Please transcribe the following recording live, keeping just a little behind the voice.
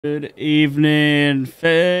Good evening,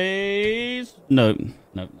 face. No.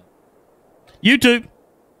 YouTube.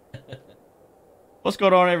 What's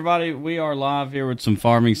going on, everybody? We are live here with some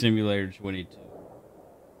Farming Simulator 22.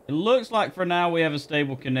 It looks like for now we have a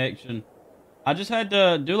stable connection. I just had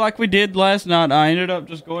to do like we did last night. I ended up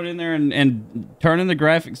just going in there and turning the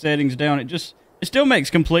graphic settings down. It still makes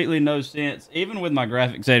completely no sense. Even with my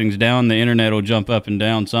graphic settings down, the internet will jump up and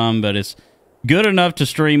down some, but it's good enough to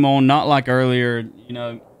stream on, not like earlier. You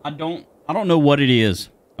know, I don't know what it is.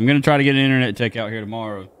 I'm going to try to get an internet tech out here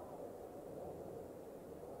tomorrow.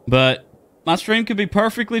 But my stream could be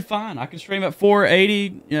perfectly fine. I can stream at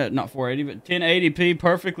 480, yeah, not 480, but 1080p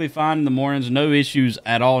perfectly fine in the mornings. No issues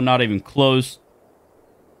at all, not even close.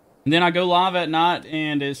 And then I go live at night,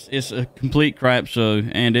 and it's a complete crap show,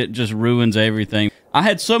 and it just ruins everything. I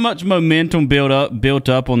had so much momentum built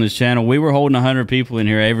up on this channel. We were holding 100 people in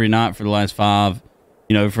here every night for the last 5,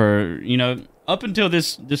 up until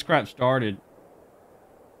this crap started.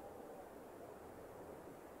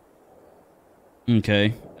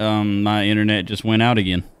 Okay, my internet just went out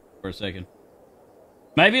again for a second.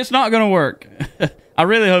 Maybe it's not gonna work. I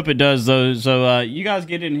really hope it does though. So you guys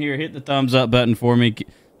get in here, hit the thumbs up button for me.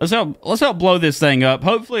 Let's help blow this thing up.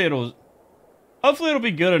 Hopefully it'll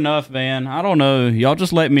be good enough, man. I don't know. Y'all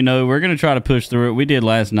just let me know. We're gonna try to push through it. We did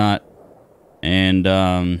last night, and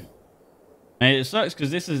man, it sucks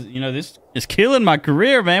because this is killing my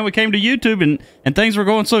career, man. We came to YouTube and things were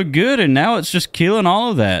going so good, and now it's just killing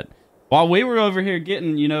all of that. While we were over here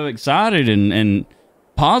getting, excited and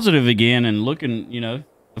positive again and looking,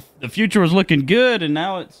 the future was looking good, and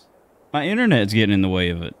now my internet's getting in the way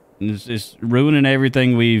of it. And it's ruining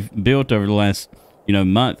everything we've built over the last,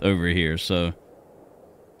 month over here. So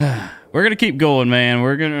we're going to keep going, man.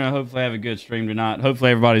 We're going to hopefully have a good stream tonight.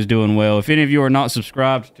 Hopefully everybody's doing well. If any of you are not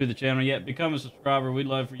subscribed to the channel yet, become a subscriber. We'd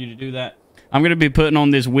love for you to do that. I'm going to be putting on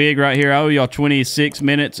this wig right here. I owe y'all 26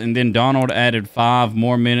 minutes, and then Donald added 5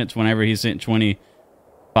 more minutes whenever he sent $25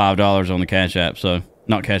 on the Cash App. So,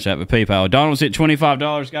 not Cash App, but PayPal. Donald sent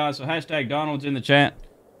 $25, guys, so hashtag Donald's in the chat.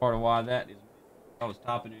 Part of why that is I was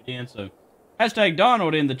typing it in, so hashtag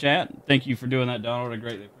Donald in the chat. Thank you for doing that, Donald. I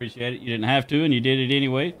greatly appreciate it. You didn't have to, and you did it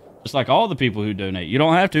anyway, just like all the people who donate. You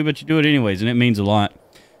don't have to, but you do it anyways, and it means a lot.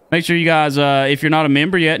 Make sure you guys, if you're not a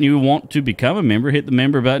member yet and you want to become a member, hit the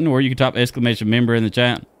member button, or you can type !member in the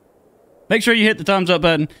chat. Make sure you hit the thumbs up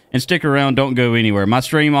button and stick around. Don't go anywhere. My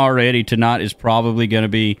stream already tonight is probably going to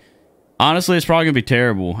be, honestly, it's probably going to be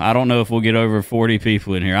terrible. I don't know if we'll get over 40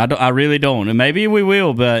 people in here. I really don't. And maybe we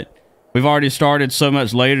will, but we've already started so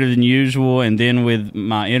much later than usual. And then with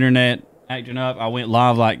my internet acting up, I went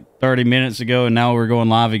live like 30 minutes ago, and now we're going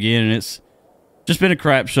live again. And it's just been a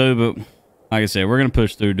crap show, but like I said, we're going to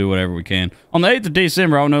push through, do whatever we can. On the 8th of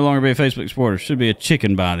December, I'll no longer be a Facebook supporter. Should be a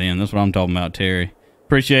chicken by then. That's what I'm talking about, Terry.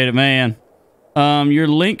 Appreciate it, man. Your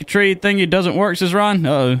link tree thingy doesn't work, says Ron.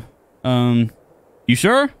 Uh-oh. You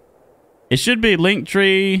sure? It should be link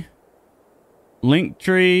tree.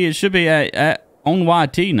 It should be on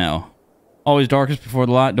YT now. Always darkest before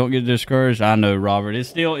the light. Don't get discouraged. I know, Robert.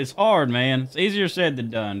 It's hard, man. It's easier said than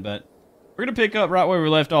done, but we're going to pick up right where we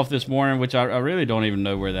left off this morning, which I really don't even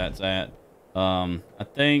know where that's at. I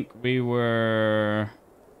think we were,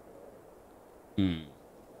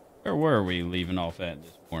 where were we leaving off at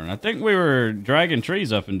this morning? I think we were dragging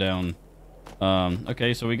trees up and down.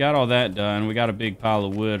 Okay, so we got all that done. We got a big pile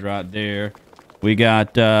of wood right there. We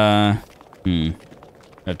got, have to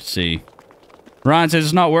see. Ryan says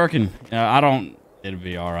it's not working. It'll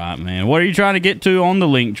be all right, man. What are you trying to get to on the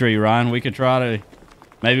link tree, Ryan? We could try to,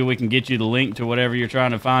 maybe we can get you the link to whatever you're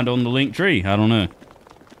trying to find on the link tree. I don't know.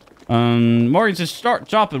 Morgan says start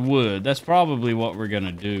chopping wood. That's probably what we're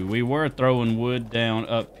gonna do. We were throwing wood down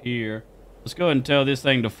up here. Let's go ahead and tell this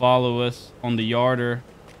thing to follow us on the yarder,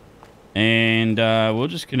 and we'll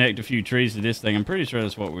just connect a few trees to this thing. I'm pretty sure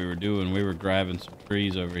that's what we were doing. We were grabbing some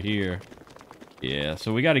trees over here. Yeah,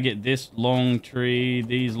 so we got to get this long tree,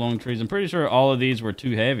 these long trees. I'm pretty sure all of these were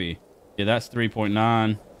too heavy. Yeah, that's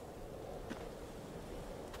 3.9.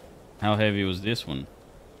 How heavy was this one?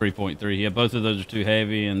 3.3. Yeah, both of those are too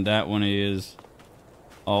heavy, and that one is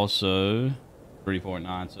also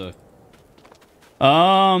 3.9.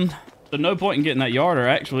 So no point in getting that yarder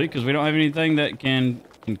actually, because we don't have anything that can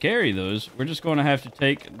carry those. We're just going to have to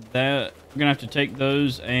take that. We're gonna have to take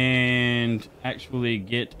those and actually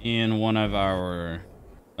get in one of our.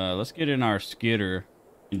 Let's get in our skidder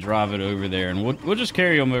and drive it over there, and we'll just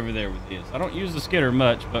carry them over there with this. I don't use the skidder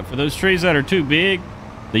much, but for those trees that are too big,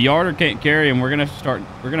 the yarder can't carry them. We're gonna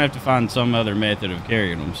have to find some other method of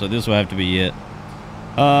carrying them. So this will have to be it.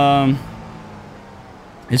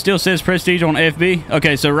 It still says prestige on FB.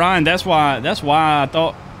 Okay, so Ryan, that's why I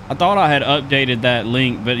thought I thought I had updated that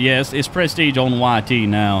link, but yes, it's Prestige on YT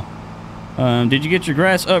now. Did you get your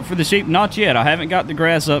grass up for the sheep? Not yet. I haven't got the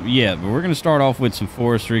grass up yet, but we're going to start off with some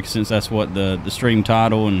forestry since that's what the stream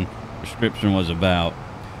title and description was about.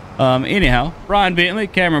 Anyhow, Ryan Bentley,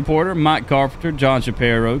 Cameron Porter, Mike Carpenter, John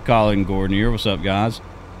Shapiro, Colin Gordonier. What's up, guys?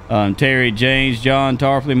 Terry James, John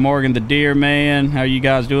Tarpley, Morgan the Deer Man. How you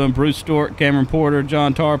guys doing? Bruce Stork, Cameron Porter,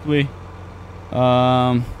 John Tarpley.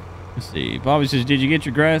 Let's see. Bobby says, did you get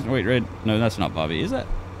your grass? Wait, Red. No, that's not Bobby. Is that?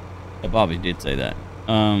 Yeah, Bobby did say that.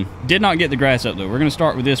 Did not get the grass up, though. We're going to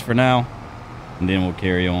start with this for now, and then we'll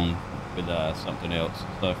carry on with something else.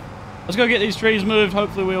 So let's go get these trees moved.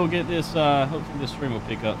 Hopefully we'll get this, hopefully this stream will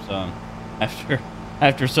pick up some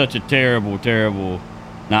after such a terrible.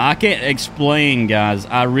 Now, I can't explain, guys.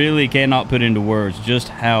 I really cannot put into words just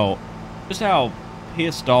how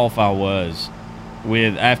pissed off I was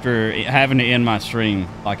with after having to end my stream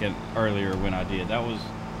like earlier when I did. That was...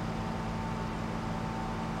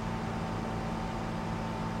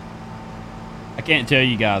 I can't tell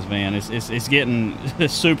you guys, man. It's getting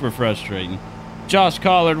super frustrating. Josh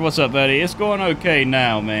Collard, what's up, buddy? It's going okay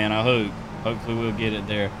now, man. I hope. Hopefully we'll get it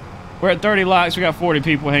there. We're at 30 likes. We got 40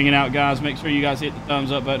 people hanging out, guys. Make sure you guys hit the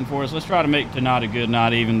thumbs up button for us. Let's try to make tonight a good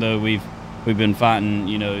night, even though we've been fighting,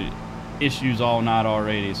 you know, issues all night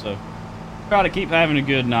already. So try to keep having a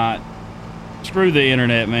good night. Screw the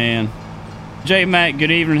internet, man. J Mac,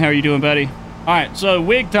 good evening. How are you doing, buddy? All right, so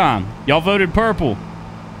wig time. Y'all voted purple.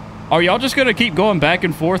 Are y'all just gonna keep going back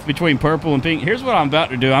and forth between purple and pink? Here's what I'm about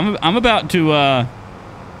to do. I'm about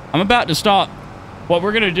to stop. What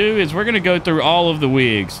we're gonna do is we're gonna go through all of the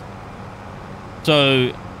wigs.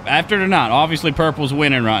 So after tonight, obviously purple's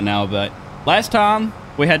winning right now, but last time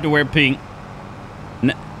we had to wear pink.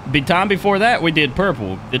 The time before that we did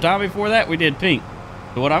purple. The time before that we did pink.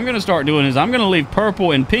 So what I'm gonna start doing is I'm gonna leave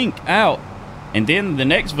purple and pink out, and then the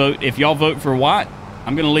next vote, if y'all vote for white,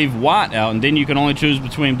 I'm going to leave white out, and then you can only choose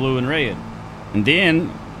between blue and red. And then,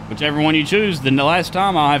 whichever one you choose, then the last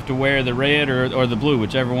time I'll have to wear the red or the blue,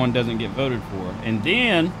 whichever one doesn't get voted for. And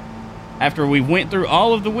then, after we went through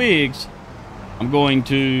all of the wigs, I'm going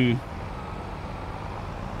to...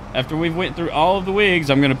 After we've went through all of the wigs,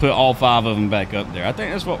 I'm going to put all 5 of them back up there. I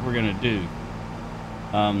think that's what we're going to do.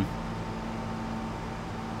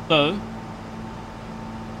 So...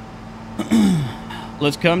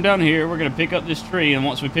 let's come down here. We're going to pick up this tree, and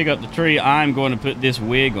once we pick up the tree, I'm going to put this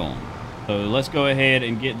wig on. So let's go ahead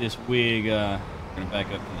and get this wig. We're going to back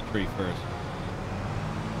up to the tree first.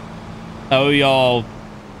 I owe y'all,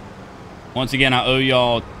 once again, I owe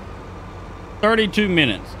y'all 32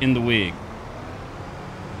 minutes in the wig.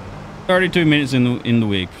 32 minutes in the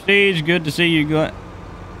wig. Prestige, good to see you. Got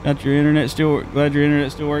your internet still, glad your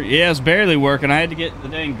internet still working. Yeah, it's barely working. I had to get the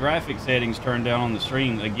dang graphic settings turned down on the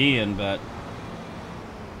stream again, but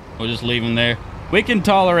we'll just leave them there. We can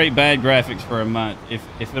tolerate bad graphics for a month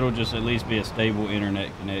if it'll just at least be a stable internet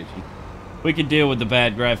connection. We could deal with the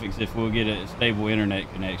bad graphics if we'll get a stable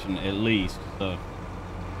internet connection at least. So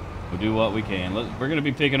we'll do what we can. We're going to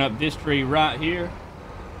be picking up this tree right here.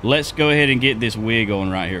 Let's go ahead and get this wig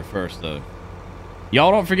on right here first, though.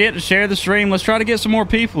 Y'all don't forget to share the stream. Let's try to get some more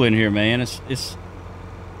people in here, man. It's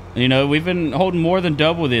you know, we've been holding more than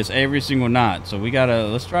double this every single night, so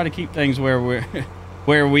let's try to keep things where we're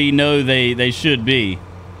where we know they should be.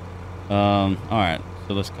 All right,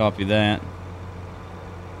 so let's copy that.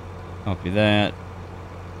 Copy that.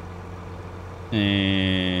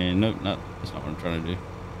 And nope, that's not what I'm trying to do.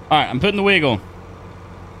 All right, I'm putting the wig on.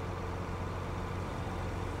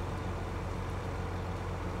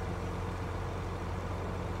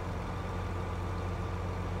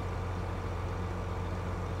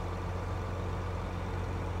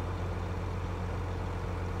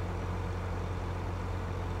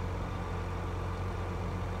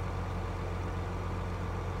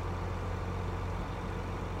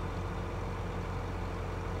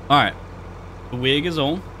 All right, the wig is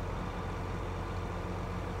on.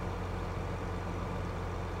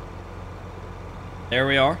 There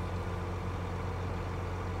we are.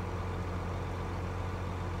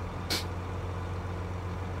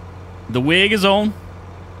 The wig is on.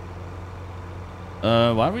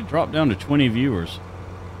 Why did we drop down to 20 viewers?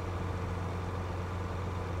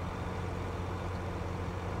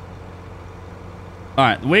 All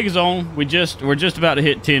right, the wig is on. We're just about to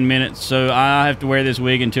hit 10 minutes, so I have to wear this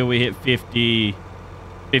wig until we hit 52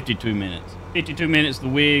 minutes. 52 minutes, the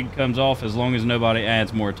wig comes off as long as nobody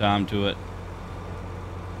adds more time to it.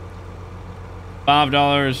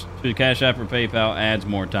 $5 to Cash App or PayPal adds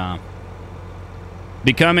more time.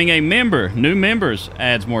 Becoming a member, new members,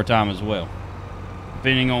 adds more time as well,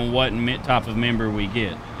 depending on what type of member we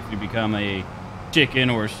get. If you become a chicken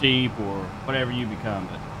or a sheep or whatever you become.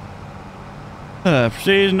 But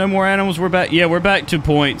proceeds, no more animals. We're back. Yeah, we're back to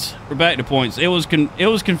points. We're back to points. It was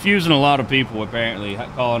confusing a lot of people apparently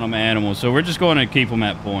calling them animals. So we're just going to keep them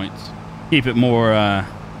at points. Keep it more.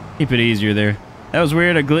 Keep it easier there. That was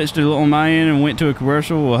weird. I glitched a little on my end and went to a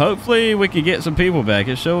commercial. Well, hopefully we can get some people back.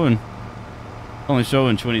 It's showing. Only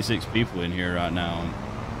showing 26 people in here right now.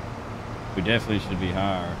 We definitely should be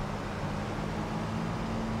higher.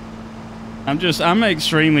 I'm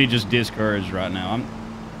extremely just discouraged right now.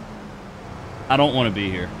 I don't want to be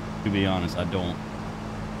here, to be honest. I don't.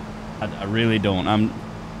 I really don't.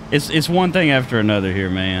 It's one thing after another here,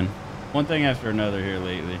 man. One thing after another here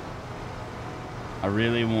lately. I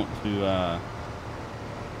really want to,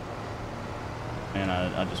 man,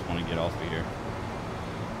 I just want to get off of here.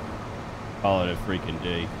 Call it a freaking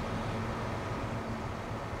day.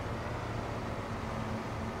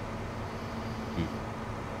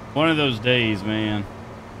 One of those days, man.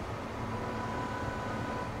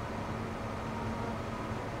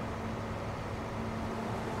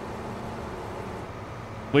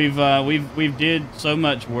 We've did so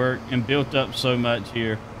much work and built up so much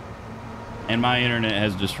here, and my internet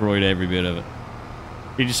has destroyed every bit of it.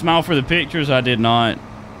 Did you smile for the pictures? I did not.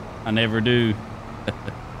 I never do.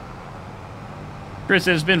 Chris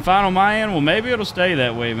says it's been fine on my end. Well, maybe it'll stay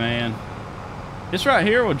that way, man. This right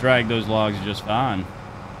here will drag those logs just fine.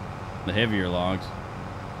 The heavier logs.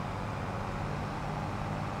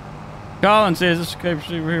 Colin says this is okay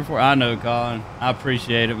for we're here for. I know, Colin. I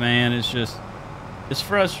appreciate it, man. It's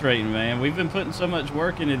frustrating, man. We've been putting so much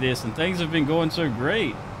work into this, and things have been going so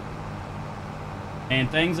great. And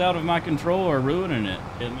things out of my control are ruining it.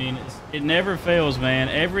 I mean, it never fails, man.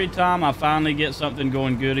 Every time I finally get something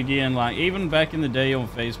going good again, like even back in the day on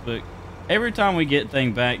Facebook, every time we get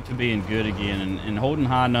things back to being good again and holding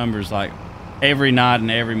high numbers like every night and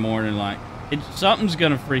every morning, like something's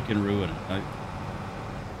gonna freaking ruin it. Like,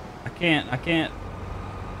 I can't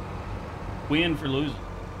win for losing.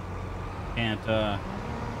 Can't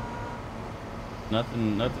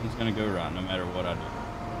nothing's gonna go right no matter what I do.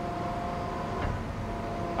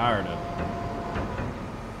 Tired of it.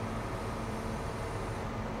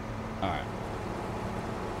 Alright.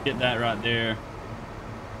 Get that right there.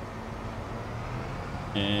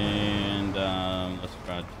 And let's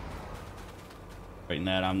try to straighten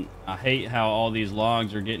that. I hate how all these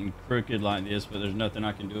logs are getting crooked like this, but there's nothing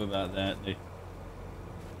I can do about that.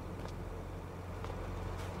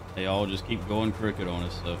 They all just keep going crooked on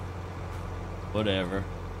us, so whatever.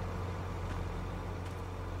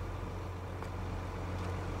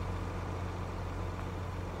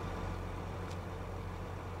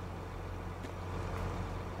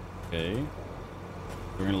 Okay,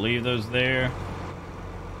 we're gonna leave those there,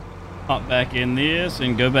 hop back in this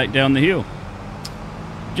and go back down the hill.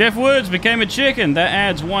 Jeff Woods became a chicken. That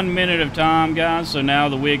adds 1 minute of time, guys. So now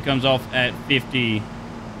the wig comes off at 50. It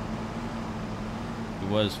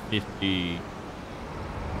was 50.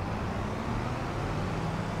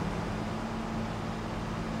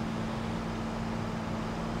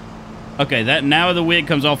 Okay, that now the wig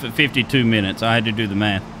comes off at 52 minutes. I had to do the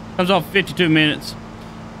math. Comes off 52 minutes.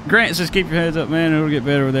 Grant says, keep your heads up, man. It'll get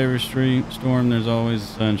better with every storm. There's always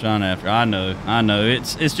sunshine after. I know.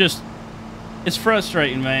 It's just, it's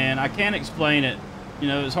frustrating, man. I can't explain it. You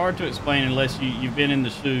know, it's hard to explain unless you've been in the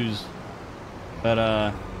shoes. But,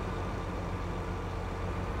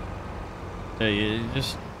 tell you,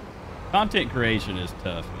 just, content creation is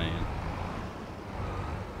tough, man.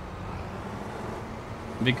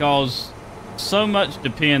 Because so much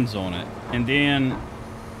depends on it. And then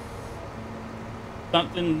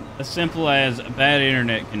something as simple as a bad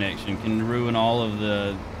internet connection can ruin all of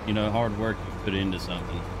the, you know, hard work you put into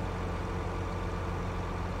something.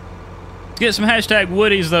 Get some hashtag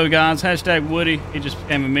Woodies though, guys. Hashtag Woody. He just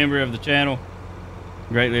became a member of the channel.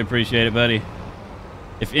 Greatly appreciate it, buddy.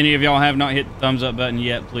 If any of y'all have not hit the thumbs up button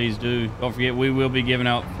yet, please do. Don't forget, we will be giving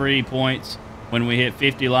out free points when we hit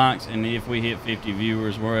 50 likes, and if we hit 50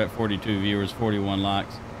 viewers. We're at 42 viewers, 41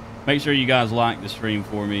 likes. Make sure you guys like the stream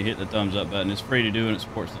for me. Hit the thumbs up button. It's free to do, and it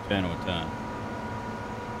supports the channel a ton.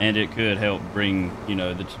 And it could help bring, you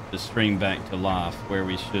know, the stream back to life where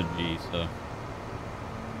we should be. So.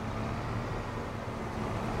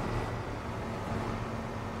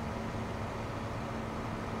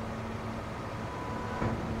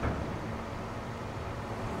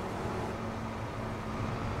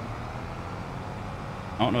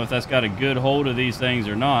 I don't know if that's got a good hold of these things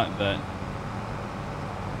or not, but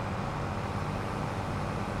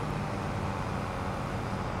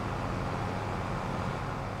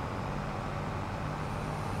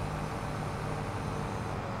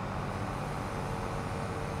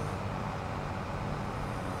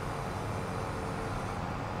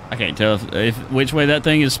I can't tell if which way that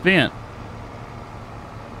thing is spent.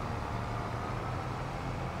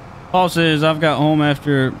 Paul says, I've got home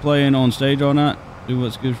after playing on stage all night. Do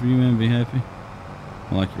what's good for you, man. Be happy.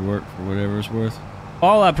 I like your work for whatever it's worth.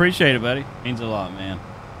 Paul, I appreciate it, buddy. Means a lot, man.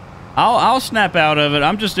 I'll snap out of it.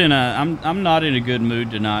 I'm just in a I'm not in a good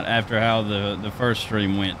mood tonight after how the first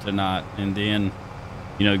stream went tonight, and then,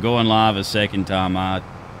 you know, going live a second time,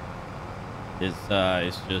 it's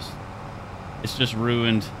just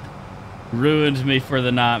ruined me for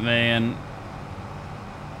the night, man.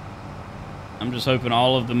 I'm just hoping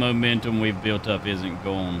all of the momentum we've built up isn't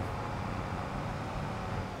gone.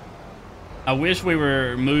 I wish we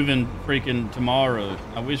were moving freaking tomorrow.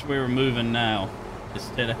 I wish we were moving now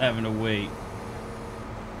instead of having to wait.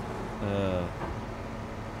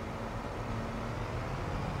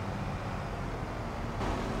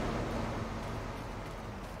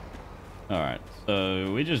 Alright,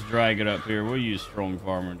 so we just drag it up here. We'll use Strong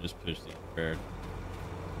Farmer and just push the air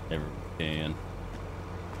wherever we can.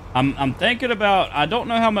 I'm thinking about, I don't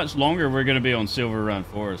know how much longer we're going to be on SilverRun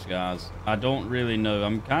Forest, guys. I don't really know.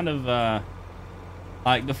 I'm kind of,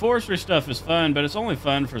 like, the forestry stuff is fun, but it's only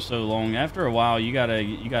fun for so long. After a while, you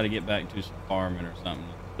gotta get back to some farming or something.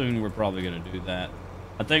 Soon we're probably going to do that.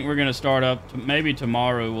 I think we're going to start up, maybe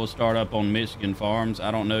tomorrow we'll start up on Michigan farms.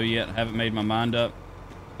 I don't know yet. I haven't made my mind up.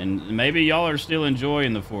 And maybe y'all are still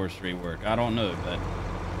enjoying the forestry work. I don't know, but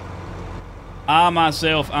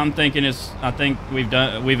I'm thinking I think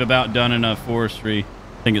we've about done enough forestry.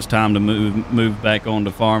 I think it's time to move back on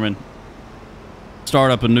to farming.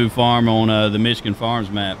 Start up a new farm on the Michigan Farms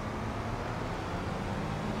map.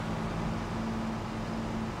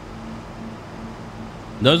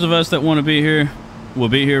 Those of us that want to be here will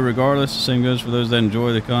be here regardless. The same goes for those that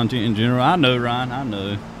enjoy the content in general. I know, Ryan. I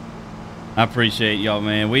know. I appreciate y'all,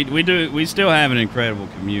 man. We still have an incredible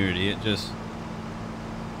community. It just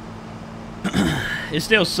it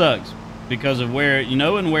still sucks because of where, you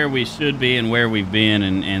know, and where we should be and where we've been,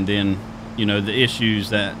 and then, you know, the issues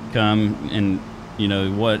that come, and, you know,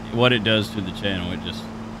 what it does to the channel.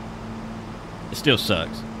 It still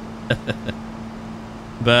sucks.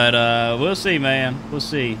 But we'll see, man. We'll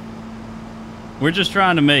see. We're just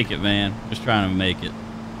trying to make it, man. Just trying to make it.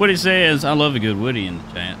 Woody says, I love a good Woody in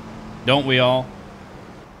the chat. Don't we all?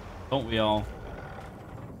 Don't we all?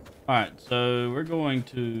 Alright, so we're going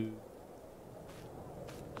to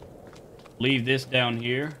leave this down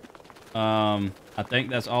here. I think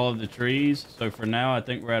that's all of the trees. So for now, I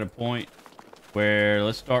think we're at a point where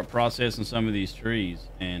let's start processing some of these trees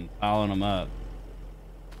and piling them up.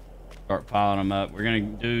 Start piling them up. We're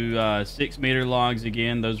going to do 6-meter logs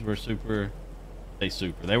again. Those were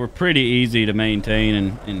they were pretty easy to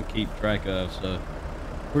maintain and keep track of. So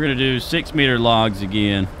we're going to do 6-meter logs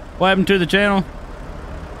again. What happened to the channel?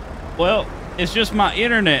 Well, it's just my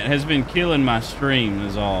internet has been killing my stream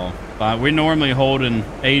is all. We're normally holding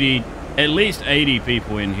at least 80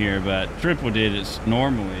 people in here, but triple digits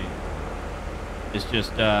normally. It's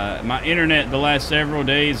just my internet the last several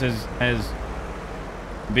days has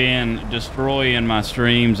been destroying my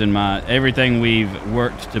streams and everything we've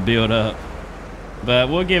worked to build up. But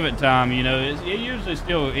we'll give it time, you know. It usually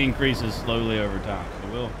still increases slowly over time.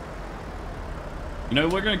 So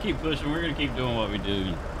we're going to keep pushing. We're going to keep doing what we do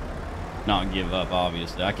and not give up,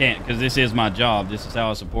 obviously. I can't, because this is my job. This is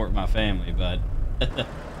how I support my family. But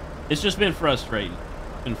it's just been frustrating.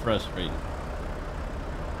 It's been frustrating.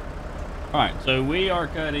 All right, so we are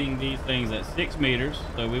cutting these things at 6 meters.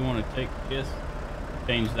 So we want to take this,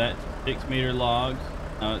 change that to 6-meter logs.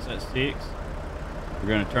 Now it's at 6. We're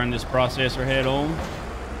going to turn this processor head on,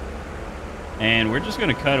 and we're just going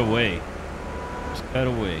to cut away. Just cut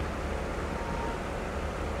away.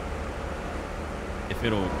 If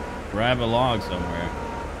it'll grab a log somewhere.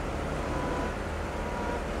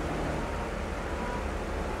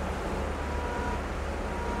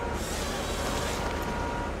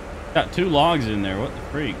 Got 2 logs in there. What the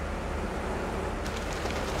freak?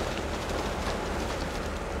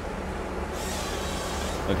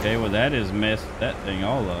 Okay, well that has messed that thing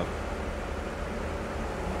all up.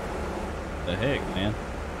 The heck, man.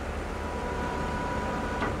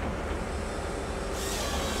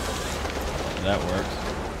 That works.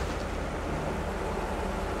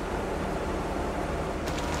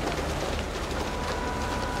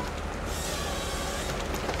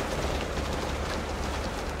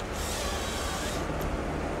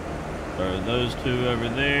 Throw those 2 over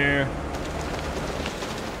there.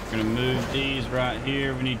 We're gonna move these right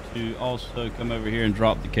here. We need to also come over here and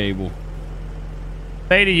drop the cable.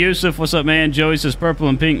 Beatty Yusuf, what's up, man? Joey says purple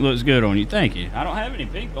and pink looks good on you. Thank you. I don't have any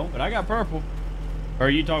pink on, but I got purple. Or are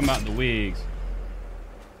you talking about the wigs?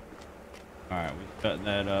 All right, we cut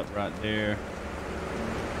that up right there.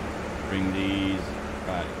 Bring these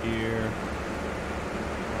right here.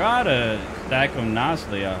 Try to stack them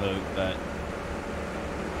nicely, I hope, but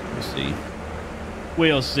we'll see.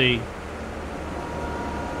 We'll see.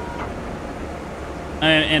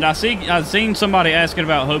 And I've seen somebody asking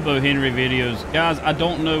about Hobo Henry videos. Guys, I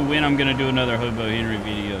don't know when I'm going to do another Hobo Henry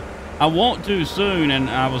video. I want to soon, and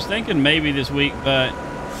I was thinking maybe this week, but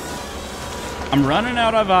I'm running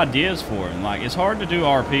out of ideas for him. Like, it's hard to do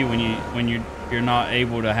RP when you're not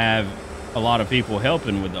able to have a lot of people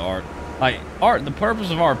helping with the art. Like, the purpose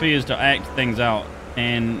of RP is to act things out,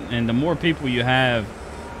 and the more people you have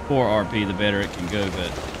for RP, the better it can go.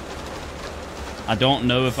 But I don't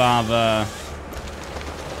know if I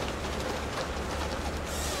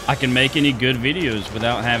can make any good videos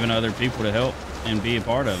without having other people to help and be a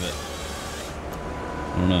part of it.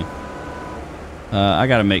 I don't know. I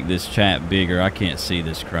gotta make this chat bigger. I can't see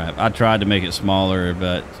this crap. I tried to make it smaller,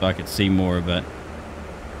 but so I could see more, but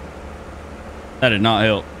that did not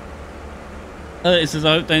help. It says,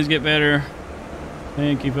 I hope things get better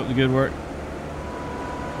and keep up the good work.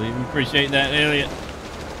 We appreciate that, Elliot.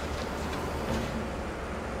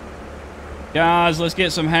 Guys, let's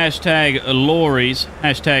get some hashtag Lorries,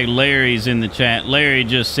 hashtag Larry's in the chat. Larry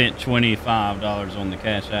just sent $25 on the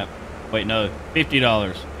Cash App. Wait, no,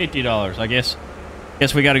 $50. $50. I guess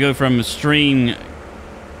we got to go from stream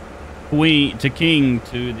queen to king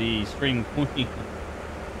to the stream queen.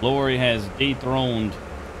 Lori has dethroned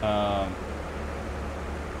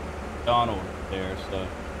Donald there, so.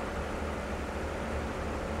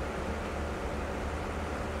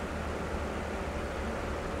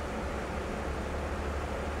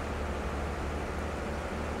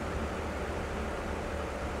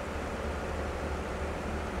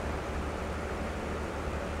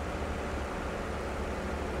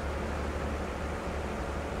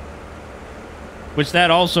 Which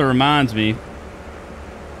that also reminds me,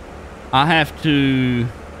 I have to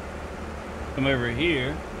come over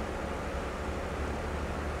here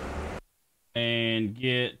and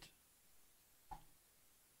get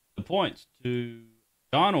the points to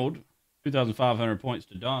Donald, 2,500 points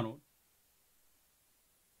to Donald.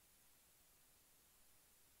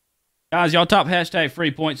 Guys, y'all top hashtag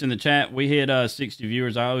free points in the chat. We hit 60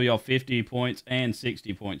 viewers. I owe y'all 50 points and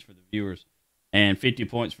 60 points for the viewers. And 50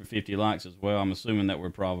 points for 50 likes as well. I'm assuming that we're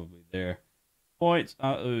probably there. Points,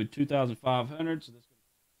 I owe 2,500. So this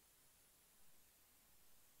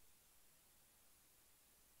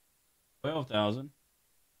 12,000.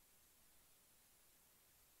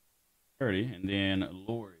 30. And then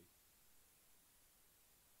Lori.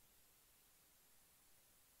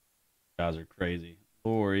 You guys are crazy.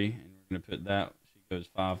 Lori, and we're going to put that. She goes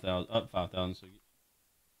 5,000, up 5,000. So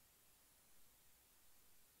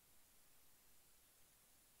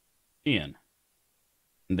and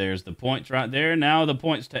there's the points right there. Now the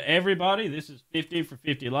points to everybody. This is 50 for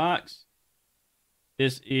 50 likes.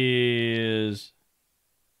 This is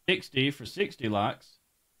 60 for 60 likes.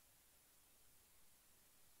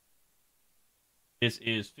 This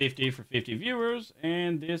is 50 for 50 viewers.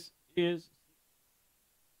 And this is,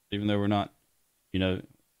 even though we're not, you know,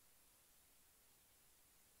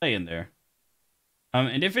 staying there.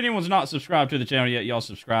 And if anyone's not subscribed to the channel yet, y'all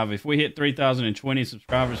subscribe. If we hit 3,020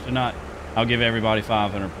 subscribers tonight, I'll give everybody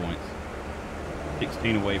 500 points.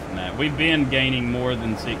 16 away from that. We've been gaining more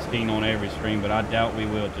than 16 on every stream, but I doubt we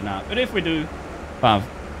will tonight. But if we do,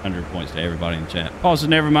 500 points to everybody in the chat. Also,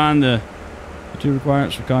 never mind the two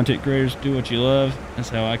requirements for content creators. Do what you love. That's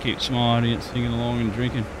how I keep a small audience singing along and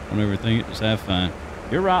drinking. Don't overthink it. Just have fun.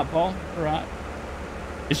 You're right, Paul. You're right.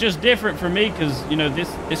 It's just different for me because, you know,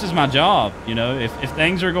 this is my job. You know, if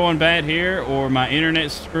things are going bad here or my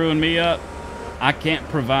internet's screwing me up, I can't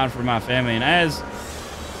provide for my family. And as,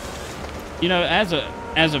 you know, as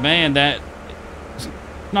a man, that's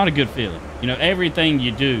not a good feeling. You know, everything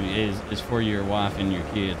you do is for your wife and your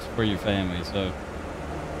kids, for your family. So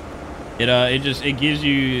it gives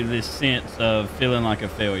you this sense of feeling like a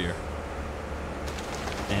failure.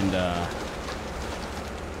 And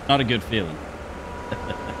not a good feeling.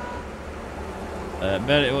 But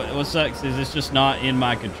what sucks is it's just not in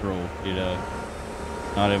my control, you know.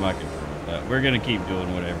 Not in my control. But we're going to keep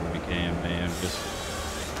doing whatever we can, man. Just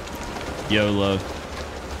YOLO.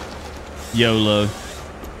 YOLO.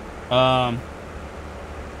 Let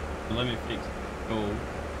me fix the goal.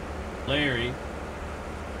 Larry.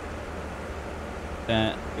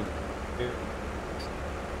 That.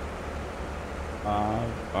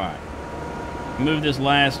 Alright. Move this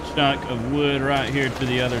last chunk of wood right here to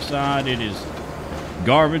the other side. It is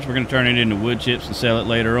garbage. We're going to turn it into wood chips and sell it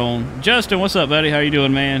later on. Justin, what's up, buddy? How you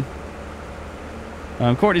doing, man?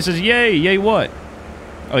 Courtney says, yay. Yay what?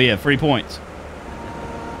 Oh, yeah, free points.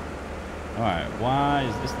 All right, why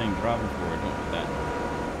is this thing dropping forward? Don't do that.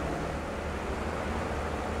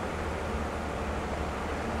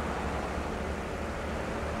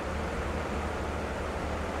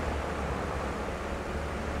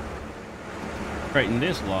 Straighten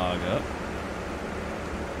this log up.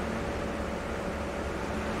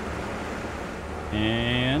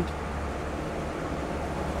 And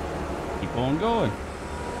keep on going.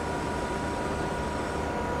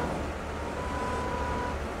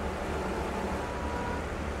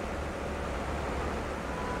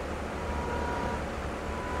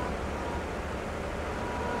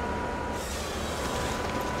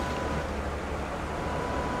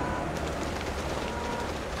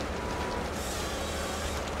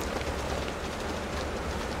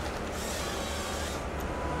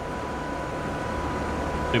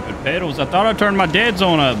 Stupid pedals. I thought I turned my dead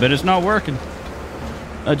zone up, but it's not working.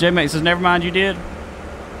 J-Max says, never mind, you did.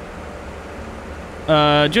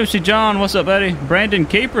 Juicy John, what's up, buddy? Brandon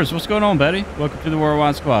Keepers, what's going on, buddy? Welcome to the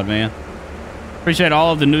Worldwide Squad, man. Appreciate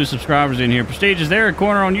all of the new subscribers in here. Prestige, is there a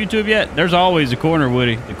corner on YouTube yet? There's always a corner,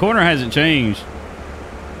 Woody. The corner hasn't changed.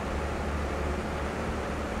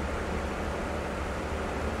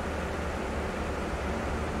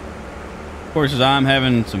 Of course, as I'm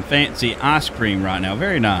having some fancy ice cream right now.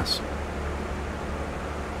 Very nice.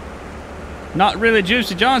 Not really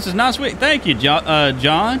juicy. John says, nice week. Thank you,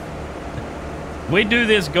 John. We do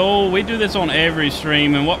this we do this on every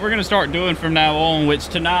stream. And what we're going to start doing from now on, which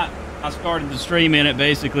tonight I started the stream in it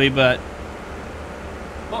basically. But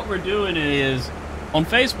what we're doing is on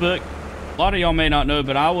Facebook, a lot of y'all may not know,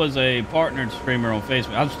 but I was a partnered streamer on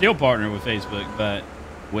Facebook. I'm still partnered with Facebook, but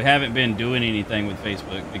we haven't been doing anything with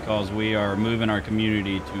Facebook because we are moving our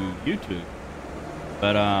community to YouTube.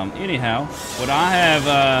 But anyhow,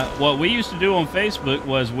 what we used to do on Facebook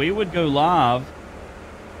was we would go live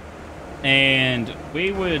and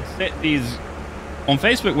we would set these on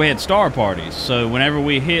Facebook. We had star parties, so whenever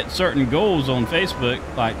we hit certain goals on Facebook,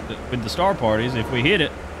 like with the star parties, if we hit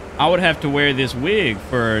it, I would have to wear this wig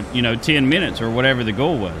for 10 minutes or whatever the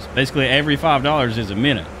goal was. Basically, every $5 is a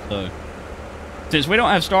minute. So since we don't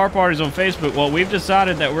have star parties on Facebook, what we've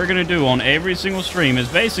decided that we're going to do on every single stream is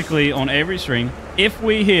basically on every stream, if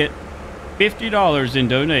we hit $50 in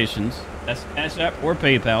donations, that's Cash App or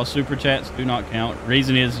PayPal, Super Chats do not count.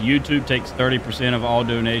 Reason is YouTube takes 30% of all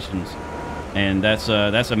donations, and that's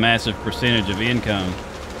a massive percentage of income.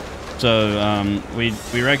 So we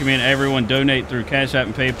recommend everyone donate through Cash App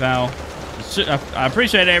and PayPal. I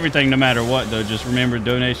appreciate everything no matter what, though. Just remember,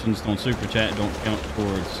 donations on Super Chat don't count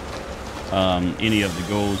towards any of the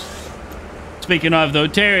goals. Speaking of, though,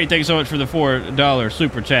 Terry, thanks so much for the $4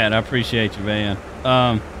 super chat. I appreciate you, man.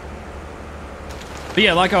 But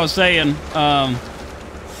yeah, like I was saying,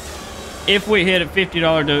 if we hit a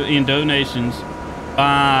 $50 in donations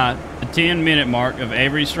by the 10-minute mark of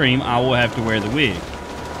every stream, I will have to wear the wig.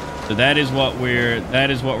 So that is what we're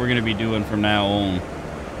going to be doing from now on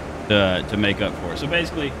to make up for it. So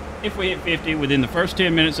basically, if we hit 50 within the first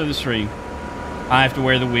 10 minutes of the stream, I have to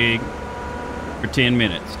wear the wig for 10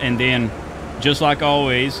 minutes. And then, just like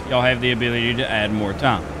always, y'all have the ability to add more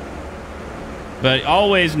time. But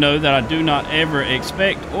always know that I do not ever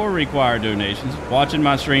expect or require donations. Watching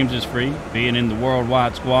my streams is free. Being in the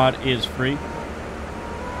Worldwide Squad is free.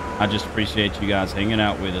 I just appreciate you guys hanging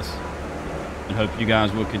out with us. And hope you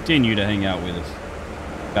guys will continue to hang out with us.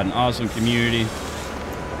 Got an awesome community.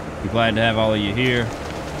 I'm glad to have all of you here.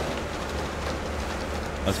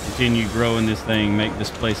 Let's continue growing this thing, make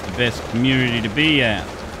this place the best community to be at.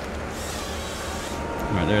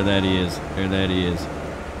 All right, there that is. There that is.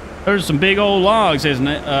 There's some big old logs, isn't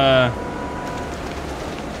it?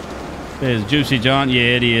 Says Juicy John.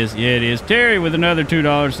 Yeah, it is. Yeah, it is. Terry with another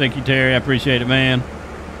 $2. Thank you, Terry. I appreciate it, man.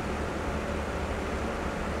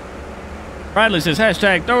 Bradley says,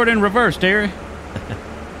 hashtag throw it in reverse, Terry.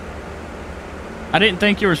 I didn't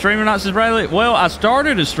think you were streaming or not, says Bradley. Well, I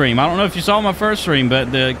started a stream. I don't know if you saw my first stream,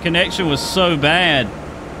 but the connection was so bad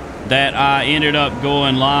that I ended up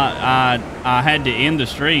going live. I had to end the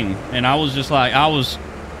stream, and I was just like, I was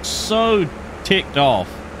so ticked off.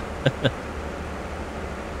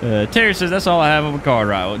 Terry says, that's all I have of a card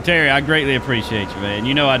right. Well, Terry, I greatly appreciate you, man.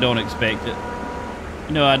 You know I don't expect it.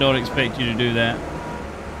 You know I don't expect you to do that.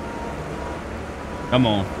 Come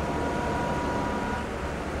on.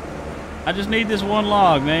 I just need this one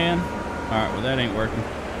log, man. All right, well, that ain't working.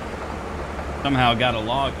 Somehow got a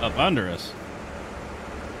log up under us.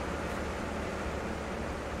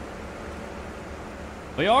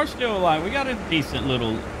 We are still like, we got a decent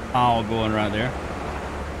little pile going right there.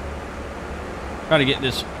 Try to get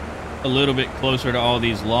this a little bit closer to all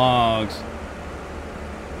these logs.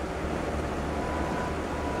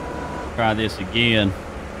 Try this again.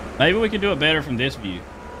 Maybe we can do it better from this view.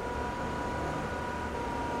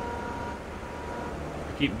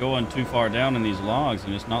 I keep going too far down in these logs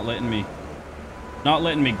and it's not letting me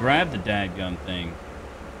grab the dadgum thing.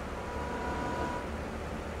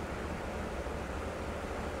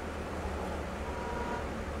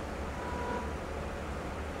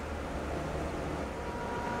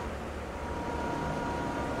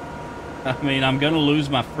 I mean, I'm gonna lose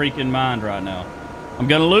my freaking mind right now. I'm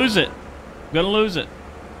gonna lose it. I'm gonna lose it.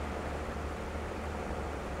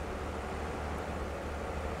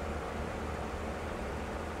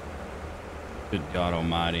 Good God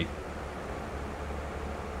Almighty.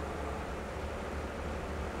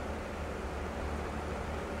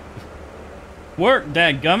 Work,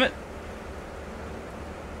 dadgummit.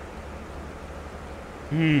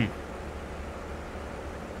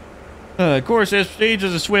 Corey says proceeds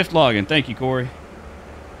as a swift login. Thank you, Corey.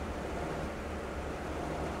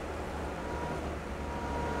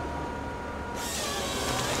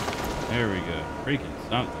 There we go. Freaking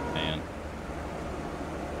something, man.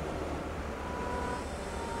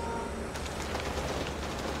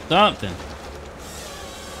 Something.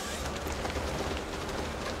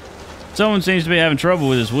 Someone seems to be having trouble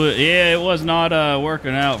with this wood. Yeah, it was not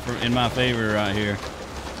working out in my favor right here.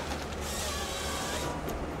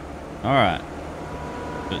 All right.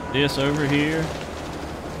 Put this over here.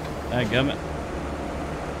 Dadgummit.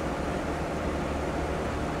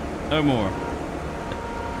 No more.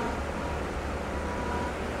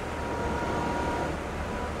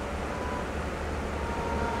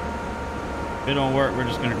 If it don't work, we're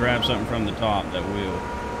just going to grab something from the top that will.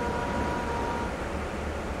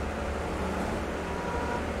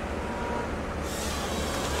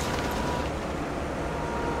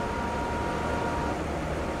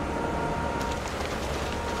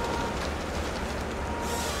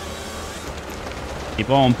 Keep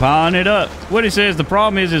on piling it up. Woody says the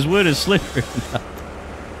problem is his wood is slippery.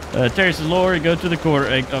 Terry says, Lori, go to the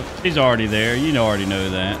quarter. She's already there. You already know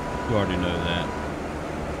that. You already know that.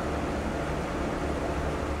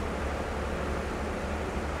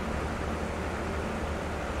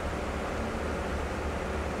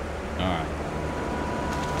 All right.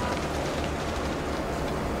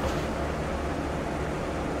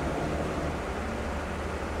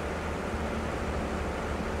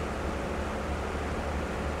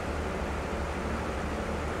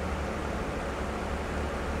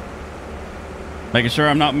 Making sure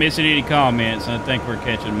I'm not missing any comments. I think we're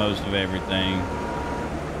catching most of everything.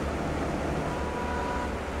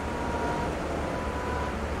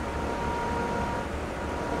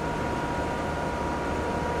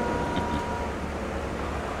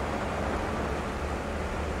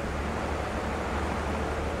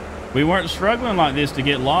 We weren't struggling like this to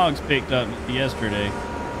get logs picked up yesterday.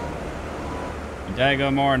 We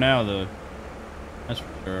daggum are now, though. That's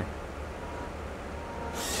for sure.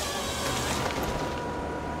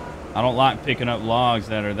 I don't like picking up logs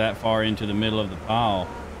that are that far into the middle of the pile.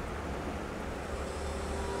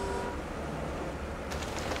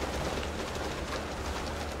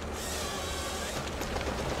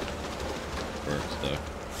 Works though.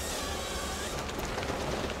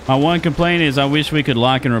 My one complaint is I wish we could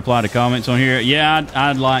like and reply to comments on here. Yeah,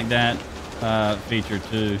 I'd like that feature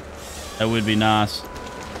too. That would be nice.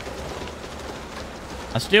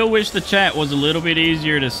 I still wish the chat was a little bit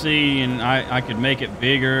easier to see and I could make it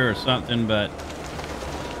bigger or something, but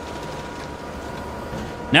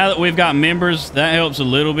now that we've got members, that helps a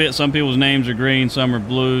little bit. Some people's names are green, some are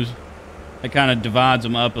blues. That kind of divides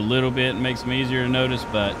them up a little bit and makes them easier to notice,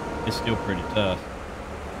 but it's still pretty tough.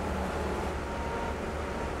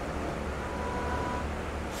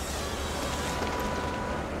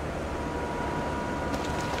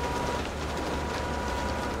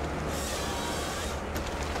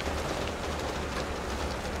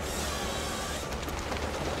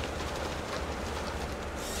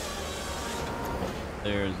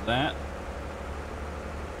 There's that.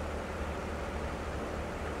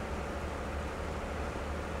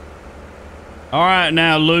 All right,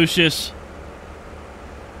 now, Lucius.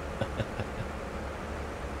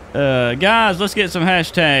 Guys, let's get some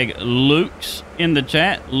hashtag Lukes in the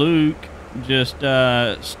chat. Luke just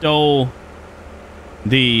stole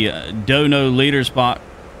the Dono leader spot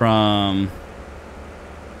from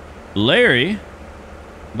Larry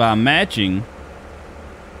by matching.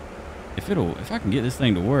 If I can get this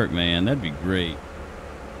thing to work, man, that'd be great.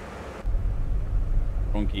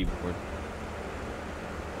 On keyboard.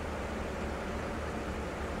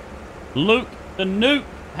 Luke the Nuke.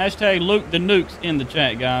 Hashtag Luke the Nukes in the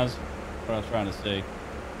chat, guys. That's what I was trying to say.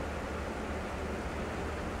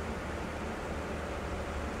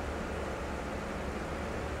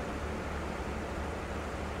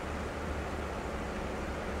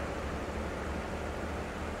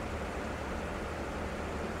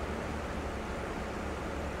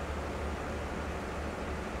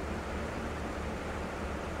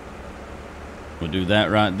 We'll do that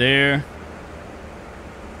right there.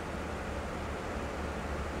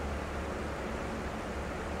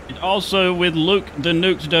 And also with Luke the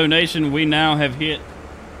Nuke's donation, we now have hit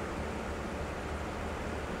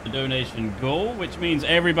the donation goal, which means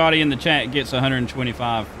everybody in the chat gets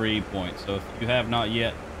 125 free points. So if you have not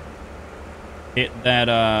yet hit that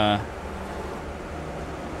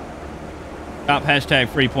top hashtag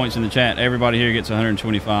free points in the chat, everybody here gets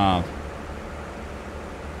 125.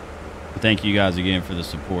 Thank you guys again for the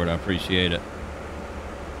support. I appreciate it.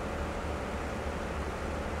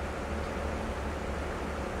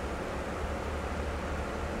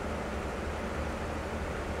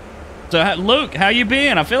 So, Luke, how you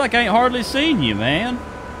been? I feel like I ain't hardly seen you, man.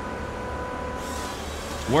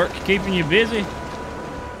 Work keeping you busy?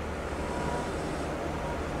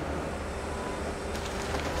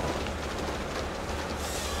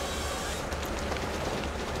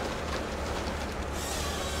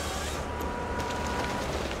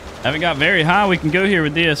 Haven't got very high. We can go here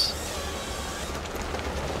with this.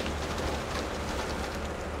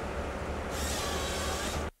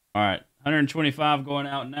 All right. 125 going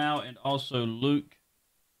out now. And also Luke.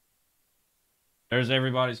 There's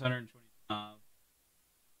everybody's 125.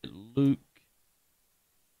 Luke.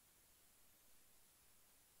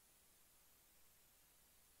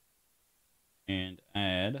 And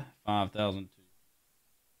add 5,000 to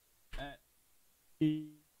that.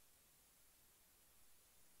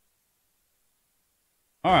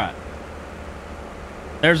 All right.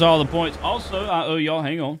 There's all the points. Also, I owe y'all,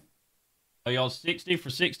 hang on. I owe y'all 60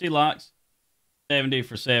 for 60 likes, 70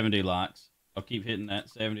 for 70 likes. I'll keep hitting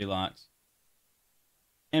that, 70 likes.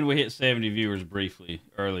 And we hit 70 viewers briefly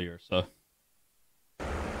earlier, so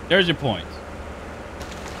there's your points.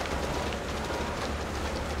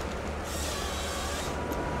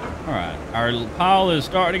 All right, our pile is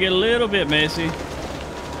starting to get a little bit messy.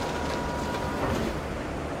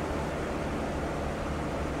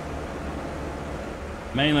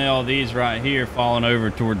 Mainly all these right here falling over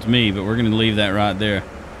towards me, but we're going to leave that right there.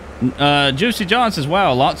 Juicy John says,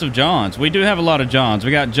 wow, lots of Johns. We do have a lot of Johns.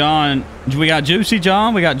 We got John, we got Juicy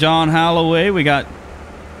John, we got John Holloway, we got,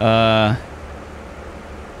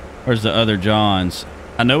 where's the other Johns?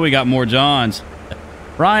 I know we got more Johns.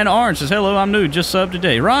 Ryan Orange says, hello, I'm new, just subbed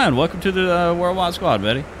today. Ryan, welcome to the Worldwide Squad,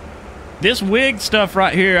 buddy. This wig stuff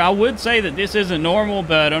right here, I would say that this isn't normal,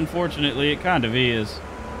 but unfortunately it kind of is.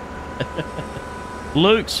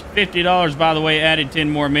 Luke's $50, by the way, added 10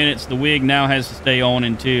 more minutes. The wig now has to stay on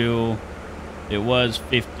until it was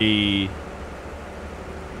 50.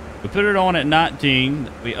 We put it on at 19.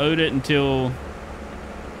 We owed it until...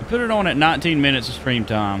 We put it on at 19 minutes of stream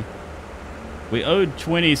time. We owed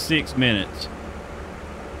 26 minutes.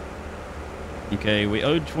 Okay, we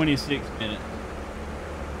owed 26 minutes.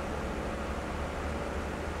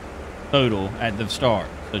 Total at the start.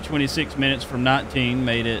 So 26 minutes from 19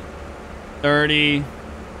 made it 30,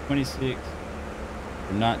 26,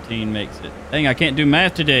 or 19 makes it. Dang, I can't do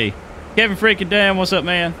math today. Kevin freaking damn, what's up,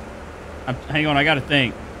 man? Hang on, I got to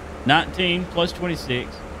think. 19 plus 26.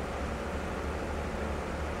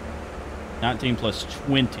 19 plus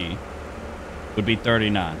 20 would be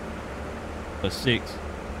 39. Plus 6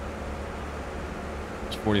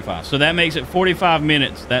 is 45. So that makes it 45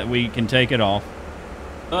 minutes that we can take it off.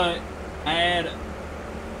 But add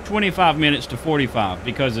 25 minutes to 45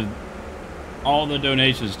 because of all the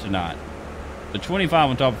donations tonight. The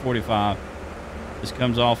 25 on top of 45. This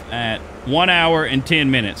comes off at 1 hour and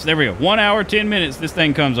 10 minutes. There we go. 1 hour, 10 minutes. This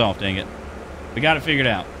thing comes off, dang it. We got it figured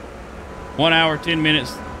out. 1 hour, 10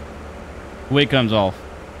 minutes. The wig comes off.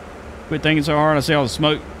 Quit thinking so hard. I see all the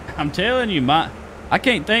smoke. I'm telling you, I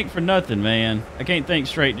can't think for nothing, man. I can't think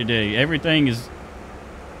straight today. Everything is...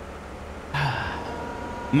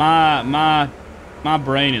 My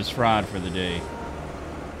brain is fried for the day.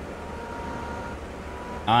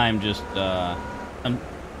 I'm just, I'm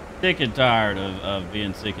sick and tired of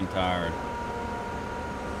being sick and tired.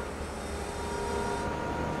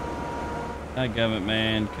 Dadgummit,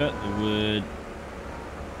 man. Cut the wood.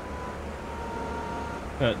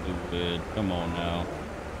 Cut the wood. Come on now.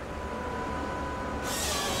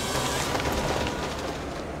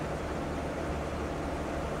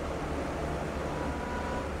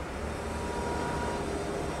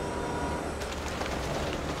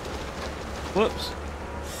 Whoops.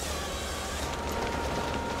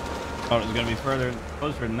 Thought it was going to be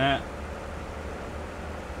closer than that.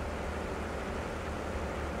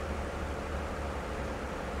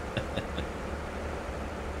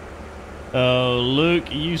 Oh,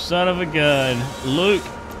 Luke, you son of a gun. Luke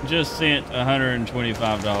just sent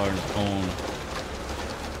 $125 on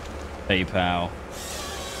PayPal.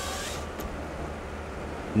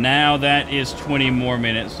 Now that is 20 more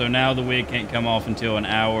minutes. So now the wig can't come off until an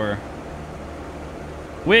hour.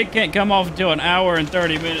 Wig can't come off until an hour and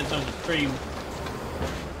 30 minutes of the stream.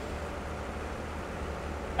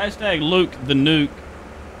 Hashtag Luke the Nuke.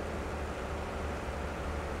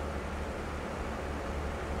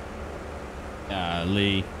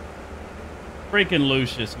 Golly. Freaking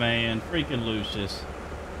Lucius, man. Freaking Lucius.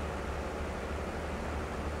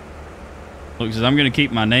 Look, says I'm going to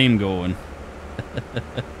keep my name going.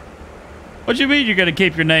 What you mean you're going to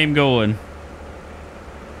keep your name going?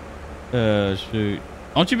 Shoot.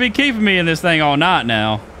 Don't you be keeping me in this thing all night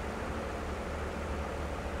now.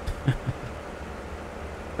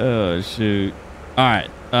 Oh, shoot. All right.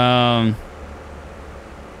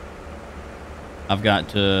 I've got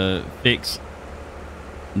to fix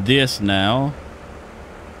this now.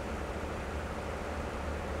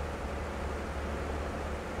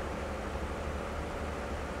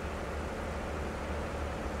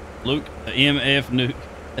 Luke, the MF nuke.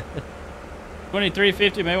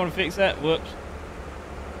 2350, may want to fix that. Whoops.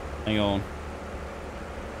 Hang on.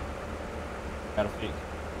 Gotta fix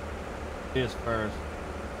this first.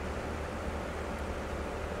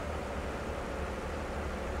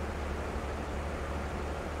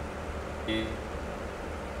 Yeah.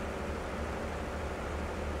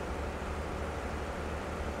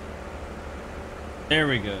 There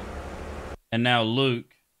we go. And now Luke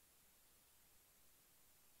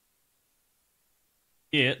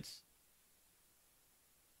gets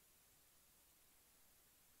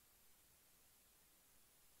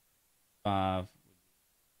 $12,000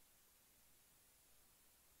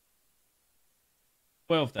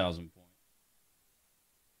 points.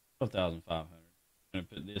 12,500. I'm going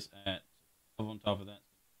to put this at on top of that.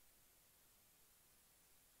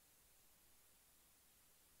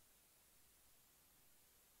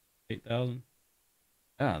 8,000.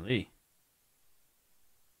 Golly.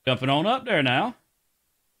 Jumping on up there now.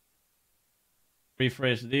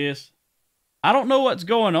 Refresh this. I don't know what's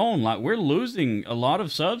going on. Like, we're losing a lot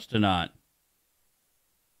of subs tonight.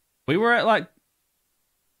 We were at like,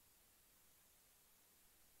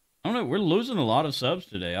 I don't know, we're losing a lot of subs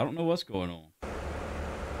today. I don't know what's going on.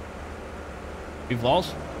 We've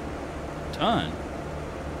lost a ton.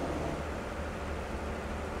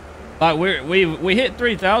 Like, we hit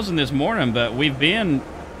 3,000 this morning, but we've been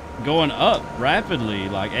going up rapidly,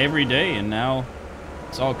 like every day, and now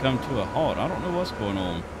it's all come to a halt. I don't know what's going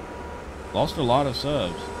on. Lost a lot of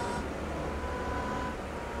subs.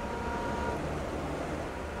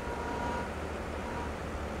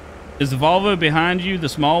 Is the Volvo behind you the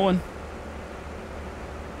small one?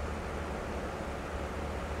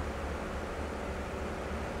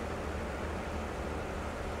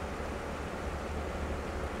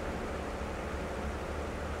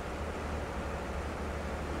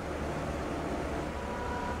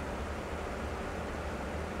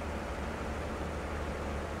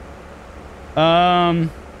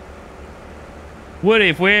 Woody,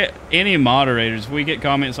 if we're any moderators, if we get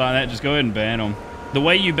comments like that, just go ahead and ban them. The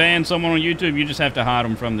way you ban someone on YouTube, you just have to hide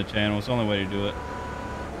them from the channel. It's the only way to do it.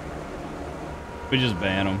 We just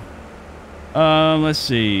ban them. Let's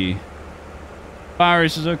see. Fiery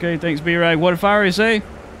says, okay, thanks, B-Rag. What did Fiery say?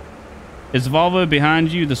 Is the Volvo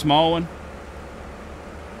behind you the small one?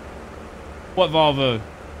 What Volvo?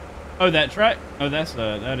 Oh, that track? Oh,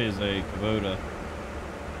 that is a Kubota.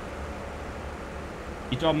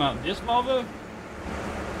 You talking about this Volvo?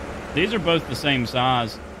 These are both the same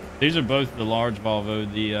size. These are both the large Volvo,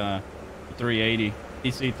 the 380,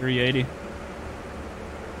 EC 380.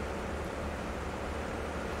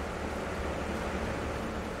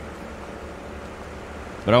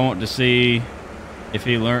 But I want to see if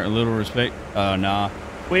he learned a little respect. Nah.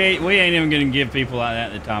 We ain't even gonna give people like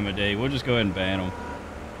that the time of day. We'll just go ahead and ban them.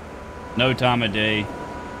 No time of day.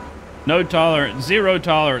 No tolerance, zero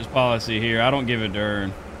tolerance policy here. I don't give a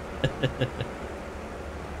darn.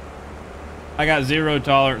 I got zero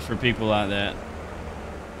tolerance for people like that.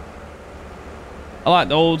 I like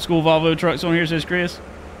the old school Volvo trucks on here, says Chris.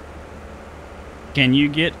 Can you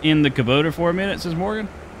get in the Kubota for a minute, says Morgan?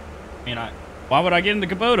 I mean, why would I get in the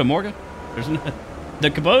Kubota, Morgan? There's no,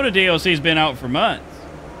 the Kubota DLC's been out for months.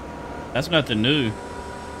 That's nothing new.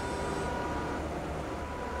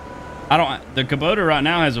 The Kubota right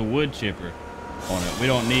now has a wood chipper on it. We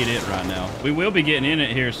don't need it right now. We will be getting in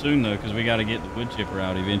it here soon though, because we got to get the wood chipper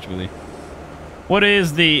out eventually. What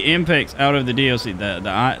is the Impex out of the DLC? The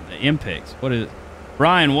Impex. What is it?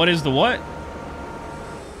 Ryan, what is the what?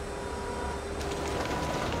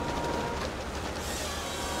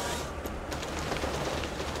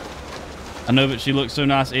 I know, but she looks so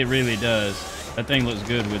nice. It really does. That thing looks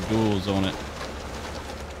good with duals on it.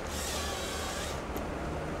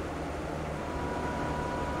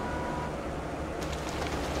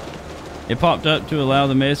 It popped up to allow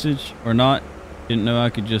the message or not. Didn't know I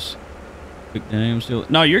could just click the name still.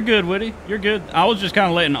 No, you're good, Woody. You're good. I was just kind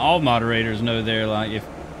of letting all moderators know there. Like if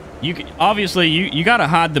you can, obviously you got to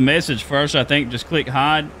hide the message first. I think just click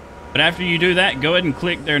hide. But after you do that, go ahead and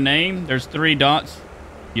click their name. There's 3 dots.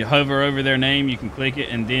 You hover over their name. You can click it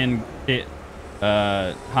and then hit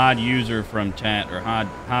hide user from chat or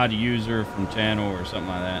hide user from channel or something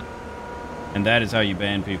like that. And that is how you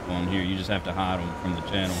ban people on here. You just have to hide them from the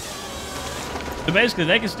channel. So basically,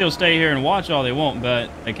 they can still stay here and watch all they want, but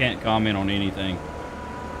they can't comment on anything.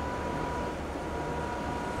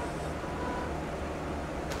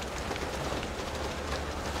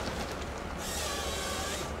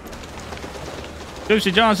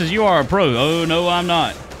 Lucy John says, you are a pro. Oh, no, I'm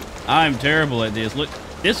not. I'm terrible at this. Look,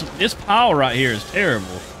 this pile right here is terrible.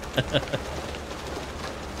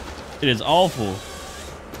 It is awful.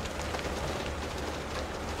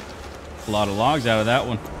 A lot of logs out of that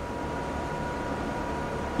one.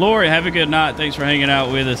 Lori, have a good night. Thanks for hanging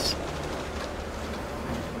out with us.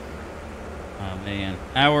 Oh, man.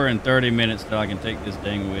 Hour and 30 minutes till I can take this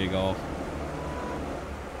dang wig off.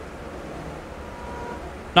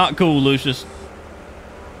 Not cool, Lucius.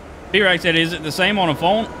 T-Rex said, is it the same on a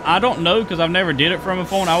phone? I don't know because I've never did it from a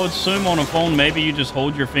phone. I would assume on a phone maybe you just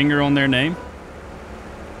hold your finger on their name.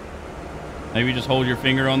 Maybe you just hold your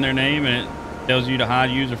finger on their name and it tells you to hide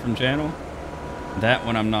user from channel. That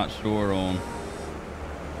one I'm not sure on.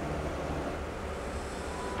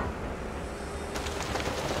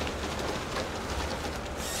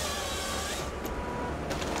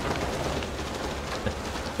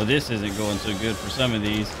 Well, this isn't going so good for some of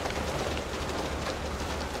these.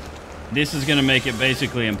 This is going to make it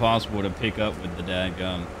basically impossible to pick up with the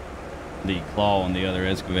dadgum, the claw on the other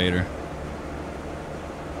excavator.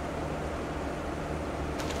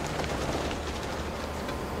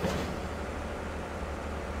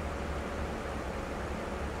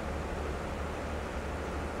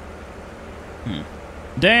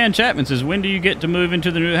 Dan Chapman says, when do you get to move into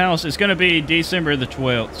the new house? It's going to be December the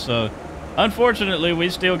 12th, so unfortunately, we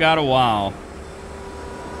still got a while.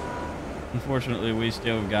 Unfortunately, we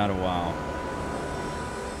still got a while.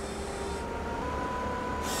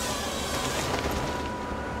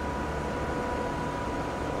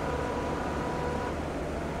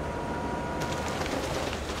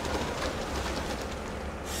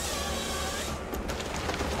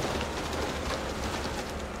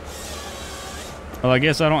 Well, I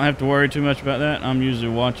guess I don't have to worry too much about that. I'm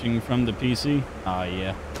usually watching from the PC. Ah,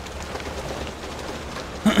 yeah.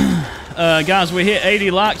 Guys, we hit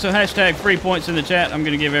 80 likes, so hashtag free points in the chat. I'm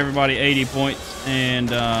going to give everybody 80 points.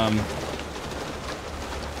 And,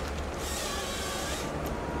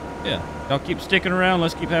 yeah, y'all keep sticking around.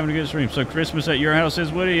 Let's keep having a good stream. So, Christmas at your house,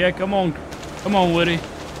 says Woody. Yeah, come on. Come on, Woody.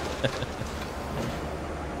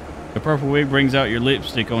 The purple wig brings out your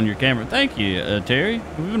lipstick on your camera. Thank you, Terry.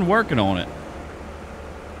 We've been working on it.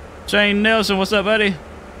 Shane Nelson, what's up, buddy?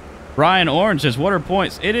 Ryan Orange says, what are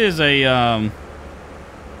points? It is a,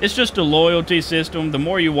 it's just a loyalty system. The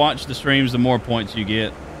more you watch the streams, the more points you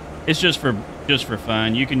get. It's just for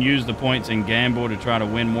fun. You can use the points and gamble to try to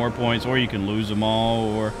win more points, or you can lose them all,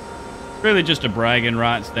 or really just a bragging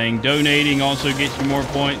rights thing. Donating also gets you more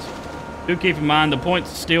points. Do keep in mind, the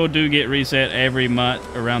points still do get reset every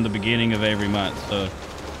month around the beginning of every month, so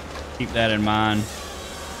keep that in mind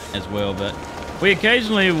as well. But we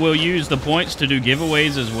occasionally will use the points to do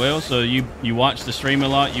giveaways as well. So you watch the stream a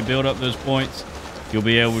lot, you build up those points, you'll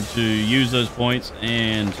be able to use those points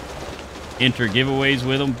and enter giveaways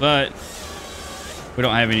with them. But we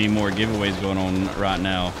don't have any more giveaways going on right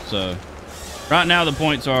now. So right now the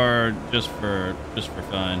points are just for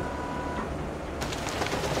fun.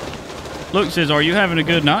 Luke says, are you having a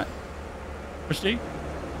good night, Christy?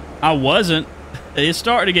 I wasn't. It's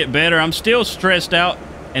starting to get better. I'm still stressed out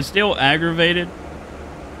and still aggravated,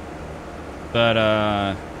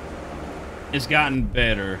 but it's gotten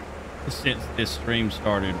better since this stream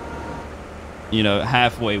started, you know,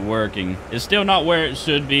 halfway working. It's still not where it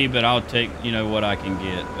should be, but I'll take, you know, what I can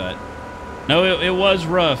get. But no, it was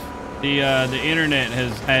rough. The internet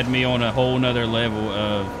has had me on a whole nother level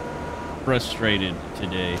of frustrated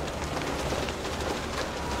today.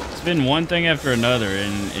 It's been one thing after another,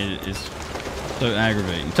 and it's so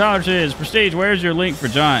aggravating. Tyler says, Prestige, where's your link for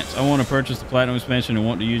Giants? I want to purchase the Platinum expansion and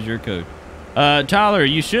want to use your code. Tyler,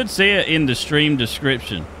 you should see it in the stream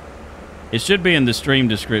description. It should be in the stream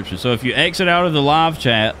description. So if you exit out of the live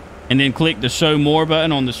chat and then click the show more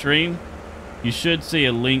button on the stream, you should see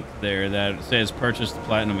a link there that says purchase the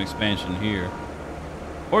Platinum expansion here.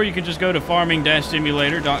 Or you can just go to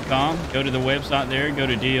farming-simulator.com, go to the website there, go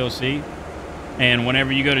to DLC, And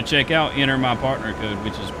whenever you go to check out, enter my partner code,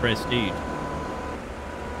 which is Prestige.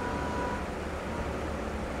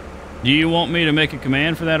 Do you want me to make a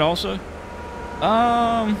command for that also?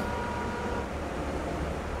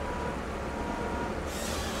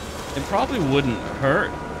 It probably wouldn't hurt,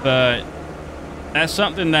 but that's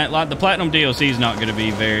something that, like, the Platinum DLC is not going to be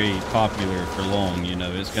very popular for long, you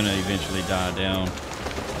know. It's going to eventually die down.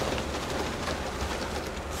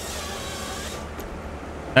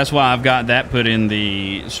 That's why I've got that put in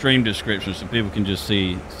the stream description so people can just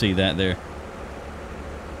see that there.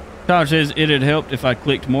 Tyler says it had helped if I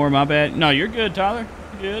clicked more. My bad. No, you're good, Tyler.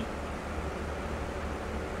 You're good.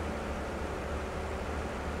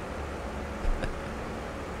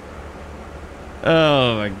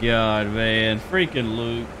 Oh my God, man. Freaking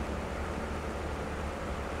Luke.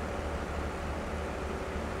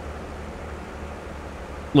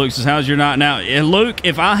 Luke says, how's your night now? Luke,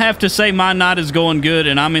 if I have to say my night is going good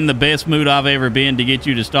and I'm in the best mood I've ever been to get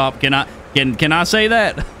you to stop, can I say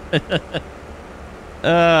that?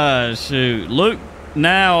 Shoot. Luke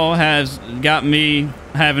now has got me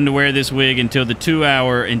having to wear this wig until the 2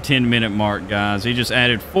 hour and 10 minute mark, guys. He just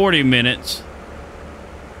added 40 minutes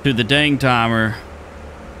to the dang timer.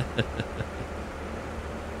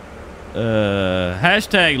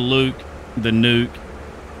 Hashtag Luke the nuke.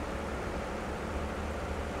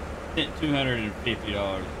 Spent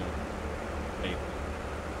 $250.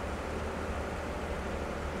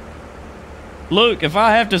 Luke, if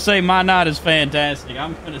I have to say my night is fantastic,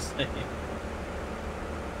 I'm gonna say it.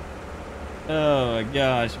 Oh my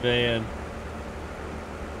gosh, man.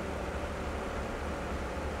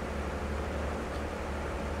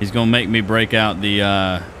 He's gonna make me break out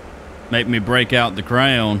the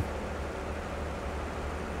crown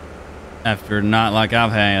after a night like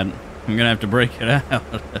I've had. I'm gonna have to break it out.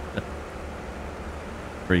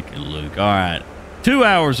 Freaking Luke. All right, 2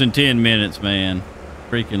 hours and 10 minutes, man.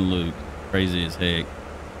 Freaking Luke. Crazy as heck.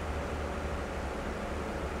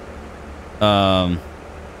 Glad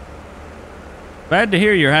to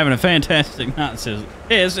hear you're having a fantastic night. Says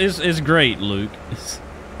it's great, Luke.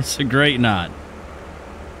 It's a great night.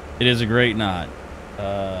 It is a great night.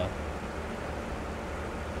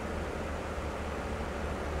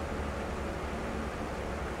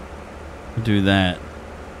 Do that.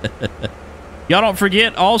 Y'all don't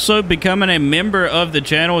forget, also becoming a member of the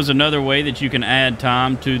channel is another way that you can add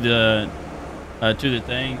time to the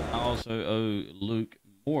thing. I also owe Luke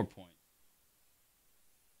more points.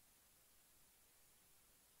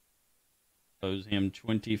 Owes him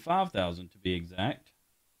 25,000 to be exact.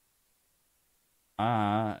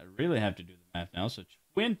 I really have to do the math now. So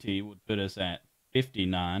 20 would put us at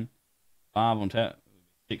 59. 5 on tap,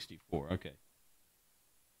 64. Okay.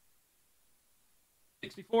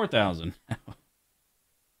 64,000.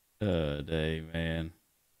 Day, man.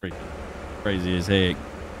 Freaking crazy as heck.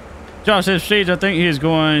 Josh says, Sheeds, I think he's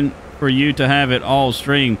going for you to have it all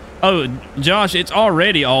stream. Oh, Josh, it's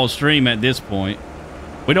already all stream at this point.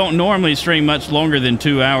 We don't normally stream much longer than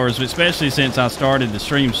 2 hours, especially since I started the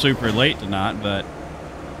stream super late tonight, but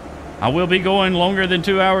I will be going longer than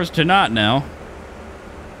 2 hours tonight now.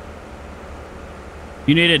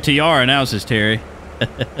 You need a tiara now, says Terry.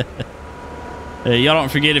 Y'all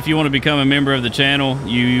don't forget, if you want to become a member of the channel,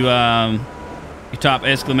 you type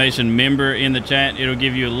 !member in the chat. It'll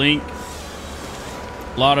give you a link.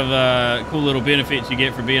 A lot of cool little benefits you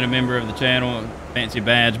get for being a member of the channel. Fancy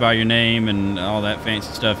badge by your name and all that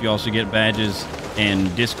fancy stuff. You also get badges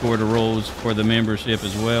and Discord roles for the membership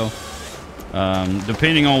as well.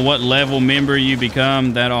 Depending on what level member you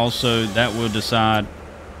become, that will decide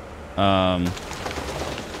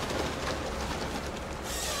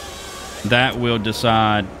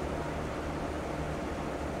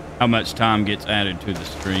how much time gets added to the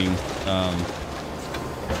stream.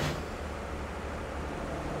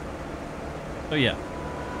 So yeah,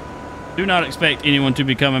 do not expect anyone to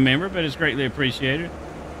become a member, but it's greatly appreciated.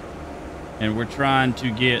 And we're trying to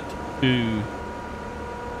get to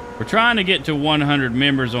 100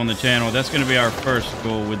 members on the channel. That's going to be our first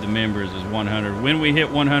goal with the members, is 100. When we hit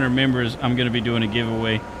 100 members, I'm going to be doing a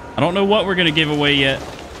giveaway. I don't know what we're going to give away yet,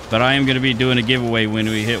 but I am going to be doing a giveaway when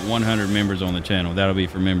we hit 100 members on the channel. That'll be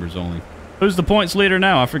for members only. Who's the points leader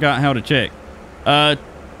now? I forgot how to check.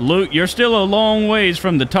 Luke, you're still a long ways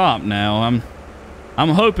from the top now. I'm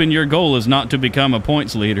hoping your goal is not to become a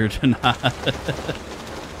points leader tonight.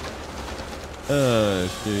 Oh,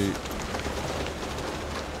 shoot.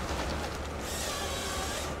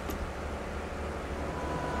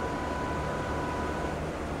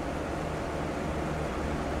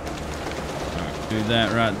 Do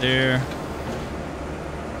that right there.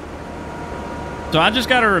 So I just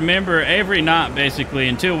got to remember every night, basically,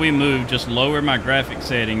 until we move, just lower my graphic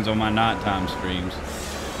settings on my nighttime streams.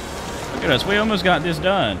 Look at us. We almost got this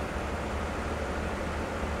done.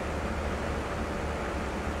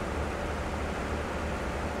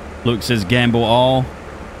 Luke says gamble all.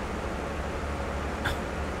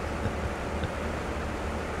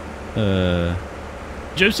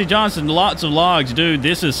 Juicy Johnson, lots of logs. Dude,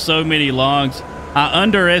 this is so many logs. I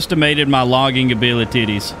underestimated my logging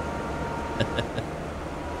abilities.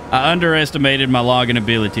 I underestimated my logging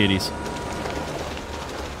abilities.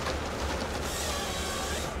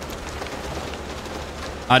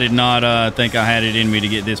 I did not think I had it in me to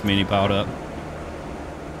get this many piled up.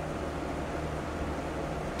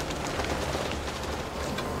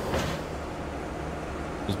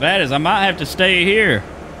 As bad as I might have to stay here.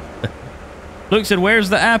 Luke said, where's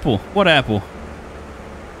the apple? What apple?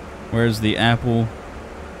 Where's the apple?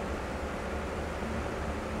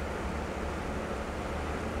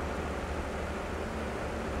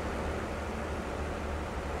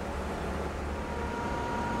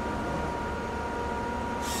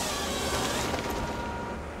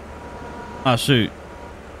 Oh, shoot.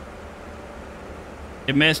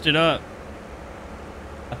 It messed it up.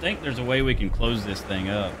 I think there's a way we can close this thing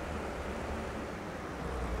up.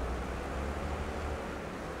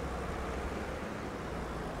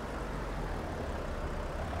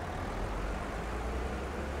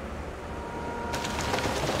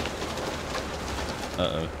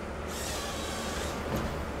 Uh-oh.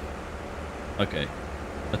 Okay.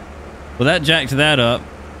 Well, that jacked that up.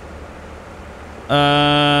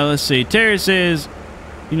 Let's see. Terry says,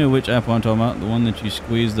 you know which apple I'm talking about? The one that you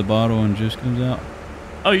squeeze the bottle and juice comes out?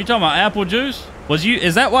 Oh, you talking about apple juice?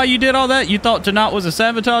 Is that why you did all that? You thought tonight was a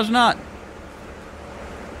sabotage knot?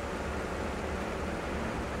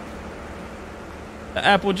 The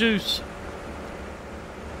apple juice.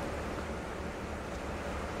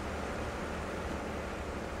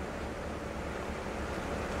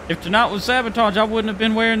 If tonight was sabotage, I wouldn't have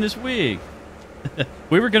been wearing this wig.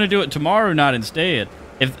 We were going to do it tomorrow night instead.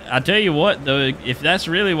 If I tell you what, though, if that's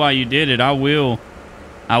really why you did it, I will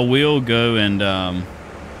go and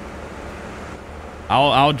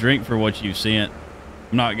I'll drink for what you sent.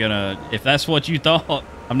 I'm not gonna. If that's what you thought,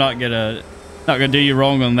 I'm not gonna do you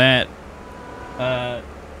wrong on that. But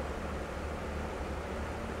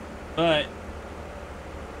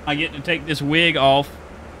I get to take this wig off,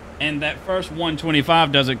 and that first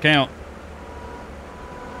 125 doesn't count.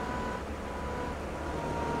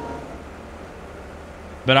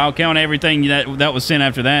 But I'll count everything that was sent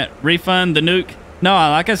after that. Refund the nuke. No,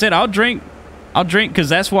 like I said, I'll drink because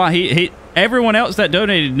that's why he everyone else that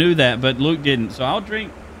donated knew that, but Luke didn't. So I'll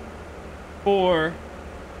drink for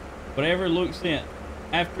whatever Luke sent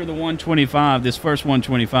after the 125, this first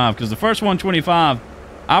 125, because the first 125,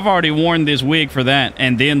 I've already worn this wig for that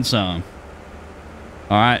and then some.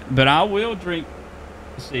 All right, but I will drink.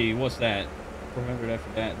 Let's see, what's that? 400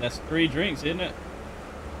 after that. That's 3 drinks, isn't it?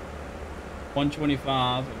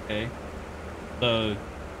 125, okay. So,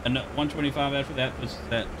 125 after that puts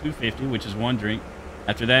that 250, which is 1 drink.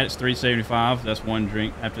 After that, it's 375. That's 1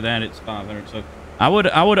 drink. After that, it's 500. So, I would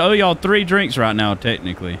owe y'all 3 drinks right now,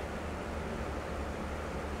 technically.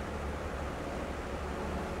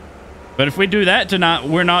 But if we do that tonight,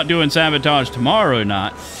 we're not doing sabotage tomorrow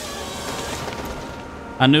night.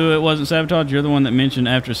 I knew it wasn't sabotage. You're the one that mentioned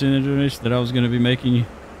after sending donation that I was going to be making you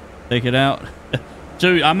take it out.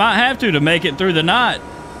 So I might have to make it through the night.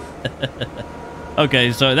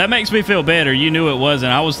 Okay, so that makes me feel better. You knew it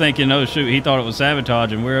wasn't. I was thinking, oh shoot, he thought it was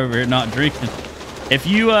sabotage and we're over here not drinking. If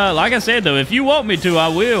you, like I said though, if you want me to, I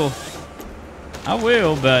will.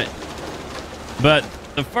 But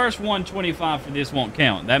the first 125 for this won't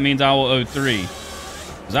count. That means I will owe 3.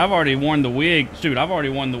 Because I've already worn the wig. Shoot, I've already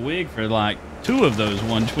worn the wig for like 2 of those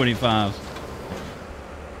 125s.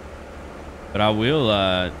 But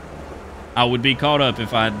I would be caught up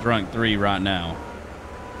if I had drunk 3 right now.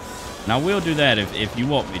 And I will do that if you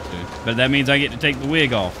want me to. But that means I get to take the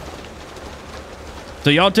wig off. So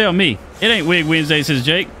y'all tell me. It ain't Wig Wednesday, says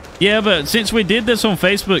Jake. Yeah, but since we did this on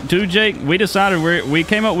Facebook too, Jake, we decided we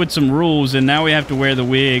came up with some rules, and now we have to wear the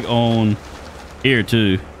wig on here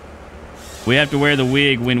too. We have to wear the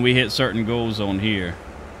wig when we hit certain goals on here.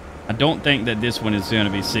 I don't think that this one is going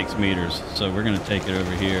to be 6 meters, so we're going to take it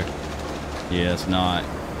over here. Yeah, it's not.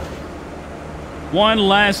 One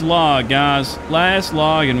last log, guys. Last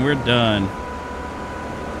log, and we're done.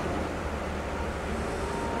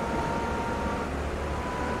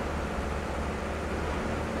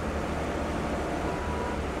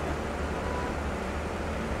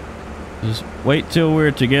 Just wait till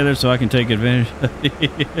we're together so I can take advantage.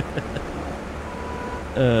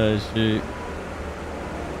 Shoot.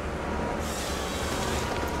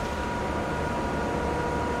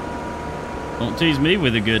 Don't tease me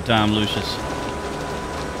with a good time, Lucius.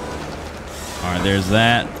 All right, there's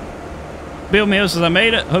that. Bill Mills says, I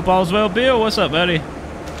made it. Hope all's well. Bill, what's up, buddy?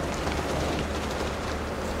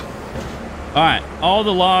 All right, all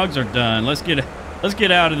the logs are done. Let's get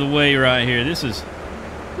out of the way right here. This is,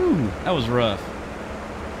 whew, that was rough.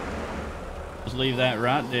 Just leave that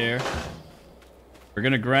right there. We're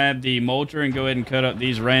gonna grab the mulcher and go ahead and cut up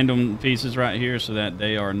these random pieces right here so that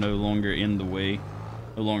they are no longer in the way,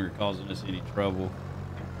 no longer causing us any trouble.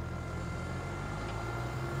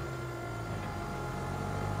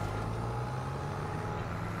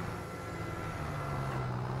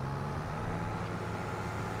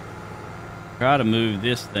 Try to move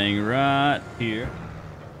this thing right here.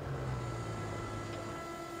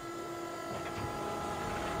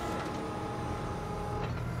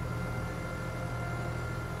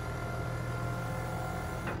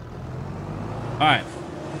 All right.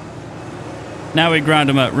 Now we grind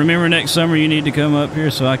them up. Remember, next summer you need to come up here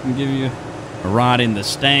so I can give you a ride in the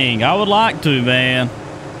Stang. I would like to, man.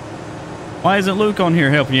 Why isn't Luke on here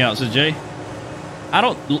helping you out, says Jay? I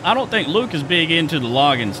don't think Luke is big into the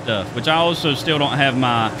logging stuff, which I also still don't have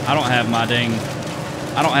my I don't have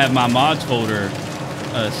my mods folder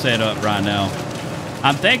set up right now.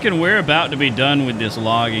 I'm thinking we're about to be done with this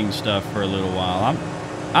logging stuff for a little while.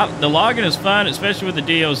 The logging is fun, especially with the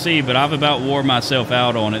DLC, but I've about wore myself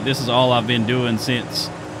out on it. This is all I've been doing since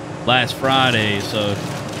last Friday, so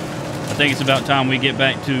I think it's about time we get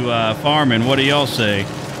back to farming. What do y'all say?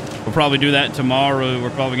 We'll probably do that tomorrow.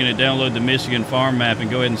 We're probably going to download the Michigan farm map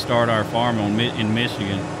and go ahead and start our farm in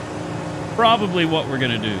Michigan. Probably what we're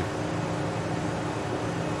going to do.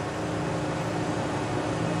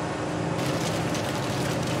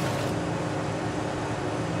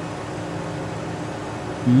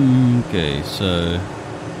 Okay, so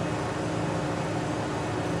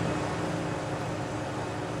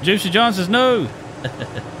Juicy John says no.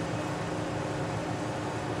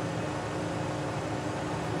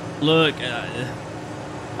 Look,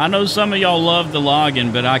 I know some of y'all love the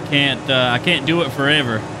logging, but I can't do it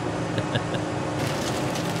forever.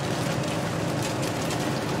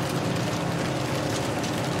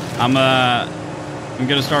 I'm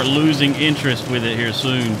gonna start losing interest with it here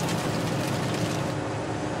soon.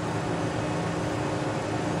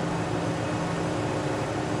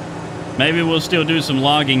 Maybe we'll still do some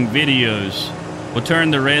logging videos. We'll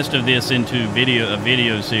turn the rest of this into a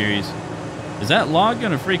video series. Is that log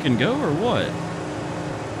gonna freaking go or what?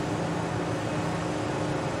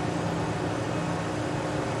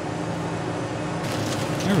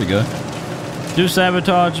 There we go. Do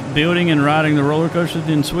sabotage building and riding the roller coaster,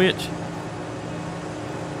 then switch.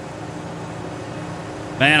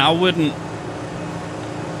 Man, I wouldn't.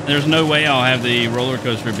 There's no way I'll have the roller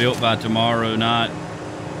coaster built by tomorrow night.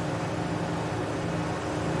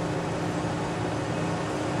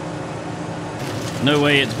 No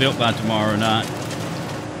way it's built by tomorrow night.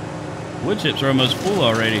 Wood chips are almost full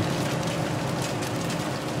already.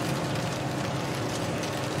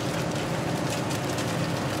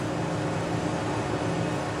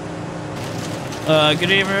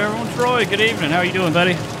 Good evening, everyone. Troy, good evening. How are you doing,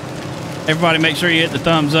 buddy? Everybody, make sure you hit the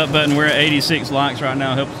thumbs up button. We're at 86 likes right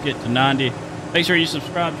now. Help us get to 90. Make sure you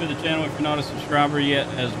subscribe to the channel if you're not a subscriber yet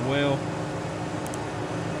as well.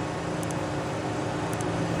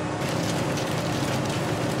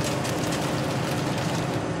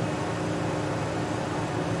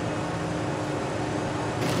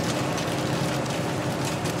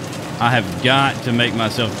 I have got to make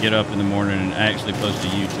myself get up in the morning and actually post a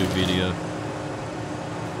YouTube video.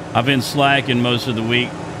 I've been slacking most of the week.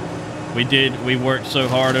 We worked so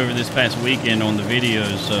hard over this past weekend on the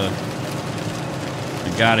videos, so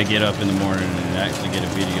I gotta get up in the morning and actually get a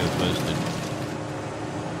video posted.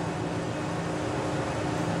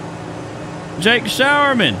 Jake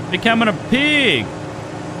Showerman becoming a pig.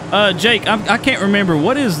 Jake, I can't remember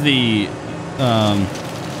what is the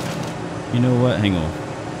you know what? Hang on.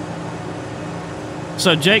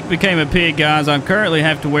 So Jake became a pig, guys. I currently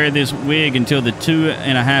have to wear this wig until the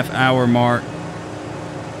 2.5 hour mark.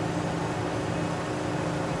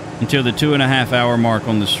 Until the 2.5 hour mark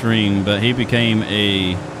on the stream, but he became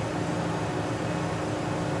a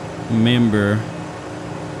member.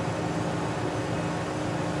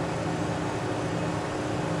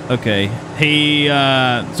 Okay,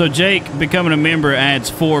 so Jake becoming a member adds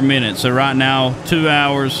 4 minutes. So right now, 2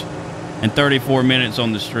 hours and 34 minutes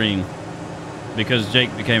on the stream. Because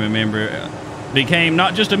Jake became a member, became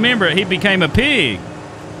not just a member, he became a pig.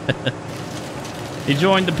 He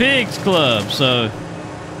joined the Pigs Club. So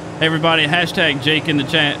everybody, hashtag Jake in the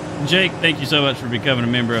chat. Jake, thank you so much for becoming a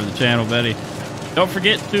member of the channel, buddy. Don't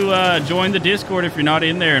forget to join the Discord if you're not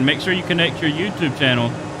in there, and make sure you connect your YouTube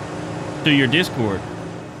channel to your Discord.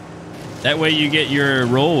 That way you get your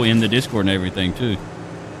role in the Discord and everything too.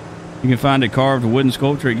 You can find a carved wooden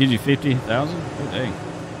sculpture. It gives you 50,000. Oh, dang.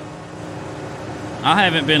 I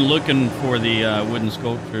haven't been looking for the wooden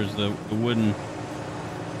sculptures, the wooden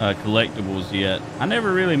collectibles yet. I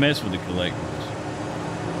never really mess with the collectibles.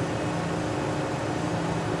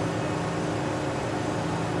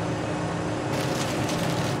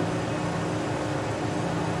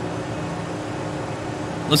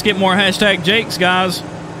 Let's get more hashtag Jakes, guys.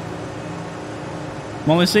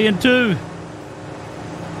 I'm only seeing 2.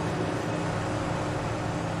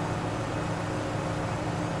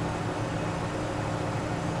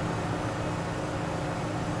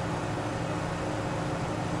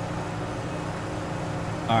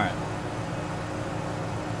 All right.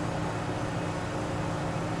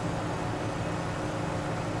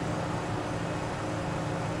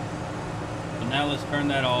 So now let's turn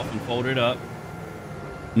that off and fold it up.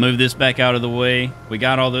 Move this back out of the way. We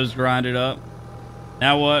got all those grinded up.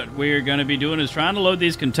 Now what we're going to be doing is trying to load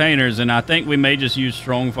these containers, and I think we may just use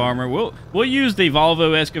Strong Farmer. We'll use the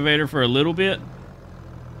Volvo excavator for a little bit,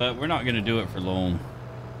 but we're not going to do it for long.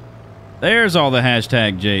 There's all the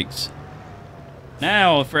hashtag Jakes.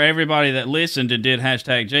 Now, for everybody that listened and did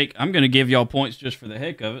hashtag Jake, I'm going to give y'all points just for the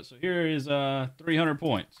heck of it. So here is 300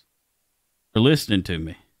 points for listening to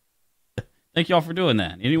me. Thank y'all for doing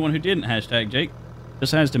that. Anyone who didn't hashtag Jake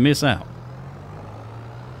just has to miss out.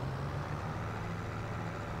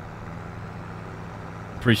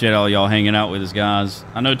 Appreciate all y'all hanging out with us, guys.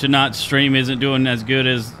 I know tonight's stream isn't doing as good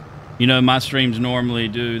as, you know, my streams normally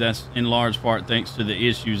do. That's in large part thanks to the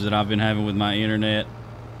issues that I've been having with my internet.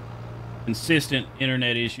 Consistent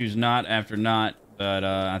internet issues, night after night. But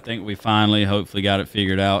I think we finally, hopefully, got it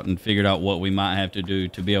figured out and figured out what we might have to do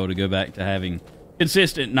to be able to go back to having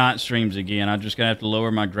consistent night streams again. I'm just going to have to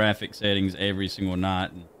lower my graphic settings every single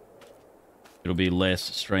night, and it'll be less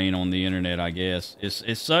strain on the internet, I guess.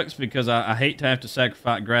 It sucks because I hate to have to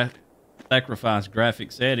sacrifice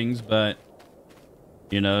graphic settings, but,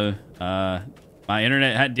 you know, my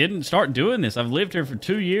internet didn't start doing this. I've lived here for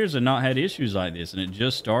 2 years and not had issues like this, and it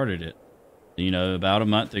just started it, you know, about a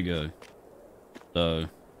month ago. So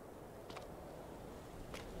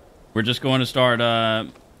we're just going to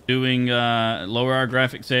start doing lower our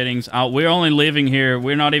graphic settings. We're only living here.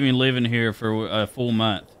 We're not even living here for a full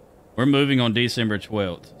month. We're moving on December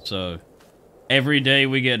 12th. So every day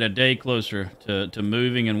we get a day closer to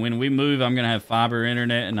moving. And when we move, I'm going to have fiber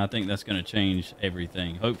internet. And I think that's going to change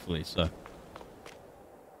everything, hopefully. So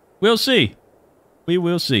we'll see. We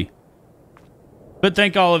will see. But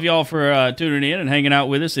thank all of y'all for tuning in and hanging out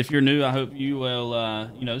with us. If you're new, I hope you will,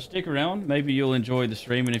 you know, stick around. Maybe you'll enjoy the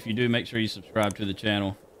stream. And if you do, make sure you subscribe to the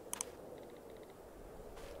channel.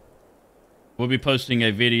 We'll be posting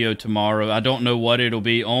a video tomorrow. I don't know what it'll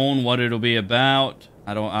be on, what it'll be about.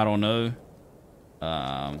 I don't know.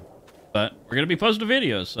 But we're going to be posting a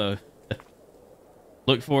video, so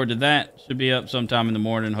look forward to that. Should be up sometime in the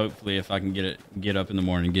morning, hopefully, if I can get up in the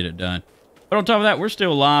morning and get it done. But on top of that, we're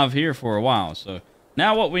still live here for a while. So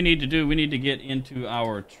now what we need to do, we need to get into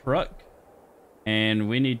our truck, and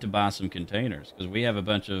we need to buy some containers because we have a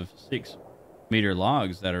bunch of 6-meter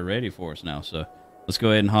logs that are ready for us now. So let's go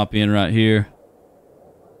ahead and hop in right here.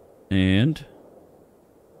 And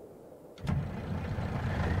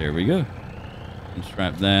there we go. And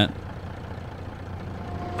strap that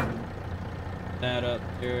up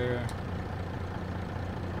there.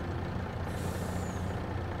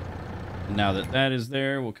 Now that that is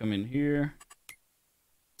there, we'll come in here.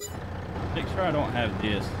 Make sure I don't have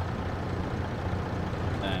this.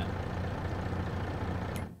 That.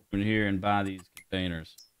 Come in here and buy these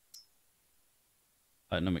containers.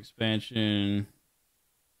 Platinum expansion.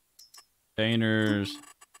 Containers.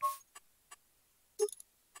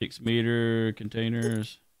 6-meter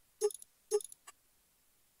containers.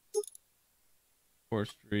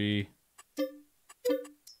 Forestry.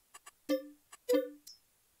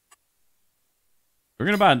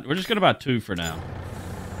 We're just gonna buy 2 for now.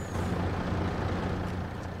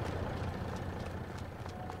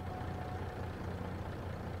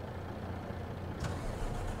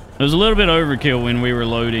 It was a little bit overkill when we were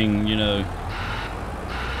loading, you know,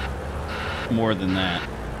 more than that.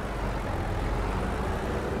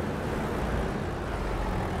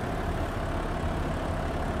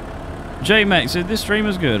 J Max said this stream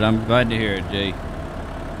is good. I'm glad to hear it, Jay.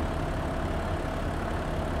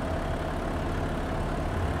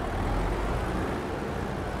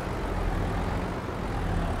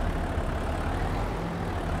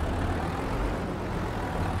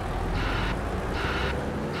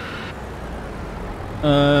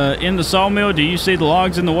 In the sawmill, do you see the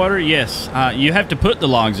logs in the water? Yes. You have to put the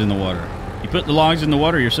logs in the water. You put the logs in the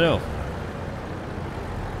water yourself.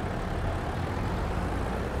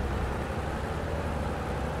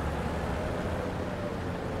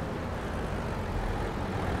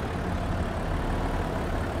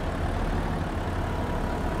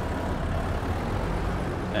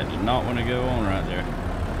 That did not want to go on right there.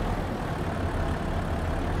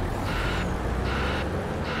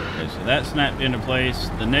 Okay, so that snapped into place.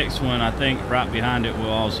 The next one, I think, right behind it will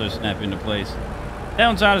also snap into place.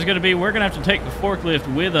 Downside is going to be we're going to have to take the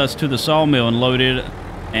forklift with us to the sawmill and load it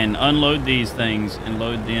and unload these things and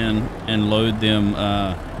load them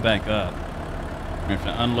back up. We have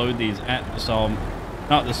to unload these at the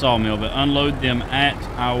not the sawmill, but unload them at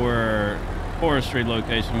our forestry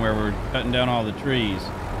location where we're cutting down all the trees.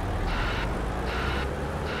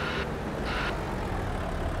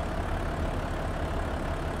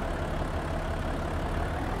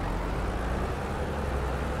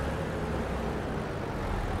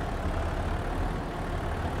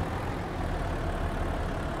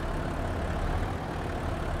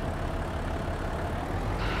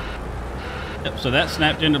 Yep, so that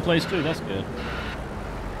snapped into place too. That's good.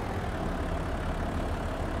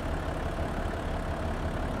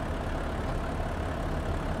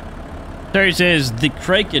 Terry says the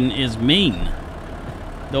Kraken is mean.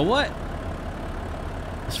 The what?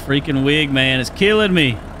 This freaking wig, man, is killing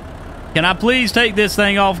me. Can I please take this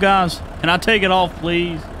thing off, guys? Can I take it off,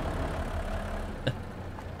 please?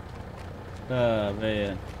 Oh,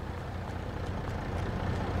 man.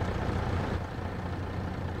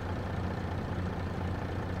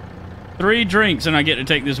 Three drinks and I get to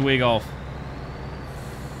take this wig off.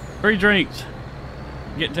 3 drinks.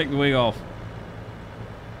 Get to take the wig off.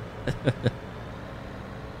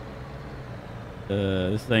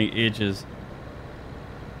 This thing itches.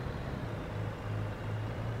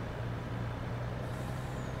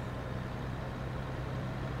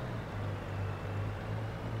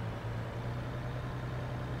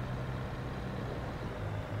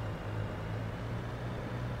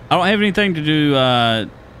 I don't have anything to do, I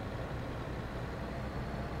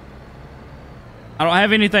don't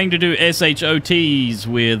have anything to do SHOTs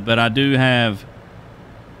with, but I do have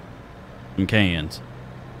some cans.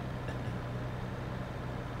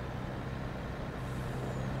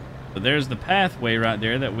 So there's the pathway right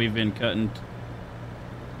there that we've been cutting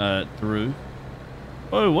through.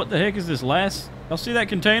 Oh, what the heck is this last? Y'all see that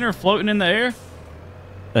container floating in the air?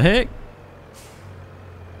 The heck?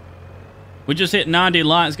 We just hit 90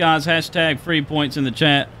 likes, guys. Hashtag free points in the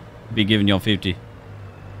chat. Be giving y'all 50.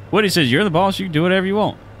 Woody says, you're the boss. You can do whatever you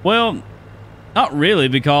want. Well, not really,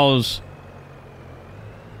 because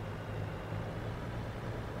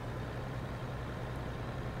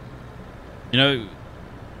you know,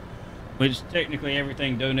 which technically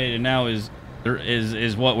everything donated now is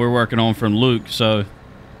what we're working on from Luke. So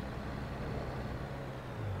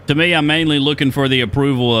to me, I'm mainly looking for the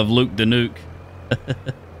approval of Luke the Nuke.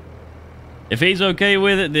 If he's okay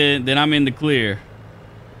with it, then I'm in the clear.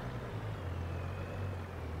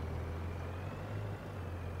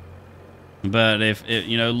 But if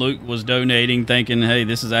you know, Luke was donating thinking, hey,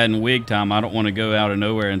 this is adding wig time, I don't want to go out of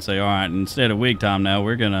nowhere and say, all right, instead of wig time now,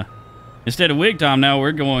 we're going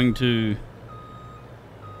to,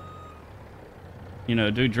 you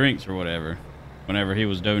know, do drinks or whatever. Whenever he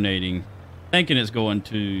was donating, thinking it's going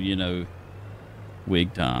to, you know,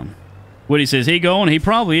 wig time. Woody says, he going? He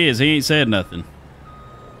probably is. He ain't said nothing.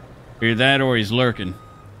 Either that or he's lurking.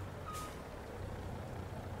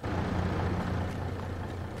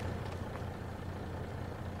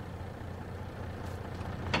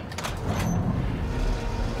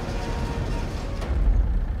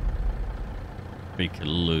 Freaking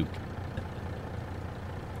Luke.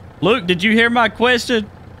 Luke, did you hear my question?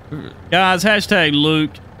 Guys, hashtag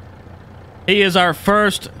Luke. He is our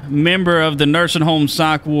first member of the nursing home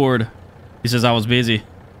psych ward. He says, I was busy.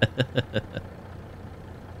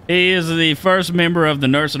 He is the first member of the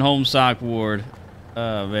nursing home psych ward.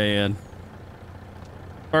 Oh, man.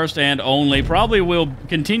 First and only. Probably will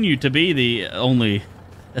continue to be the only.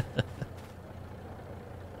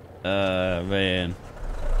 Man.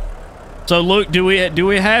 So, Luke, do we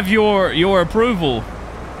have your approval?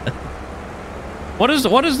 What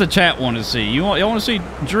does the chat want to see? Y'all want to see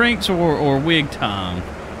drinks or wig time?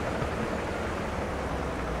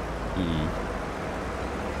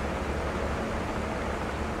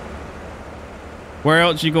 Where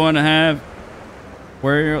else you going to have?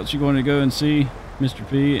 Where else you going to go and see Mr.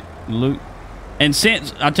 P and Luke? And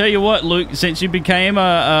since, I tell you what, Luke, since you became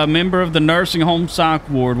a member of the nursing home psych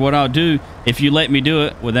ward, what I'll do, if you let me do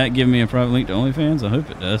it, would that give me a private link to OnlyFans? I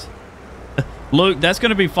hope it does. Luke, that's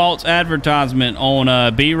going to be false advertisement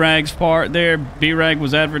on B-Rag's part there. B-Rag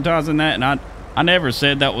was advertising that, and I never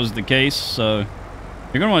said that was the case, so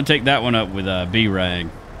you're going to want to take that one up with B-Rag.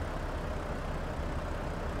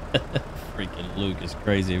 Freaking Luke is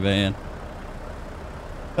crazy, man.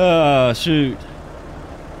 Oh, shoot.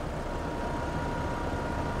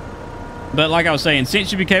 But like I was saying,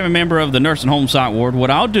 since you became a member of the Nursing Home Psych Ward, what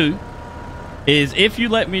I'll do is if you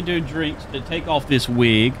let me do drinks to take off this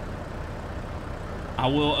wig, I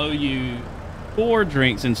will owe you 4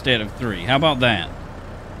 drinks instead of 3. How about that?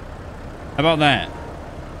 How about that?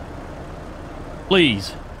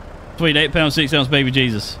 Please. Sweet, 8 pound, 6 ounce baby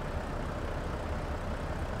Jesus.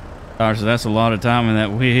 Gosh, so that's a lot of time in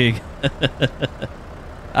that wig.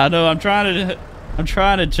 I know, I'm trying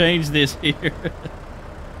to change this here.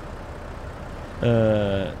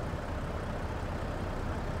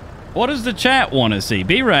 What does the chat want to see?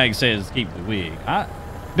 B-Rag says keep the wig.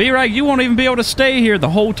 B-Rag, you won't even be able to stay here the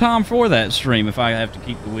whole time for that stream if I have to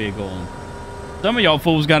keep the wig on. Some of y'all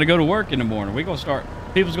fools got to go to work in the morning. People's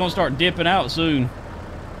gonna start dipping out soon.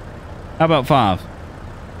 How about 5?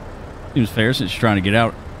 Seems fair since you're trying to get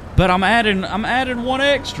out. But I'm adding 1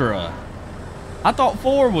 extra. I thought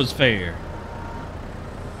 4 was fair.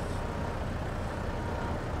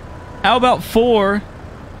 How about 4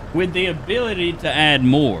 with the ability to add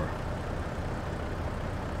more?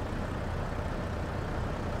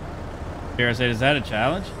 I said, is that a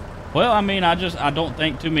challenge? Well, I mean, I don't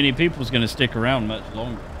think too many people's going to stick around much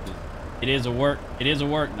longer. It is a work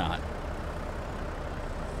night.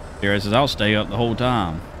 Here says, I'll stay up the whole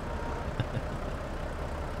time.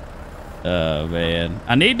 Oh, man.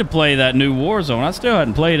 I need to play that new Warzone. I still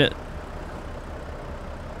hadn't played it.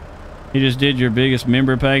 He just did your biggest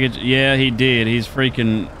member package? Yeah, he did. He's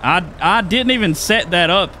freaking... I didn't even set that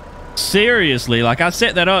up seriously. Like, I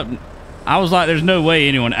set that up... I was like, there's no way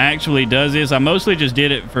anyone actually does this. I mostly just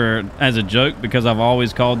did it as a joke because I've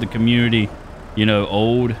always called the community, you know,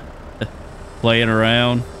 old, playing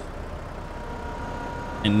around.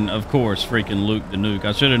 And, of course, freaking Luke the Nuke.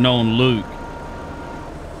 I should have known Luke.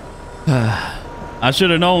 I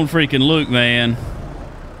should have known freaking Luke, man.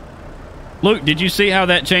 Luke, did you see how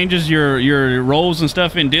that changes your roles and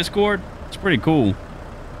stuff in Discord? It's pretty cool.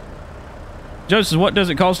 Joseph, what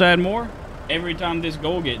does it cost to add more? Every time this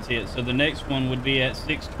goal gets hit, so the next one would be at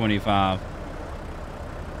 625.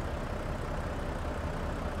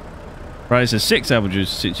 Price is 6 apple juice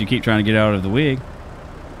since you keep trying to get out of the wig.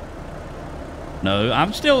 No,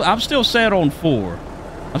 I'm still set on 4.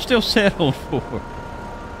 I'm still set on 4.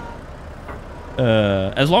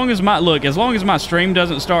 As long as my stream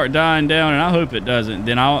doesn't start dying down, and I hope it doesn't,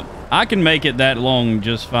 then I can make it that long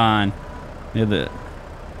just fine. Yeah,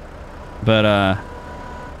 but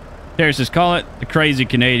Terry says, call it the crazy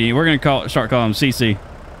Canadian. We're gonna start calling him CC.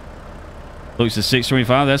 Luke says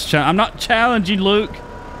 625. I'm not challenging Luke.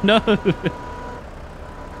 No.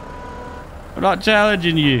 I'm not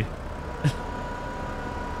challenging you.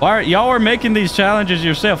 Why y'all are making these challenges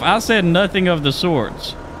yourself? I said nothing of the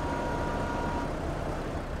sorts.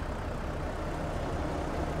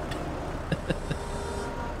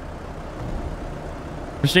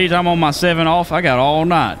 Prestige, I'm on my 7 off. I got all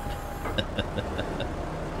night.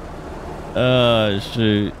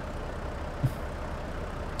 Shoot.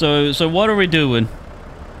 So what are we doing?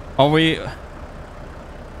 Are we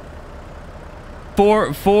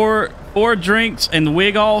four drinks and the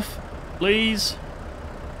wig off, please?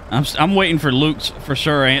 I'm waiting for Luke's for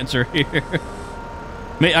sure answer here.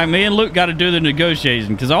 Me and Luke got to do the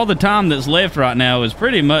negotiation because all the time that's left right now is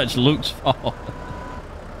pretty much Luke's fault.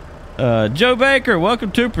 Joe Baker,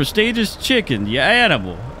 welcome to Prestigious Chicken, you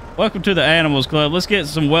animal. Welcome to the Animals Club. Let's get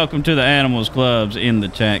some welcome to the Animals Clubs in the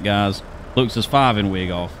chat, guys. Luke says 5 and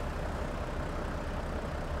wig off.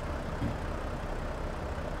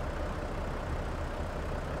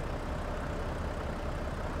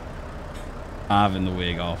 $5 and the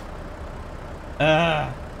wig off.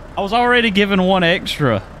 I was already given 1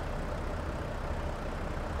 extra.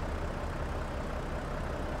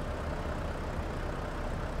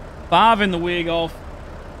 $5 in the wig off.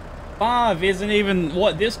 5 isn't even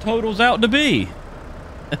what this totals out to be.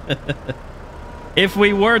 If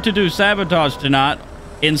we were to do sabotage tonight,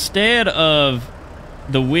 instead of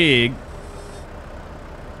the wig,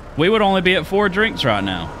 we would only be at 4 drinks right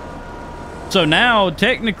now. So now,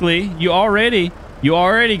 technically, you already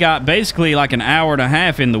got basically like an hour and a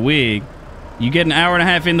half in the wig. You get an hour and a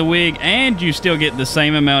half in the wig, and you still get the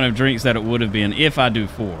same amount of drinks that it would have been if I do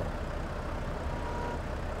 4.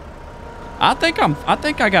 I think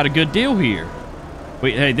I got a good deal here.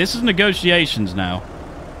 Wait, hey, this is negotiations now.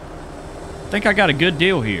 I think I got a good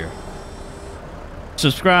deal here.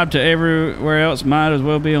 subscribe to everywhere else. Might as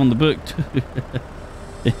well be on the book too.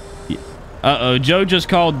 Uh-oh, Joe just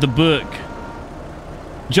called the book.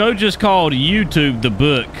 Joe just called YouTube the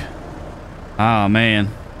book. Oh, man.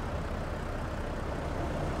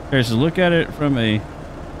 There's a look at it from a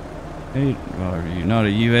RV, not a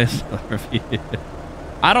US RV.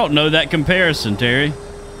 I don't know that comparison, Terry.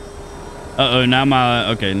 Uh-oh, now my...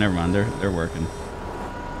 Okay, never mind. They're working.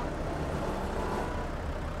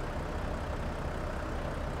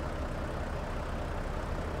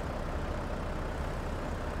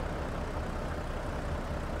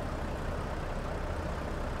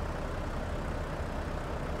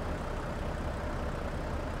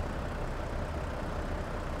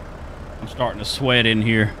 I'm starting to sweat in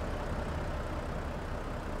here.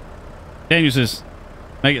 Daniel says,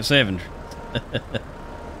 make it 7.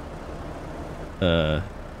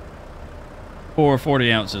 4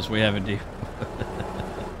 40 ounces we have a deal.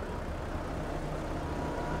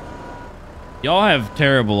 Y'all have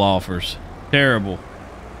terrible offers. Terrible.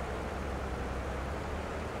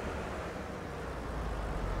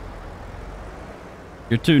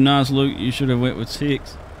 You're too nice, Luke. You should have went with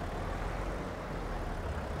 6.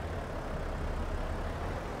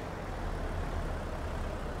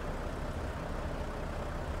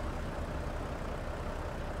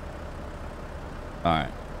 All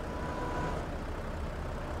right.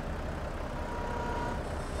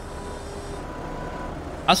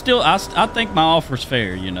 I think my offer's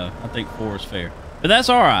fair, you know. I think 4 is fair. But that's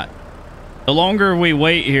all right. The longer we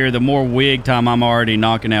wait here, the more wig time I'm already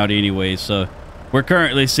knocking out anyway. So we're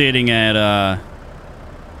currently sitting at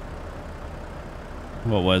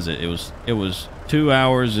what was it? It was 2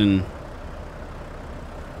 hours and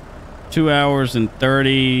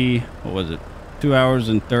 30, what was it? 2 hours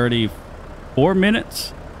and 34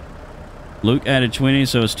 minutes. Luke added 20,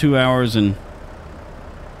 so it's 2 hours and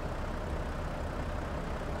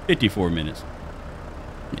 54 minutes.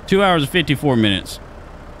 2 hours and 54 minutes.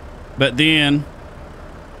 But then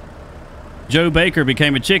Joe Baker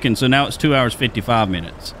became a chicken, so now it's 2 hours 55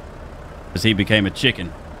 minutes. Because he became a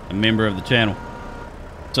chicken, a member of the channel.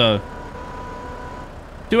 So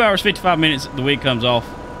 2 hours 55 minutes, the wig comes off.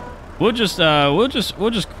 We'll just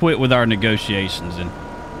quit with our negotiations and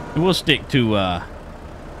we'll stick to the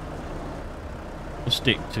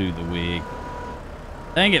wig.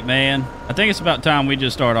 Dang it, man. I think it's about time we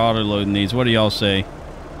just start auto-loading these. What do y'all say?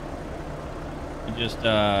 We just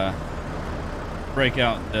break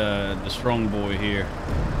out the strong boy here.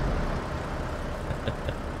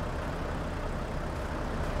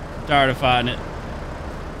 I'm tired of fighting it.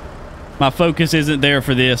 My focus isn't there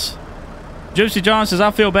for this. Juicy John says,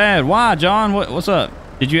 I feel bad. Why, John? What's up?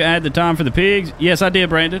 Did you add the time for the pigs? Yes, I did,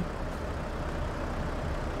 Brandon.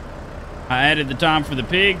 I added the time for the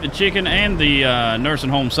pig, the chicken, and the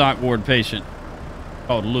nursing home psych ward patient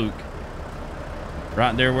called Luke.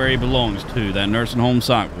 Right there where he belongs to, that nursing home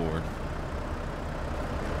psych ward.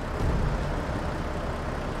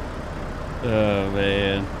 Oh,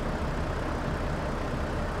 man.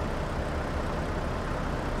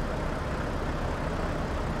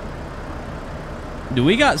 Do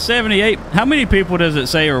we got 78? How many people does it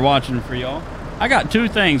say are watching for y'all? I got 2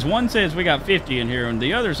 things. One says we got 50 in here, and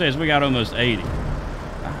the other says we got almost 80.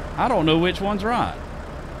 I don't know which one's right.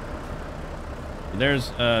 There's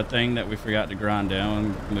a thing that we forgot to grind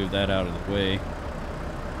down. Move that out of the way.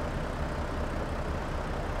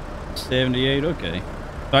 78, okay.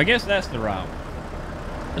 So I guess that's the right one.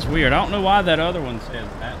 That's weird. I don't know why that other one says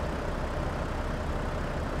that.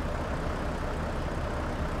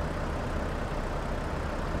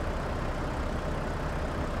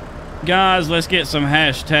 Guys, let's get some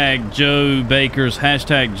hashtag Joe Bakers,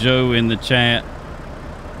 hashtag Joe in the chat.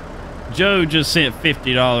 Joe just sent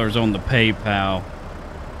 $50 on the PayPal.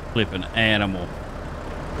 Flipping animal.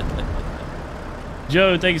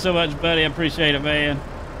 Joe, thank you so much, buddy. I appreciate it, man.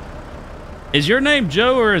 Is your name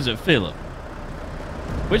Joe or is it Philip?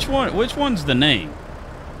 Which one's the name?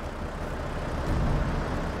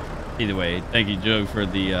 Either way, thank you, Joe, for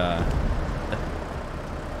the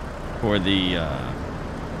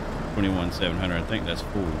 21,700. I think that's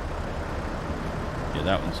full. Yeah,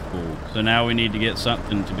 that one's full. So now we need to get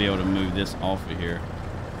something to be able to move this off of here.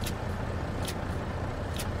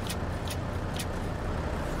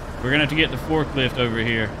 We're gonna have to get the forklift over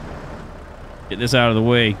here. Get this out of the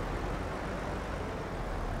way.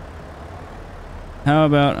 How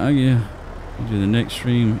about I'll do the next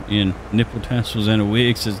stream in nipple tassels and a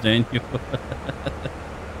wig, says Daniel.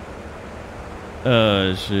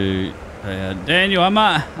 Oh shoot. Daniel, I'm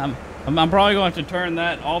probably going to have to turn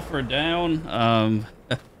that offer down.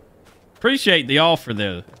 Appreciate the offer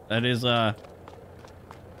though. That is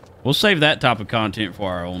We'll save that type of content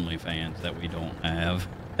for our OnlyFans that we don't have.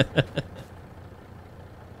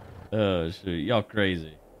 Oh, shoot. Y'all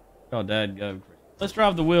crazy. Y'all dad go crazy. Let's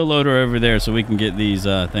drive the wheel loader over there so we can get these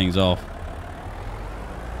things off.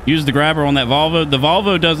 Use the grabber on that Volvo. The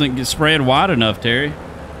Volvo doesn't get spread wide enough, Terry.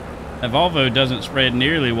 That Volvo doesn't spread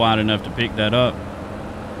nearly wide enough to pick that up.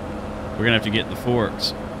 We're going to have to get the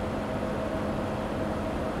forks.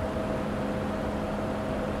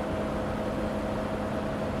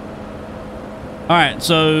 All right,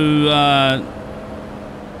 so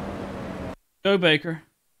Joe Baker.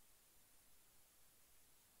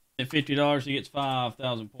 At $50, he gets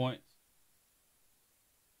 5,000 points.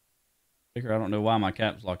 Baker, I don't know why my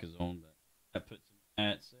caps lock is on, but that puts him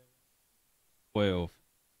at 12.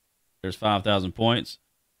 There's 5,000 points.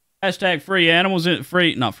 Hashtag free animals in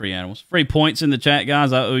free points in the chat,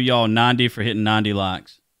 guys. I owe y'all 90 for hitting 90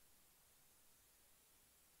 likes.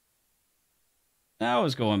 Now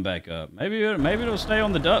it's going back up. Maybe it'll stay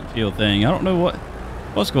on the duck peel thing. I don't know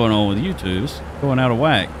what's going on with YouTube. It's going out of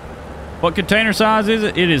whack. What container size is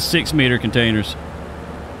it? It is 6-meter containers.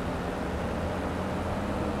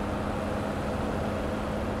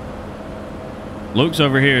 Luke's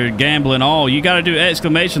over here gambling all. You got to do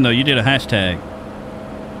exclamation, though. You did a hashtag.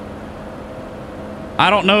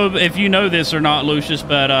 I don't know if you know this or not, Lucius,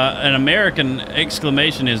 but an American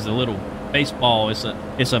exclamation is the little baseball.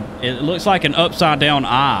 It looks like an upside down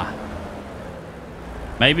I.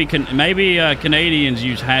 Maybe Canadians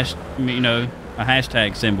use a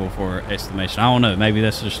hashtag symbol for exclamation. I don't know. Maybe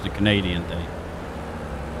that's just a Canadian thing.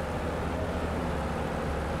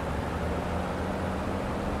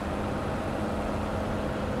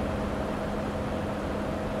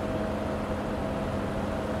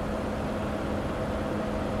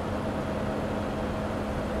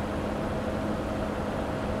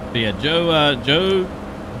 But yeah, Joe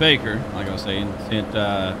Baker, like I was saying, sent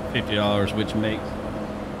 $50, which makes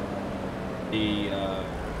the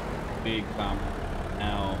big timer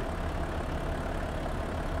now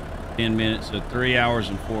 10 minutes, so 3 hours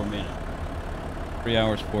and 4 minutes. 3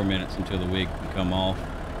 hours, 4 minutes until the wig can come off.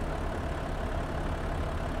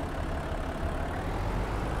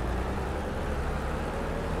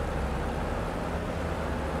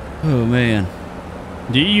 Oh man.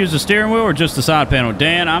 Do you use a steering wheel or just the side panel?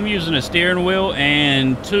 Dan, I'm using a steering wheel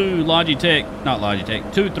and two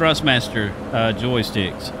Thrustmaster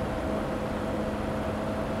joysticks.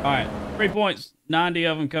 All right, 3 points, 90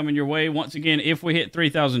 of them coming your way. Once again, if we hit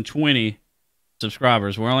 3,020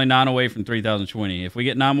 subscribers, we're only 9 away from 3,020. If we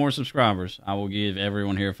get 9 more subscribers, I will give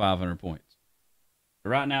everyone here 500 points. But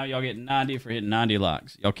right now, y'all get 90 for hitting 90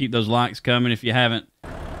 likes. Y'all keep those likes coming. If you haven't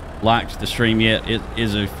liked the stream yet, it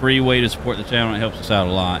is a free way to support the channel. It helps us out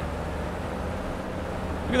a lot.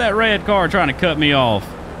 Look at that red car trying to cut me off.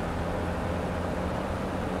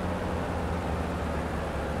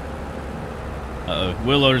 Uh-oh.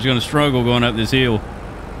 Wheel loader's going to struggle going up this hill.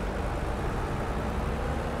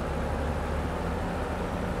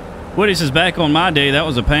 Woody says, back on my day, that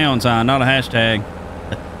was a pound sign, not a hashtag.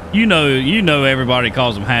 You know everybody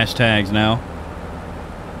calls them hashtags now.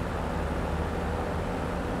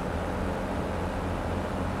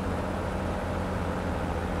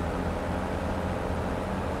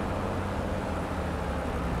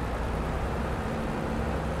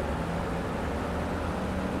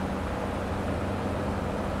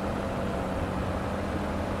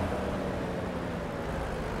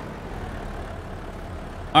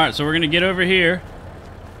 All right, so we're going to get over here.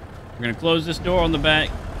 We're going to close this door on the back.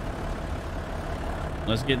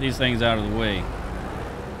 Let's get these things out of the way.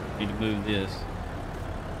 Need to move this.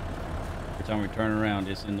 Every time we turn around,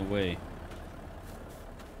 it's in the way.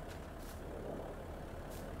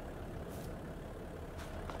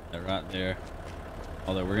 That right there.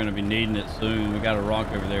 Although we're going to be needing it soon. We got a rock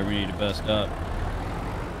over there we need to bust up.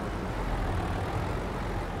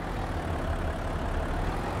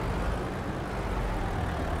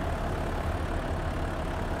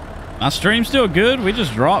 My stream's still good. We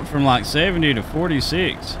just dropped from like 70 to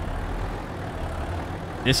 46.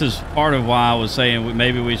 This is part of why I was saying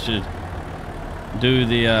maybe we should do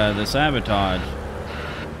the sabotage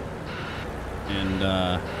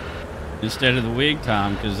and instead of the wig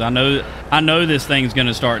time, because I know this thing's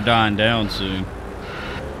gonna start dying down soon.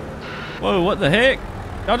 Whoa! What the heck?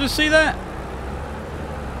 Y'all just see that?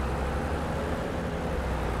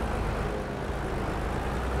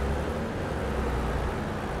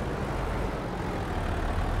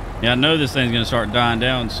 Yeah, I know this thing's gonna start dying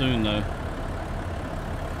down soon, though.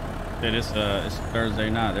 It's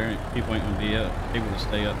Thursday night. People ain't gonna be able to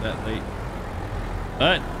stay up that late.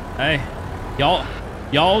 But hey, y'all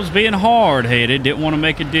Y'all's being hard-headed. Didn't want to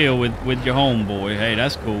make a deal with your homeboy. Hey,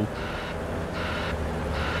 that's cool.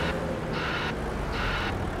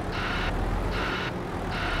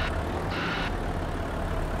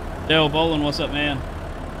 Dale Bowling, what's up, man?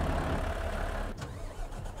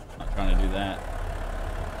 Not trying to do that.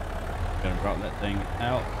 Gonna drop that thing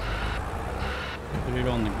out. Put it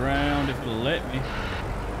on the ground if it'll let me.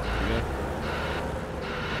 There we go.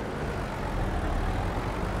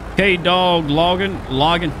 K-Dog logging.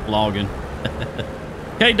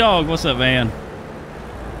 K-Dog, what's up, man?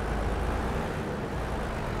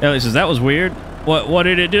 Ellie says, that was weird. What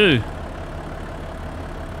did it do?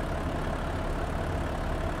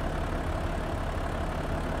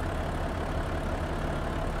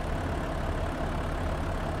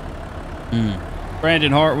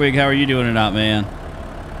 Brandon Hartwig, how are you doing tonight, man?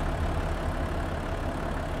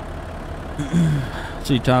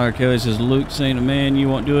 See, Tyler Kelly says, Luke saying, man, you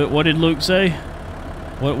won't do it. What did Luke say?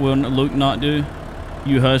 What will Luke not do?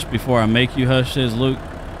 You hush before I make you hush, says Luke.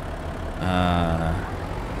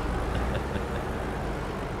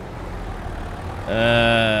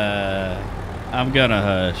 I'm gonna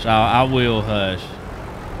hush. I will hush.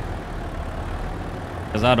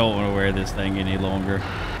 Because I don't want to wear this thing any longer.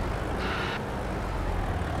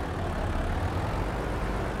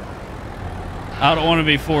 I don't want to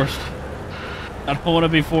be forced. I don't want to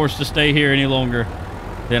be forced to stay here any longer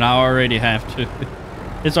than I already have to.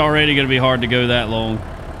 It's already going to be hard to go that long.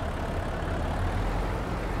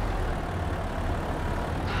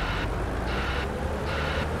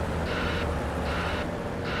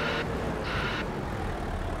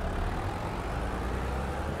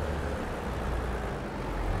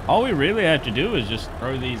 All we really have to do is just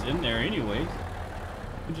throw these in there anyways.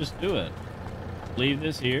 We'll just do it. Leave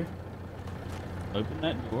this here. Open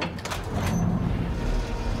that door.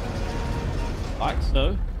 Like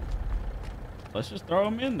so. Let's just throw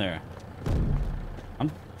them in there.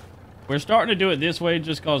 We're starting to do it this way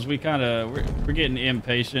just because we're getting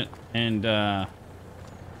impatient, and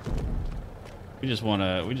we just want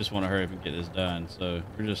to hurry up and get this done. So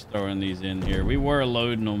we're just throwing these in here. We were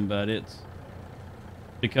loading them, but it's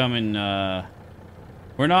becoming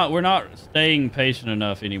we're not staying patient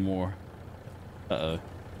enough anymore. Uh-oh.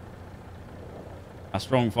 A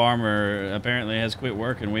strong farmer apparently has quit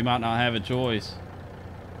working. We might not have a choice.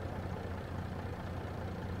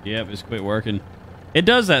 Yep, it's quit working. It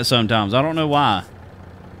does that sometimes. I don't know why.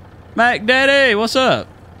 Mac Daddy, what's up?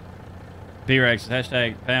 P-Rex,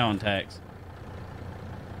 hashtag pound tax.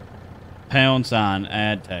 Pound sign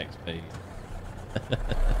ad tax paid.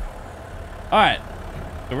 Alright.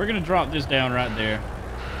 So we're going to drop this down right there.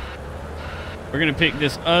 We're going to pick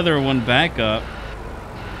this other one back up.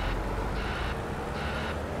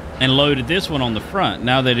 And loaded this one on the front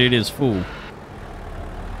now that it is full.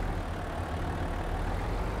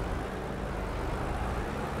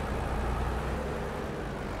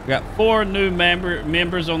 We got 4 new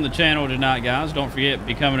members on the channel tonight, guys. Don't forget,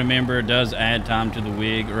 becoming a member does add time to the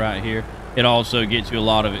wig right here. It also gets you a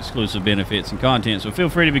lot of exclusive benefits and content. So feel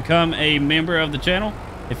free to become a member of the channel.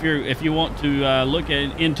 If you want to look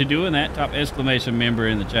into doing that, type exclamation member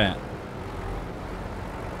in the chat.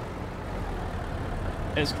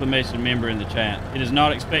 Exclamation member in the chat. It is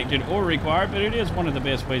not expected or required, but it is one of the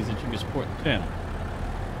best ways that you can support the channel.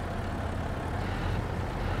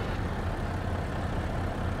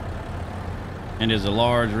 And is a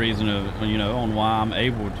large reason of, on why I'm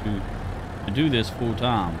able to do this full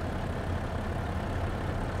time.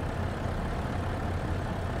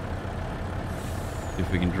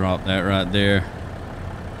 If we can drop that right there.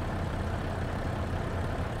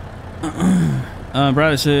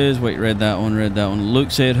 Bradley says, wait, read that one.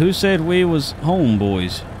 Luke said, who said we was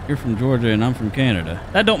homeboys? You're from Georgia and I'm from Canada.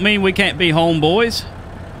 That don't mean we can't be homeboys.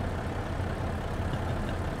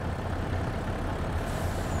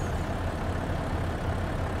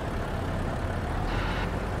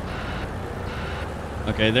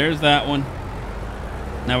 Okay, there's that one.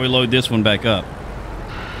 Now we load this one back up.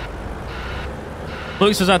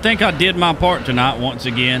 Luke says, I think I did my part tonight once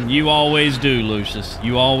again. You always do, Lucius.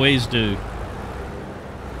 You always do.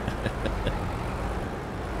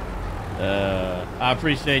 I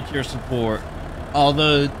appreciate your support.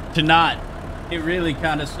 Although tonight, it really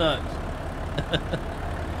kind of sucks.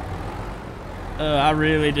 I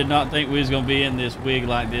really did not think we was going to be in this wig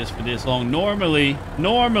like this for this long.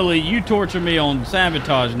 Normally you torture me on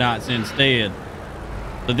sabotage nights instead.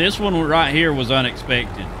 So this one right here was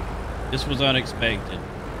unexpected. This was unexpected.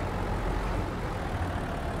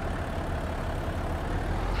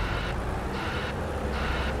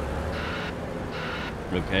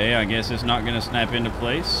 Okay, I guess it's not going to snap into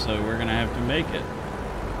place, so we're going to have to make it.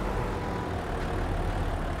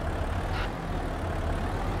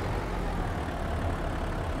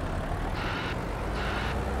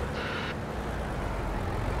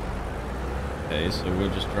 Okay, so we'll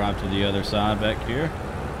just drive to the other side back here.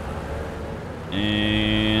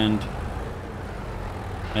 And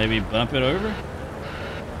maybe bump it over.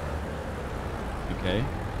 Okay.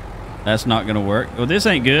 That's not going to work. Well, this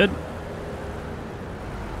ain't good.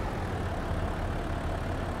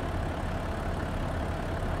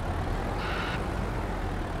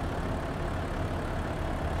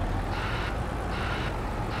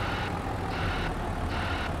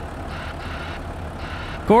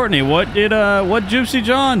 Courtney, what Juicy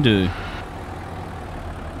John do?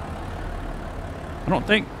 I don't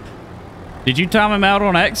think... Did you time him out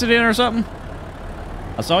on accident or something?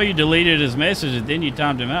 I saw you deleted his message and then you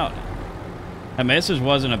timed him out. That message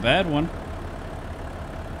wasn't a bad one.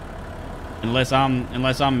 Unless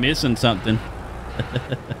I'm missing something.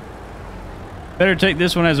 Better take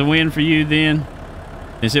this one as a win for you then.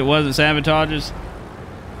 Since it wasn't sabotages.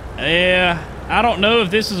 Yeah, I don't know if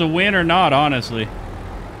this is a win or not, honestly.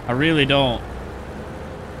 I really don't.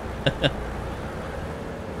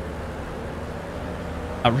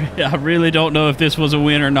 I really don't know if this was a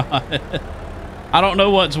win or not. I don't know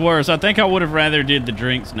what's worse. I think I would have rather did the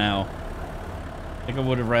drinks now. I think I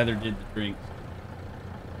would have rather did the drinks.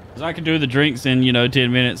 Because I could do the drinks in,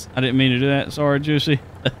 10 minutes. I didn't mean to do that. Sorry, Juicy.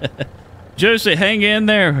 Juicy, hang in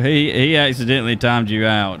there. He accidentally timed you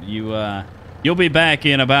out. You'll be back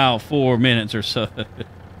in about 4 minutes or so.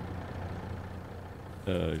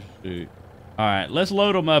 Oh, shoot. All right, let's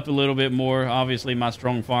load them up a little bit more. Obviously, my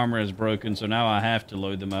strong farmer is broken, so now I have to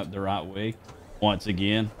load them up the right way once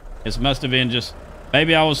again. This must have been just...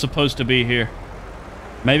 Maybe I was supposed to be here.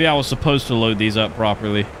 Maybe I was supposed to load these up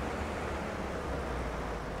properly.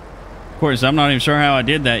 Of course, I'm not even sure how I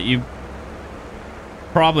did that. You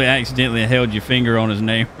probably accidentally held your finger on his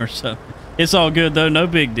name or something. It's all good, though. No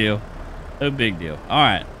big deal. No big deal. All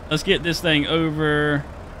right, let's get this thing over...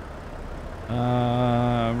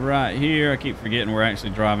 right here. I keep forgetting we're actually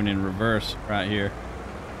driving in reverse right here.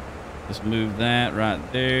 Let's move that right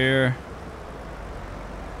there.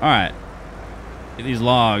 All right. Get these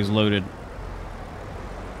logs loaded.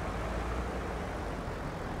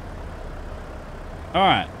 All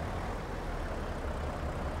right.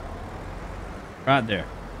 Right there.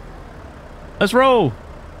 Let's roll.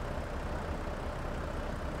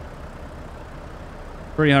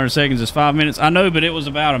 300 seconds is 5 minutes. I know, but it was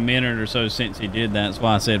about a minute or so since he did that. That's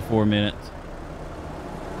why I said 4 minutes.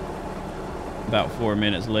 About 4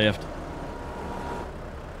 minutes left.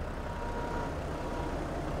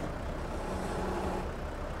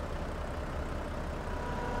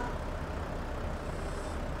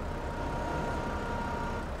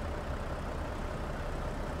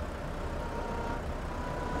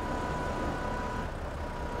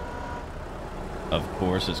 Of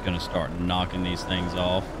course, it's going to start knocking these things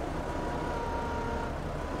off.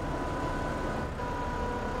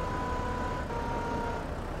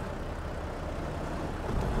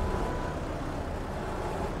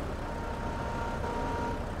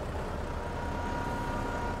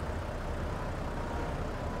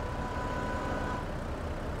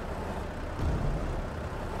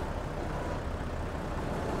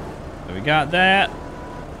 So we got that.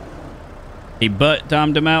 He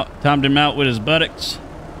timed him out with his buttocks.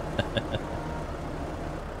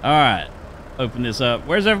 All right, open this up.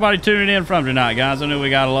 Where's everybody tuning in from tonight, guys? I know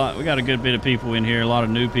we got a good bit of people in here, a lot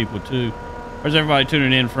of new people too. Where's everybody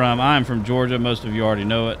tuning in from? I'm from Georgia. Most of you already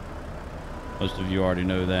know it. Most of you already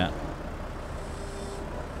know that.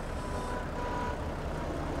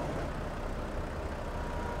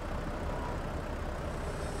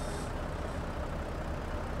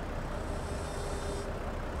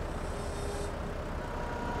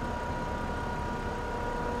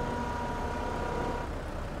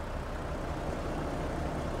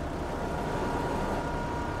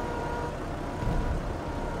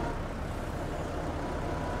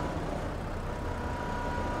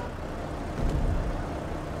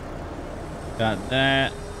 Got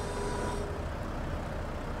that.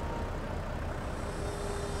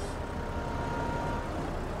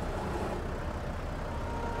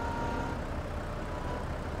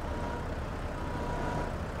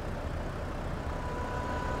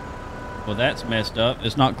 Well, that's messed up.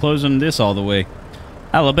 It's not closing this all the way.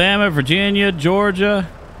 Alabama, Virginia, Georgia.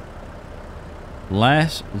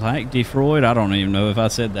 Like Detroit. I don't even know if I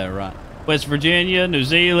said that right. West Virginia, New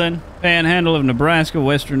Zealand, Panhandle of Nebraska,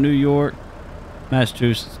 Western New York,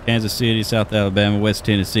 Massachusetts, Kansas City, South Alabama, West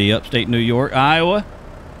Tennessee, Upstate New York, Iowa,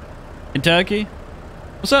 Kentucky.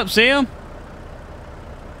 What's up, Sam?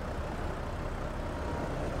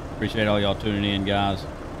 Appreciate all y'all tuning in, guys.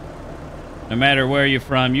 No matter where you're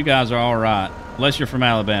from, you guys are all right. Unless you're from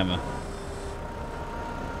Alabama.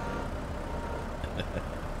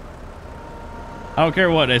 I don't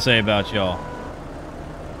care what they say about y'all.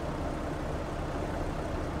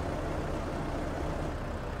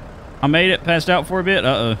 I made it, passed out for a bit.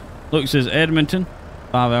 Uh-oh. Look, it says Edmonton.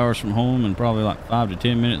 5 hours from home and probably like 5 to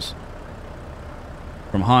 10 minutes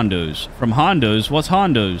from Hondo's. From Hondo's? What's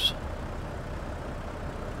Hondo's?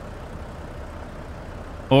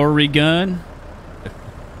 Oregon.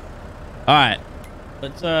 All right.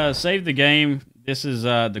 Let's save the game. This is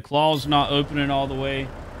the claw's not opening all the way.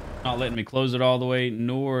 Not letting me close it all the way,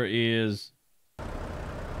 nor is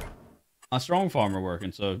my strong farmer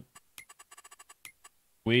working. So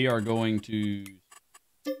we are going to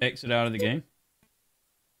exit out of the game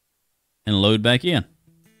and load back in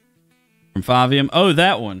from 5M. Oh,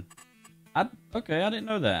 that one. Okay, I didn't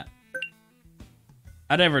know that.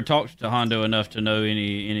 I never talked to Hondo enough to know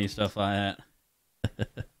any stuff like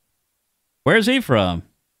that. Where's he from?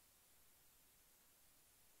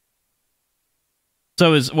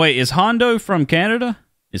 So is Hondo from Canada?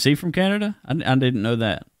 Is he from Canada? I didn't know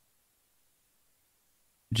that.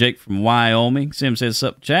 Jake from Wyoming. Sim says,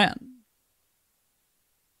 sup, chat.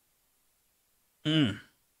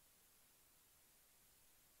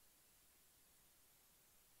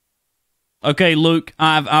 Okay, Luke,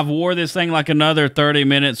 I've wore this thing like another 30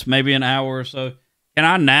 minutes, maybe an hour or so. Can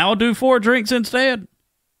I now do 4 drinks instead?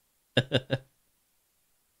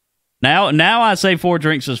 Now I say 4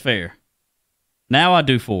 drinks is fair. Now I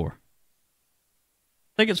do 4. I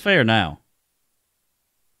think it's fair now.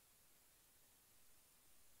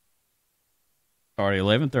 Already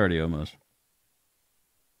 11:30 almost.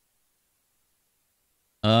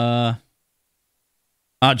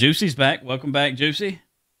 Juicy's back. Welcome back, Juicy.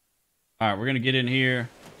 All right, we're gonna get in here.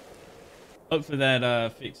 Hopefully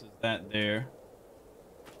that fixes that there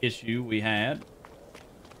issue we had.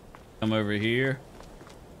 Come over here,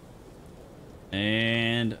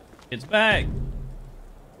 and it's back.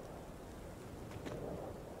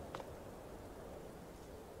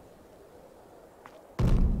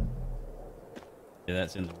 Yeah,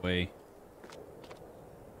 that's in the way.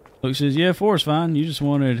 Luke says, yeah, 4 is fine. You just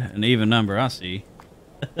wanted an even number. I see.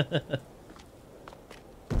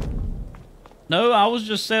 No, I was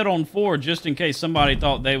just set on 4 just in case somebody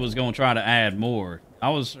thought they was going to try to add more. I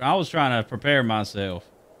was trying to prepare myself.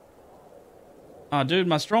 Oh, dude,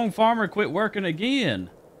 my strong farmer quit working again.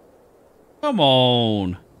 Come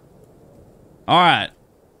on. All right.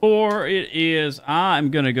 4 it is. I'm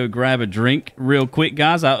going to go grab a drink real quick,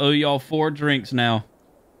 guys. I owe y'all 4 drinks now.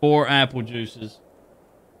 4 apple juices.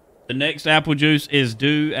 The next apple juice is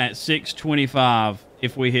due at 6:25.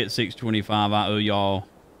 If we hit 6:25, I owe y'all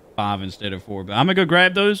 5 instead of 4. But I'm going to go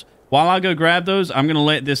grab those. While I go grab those, I'm going to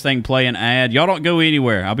let this thing play an ad. Y'all don't go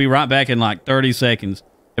anywhere. I'll be right back in like 30 seconds.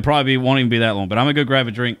 It probably won't even be that long, but I'm going to go grab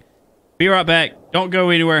a drink. Be right back. Don't go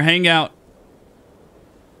anywhere. Hang out.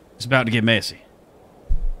 It's about to get messy.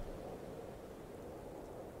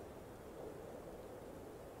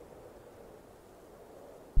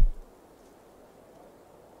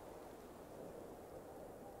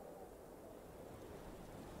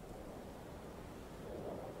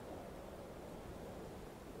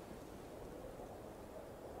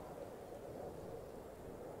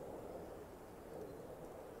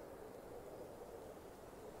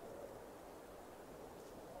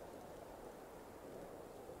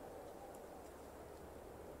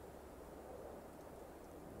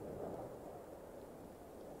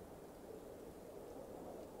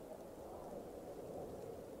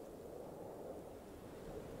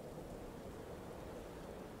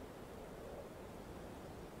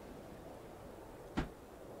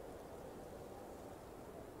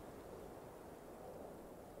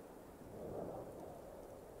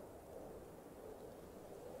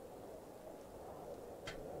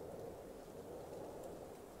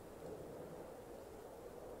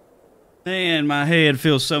 Man, my head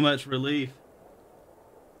feels so much relief.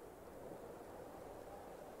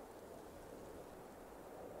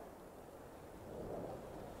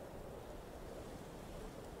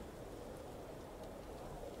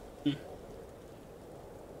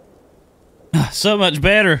 So much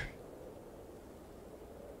better.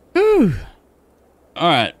 Whew. All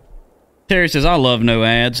right. Terry says, I love no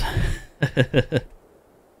ads.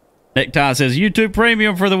 Necktie says, YouTube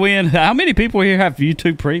Premium for the win. How many people here have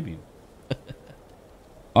YouTube Premium?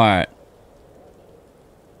 All right.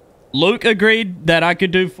 Luke agreed that I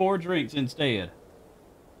could do 4 drinks instead.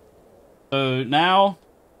 So now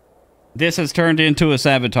this has turned into a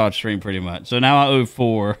sabotage stream pretty much. So now I owe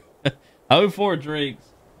 4. I owe 4 drinks.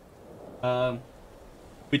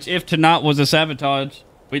 Which if tonight was a sabotage,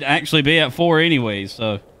 we'd actually be at 4 anyways.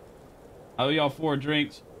 So I owe y'all 4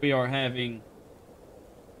 drinks. We are having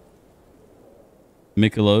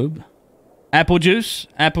Michelob Apple juice.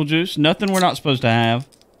 Apple juice. Nothing we're not supposed to have.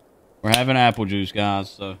 We're having apple juice, guys,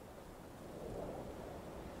 so.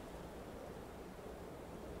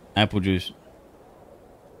 Apple juice.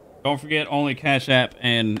 Don't forget, only Cash App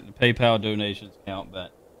and PayPal donations count,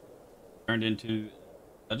 but turned into...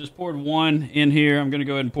 I just poured one in here. I'm going to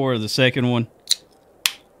go ahead and pour the second one.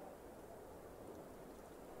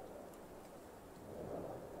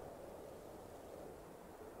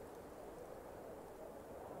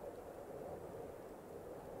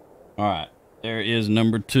 All right. There is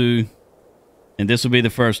number 2. And this will be the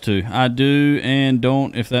first 2. I do and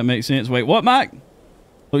don't, if that makes sense. Wait, what, Mike?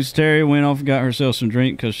 Lucy Terry went off and got herself some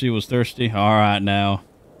drink because she was thirsty. All right, now.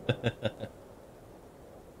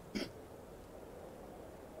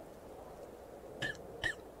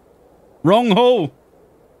 Wrong hole.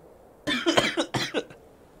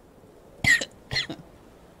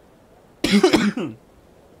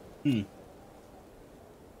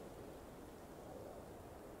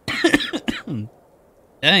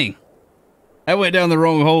 Dang. I went down the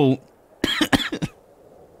wrong hole.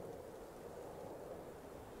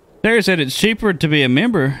 Terry said it's cheaper to be a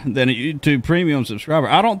member than a YouTube Premium subscriber.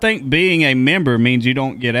 I don't think being a member means you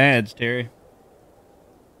don't get ads, Terry.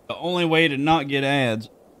 The only way to not get ads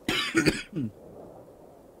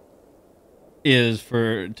is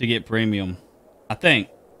to get premium, I think.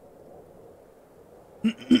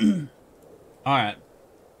 All right.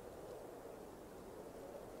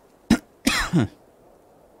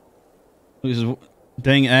 This is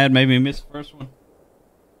dang ad made me miss the first one.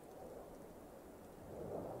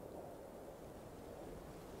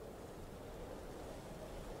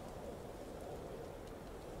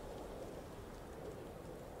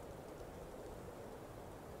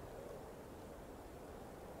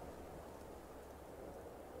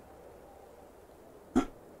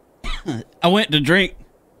 I went to drink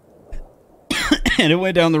and it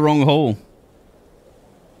went down the wrong hole.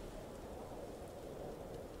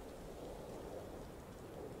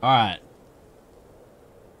 All right.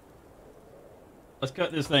 Let's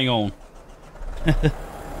cut this thing on.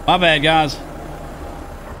 My bad, guys.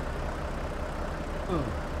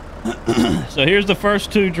 So here's the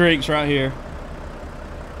first 2 drinks right here.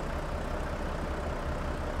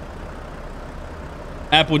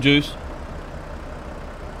 Apple juice.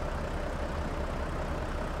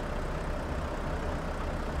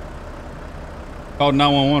 Called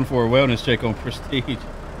 911 for a wellness check on Prestige.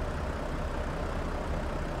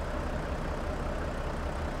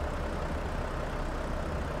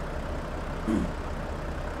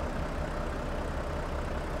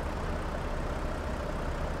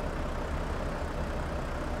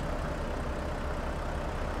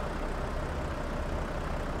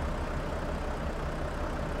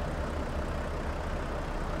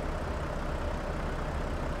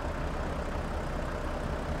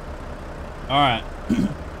 All right.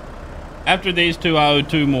 After these 2, I owe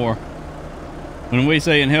 2 more. When we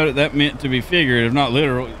say and held it, that meant to be figurative, not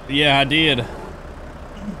literal. Yeah, I did.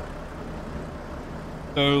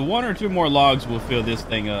 So 1 or 2 more logs will fill this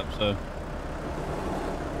thing up, so.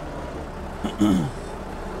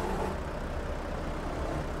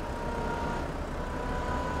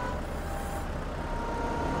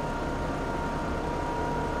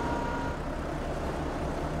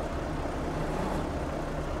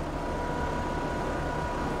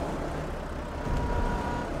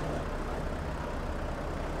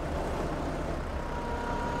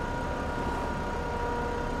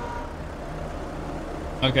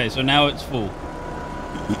 Okay, so now it's full.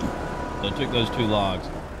 So I took those 2 logs.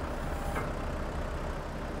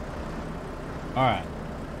 Alright.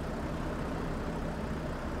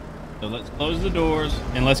 So let's close the doors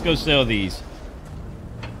and let's go sell these.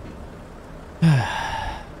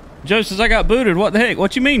 Joe says I got booted. What the heck?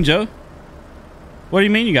 What you mean, Joe? What do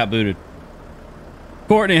you mean you got booted?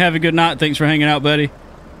 Courtney, have a good night. Thanks for hanging out, buddy.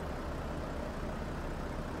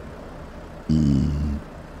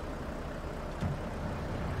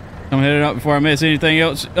 I'm headed out before I mess anything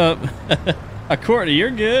else up. Courtney, you're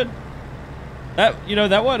good. That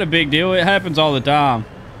wasn't a big deal. It happens all the time.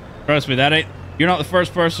 Trust me, you're not the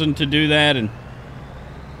first person to do that, and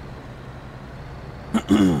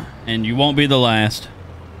and you won't be the last.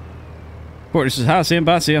 Courtney says, hi, Sim.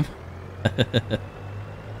 Bye, Sim.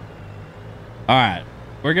 All right.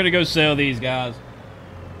 We're going to go sell these guys.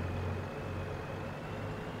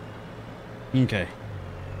 Okay.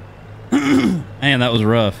 Man, that was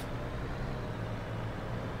rough.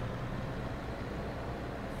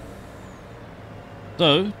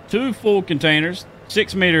 So, 2 full containers,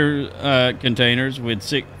 6-meter containers with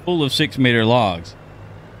full of 6-meter logs.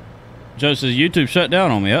 Joe says, YouTube shut down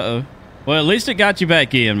on me. Uh-oh. Well, at least it got you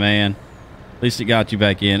back in, man. At least it got you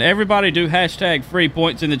back in. Everybody do hashtag free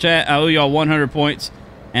points in the chat. I owe y'all 100 points,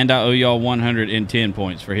 and I owe y'all 110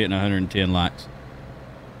 points for hitting 110 likes.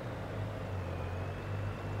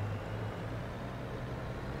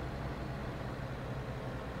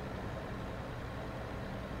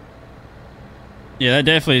 Yeah, that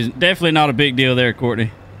definitely not a big deal there,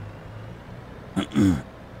 Courtney. Don't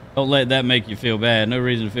let that make you feel bad. No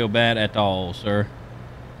reason to feel bad at all, sir.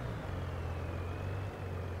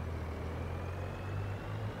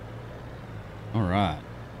 All right.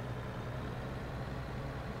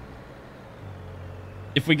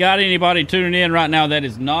 If we got anybody tuning in right now that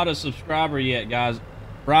is not a subscriber yet, guys,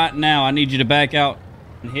 right now I need you to back out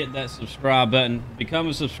and hit that subscribe button. Become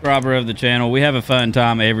a subscriber of the channel. We have a fun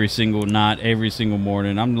time every single night, every single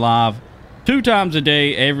morning. I'm live 2 times a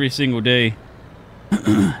day, every single day.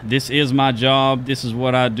 This is my job. This is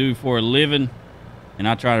what I do for a living. And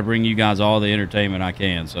I try to bring you guys all the entertainment I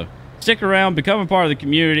can. So stick around, become a part of the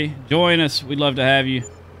community. Join us. We'd love to have you.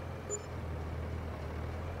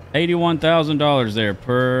 $81,000 there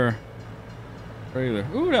per trailer.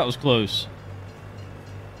 Ooh, that was close.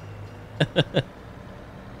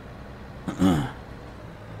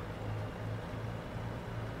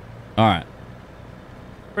 All right.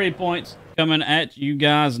 3 points coming at you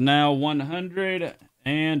guys now. 100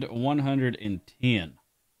 and 110.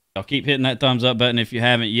 Y'all keep hitting that thumbs up button if you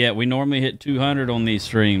haven't yet. We normally hit 200 on these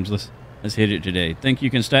streams. Let's hit it today. Think you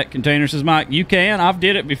can stack containers, says Mike. You can. I've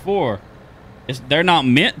did it before. They're not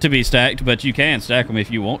meant to be stacked, but you can stack them if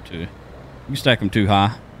you want to. You can stack them too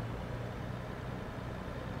high.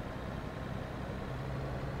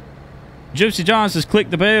 Gypsy John says click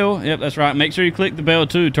the bell. Yep, that's right. Make sure you click the bell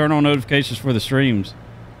too. Turn on notifications for the streams.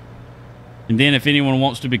 And then if anyone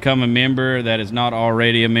wants to become a member that is not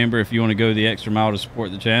already a member, if you want to go the extra mile to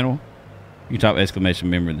support the channel, you can type exclamation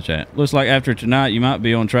member in the chat. Looks like after tonight, you might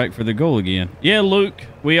be on track for the goal again. Yeah, Luke,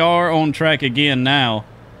 we are on track again now.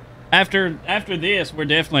 After this, we're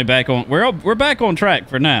definitely back on. We're back on track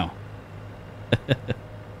for now.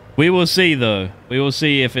 We will see though. We will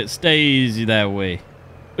see if it stays that way.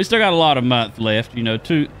 We still got a lot of month left. You know,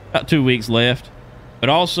 about 2 weeks left. But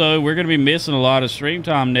also, we're going to be missing a lot of stream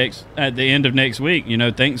time at the end of next week. You know,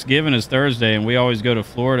 Thanksgiving is Thursday, and we always go to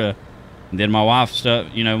Florida. And then my wife's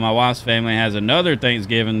family has another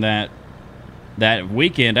Thanksgiving that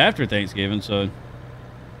weekend after Thanksgiving. So,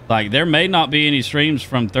 like, there may not be any streams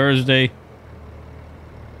from Thursday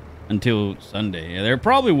until Sunday. There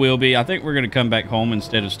probably will be. I think we're going to come back home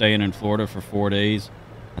instead of staying in Florida for 4 days.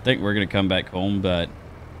 I think we're going to come back home, but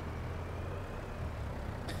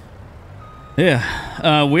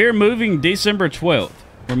yeah, we're moving December 12th.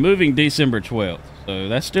 We're moving December 12th, so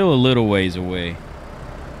that's still a little ways away.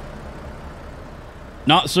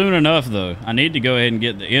 Not soon enough, though. I need to go ahead and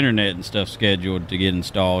get the internet and stuff scheduled to get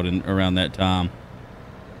installed around that time.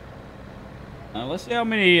 Let's see how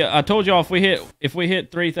many. I told y'all if we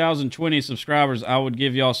hit 3,020 subscribers, I would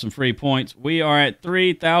give y'all some free points. We are at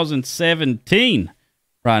 3,017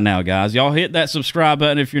 right now, guys. Y'all hit that subscribe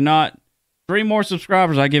button. If you're not, 3 more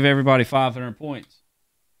subscribers, I give everybody 500 points.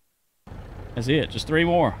 That's it. Just 3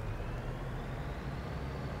 more.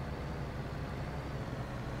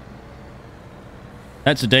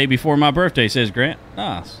 That's the day before my birthday, says Grant.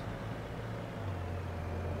 Nice.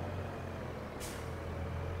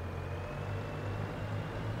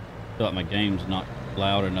 I feel like my game's not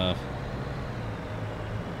loud enough.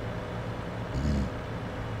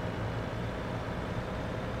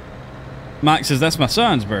 Mike says, that's my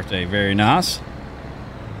son's birthday. Very nice.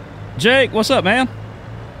 Jake, what's up, man?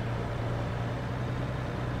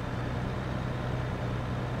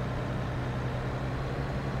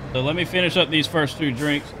 So let me finish up these first 2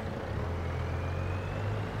 drinks.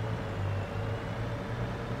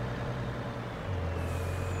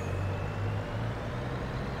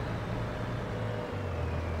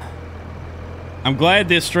 I'm glad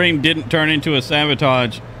this stream didn't turn into a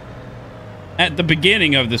sabotage at the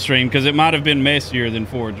beginning of the stream, because it might have been messier than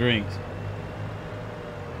 4 drinks.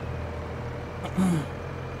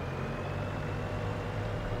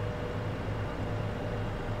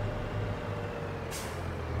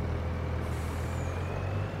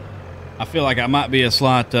 I feel like I might be a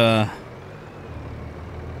slight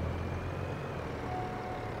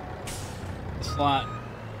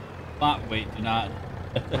weight tonight.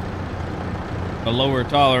 A lower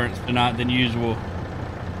tolerance tonight than usual.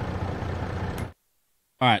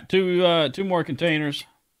 All right, 2 more containers.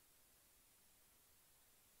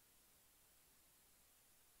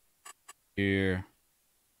 Here.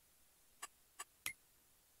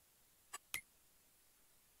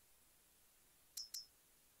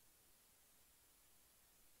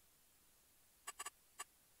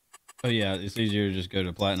 Oh yeah, it's easier to just go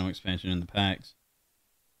to platinum expansion in the packs.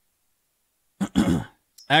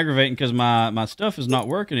 Aggravating because my stuff is not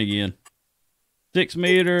working again. 6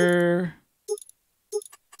 meter,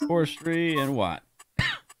 forestry, and what?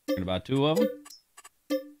 Gonna buy 2 of them.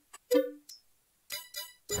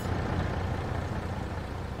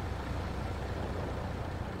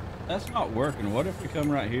 That's not working. What if we come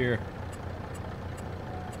right here?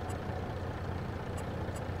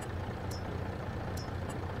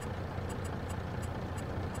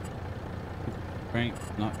 Crank's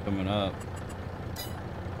not coming up.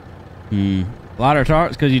 Lighter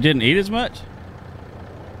tarts because you didn't eat as much?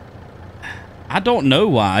 I don't know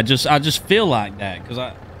why. I just feel like that because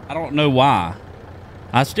I don't know why.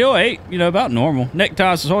 I still ate, you know, about normal.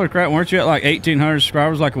 Necktie says, holy crap, weren't you at like 1,800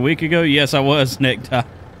 subscribers like a week ago? Yes, I was, Necktie.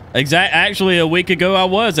 Actually, a week ago, I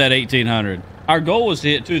was at 1,800. Our goal was to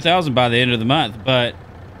hit 2,000 by the end of the month, but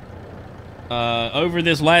over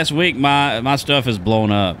this last week, my stuff has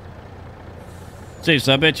blown up. See,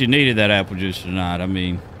 so I bet you needed that apple juice tonight. I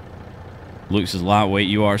mean, Luke says, lightweight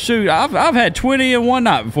you are. Shoot, I've had 20 in one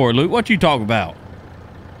night before, Luke. What you talk about?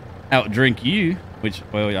 Out drink you, which,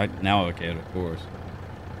 well, now I can, of course.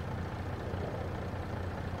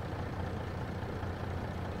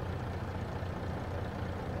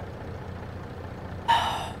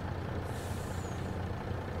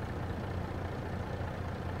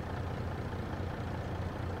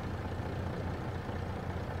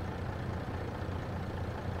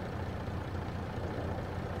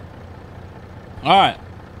 All right.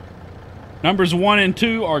 Numbers 1 and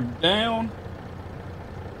 2 are down.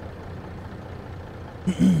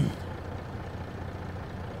 All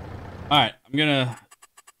right. I'm going to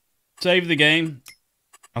save the game.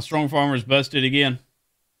 My strong farmer's busted again.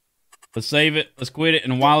 Let's save it. Let's quit it.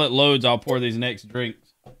 And while it loads, I'll pour these next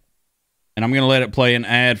drinks. And I'm going to let it play an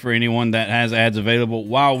ad for anyone that has ads available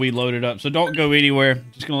while we load it up. So don't go anywhere.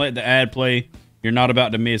 Just going to let the ad play. You're not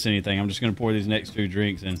about to miss anything. I'm just going to pour these next 2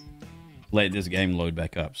 drinks and let this game load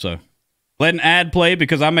back up. So let an ad play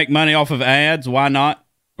because I make money off of ads. Why not?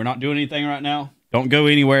 We're not doing anything right now. Don't go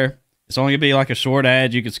anywhere. It's only gonna be like a short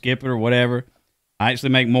ad. You can skip it or whatever. I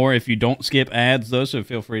actually make more if you don't skip ads though, so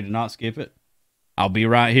feel free to not skip it. I'll be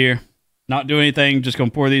right here. Not doing anything. Just gonna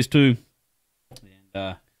pour these 2.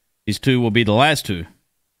 And these 2 will be the last 2.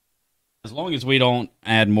 As long as we don't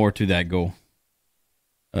add more to that goal.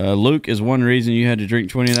 Luke is one reason you had to drink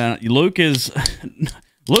 29.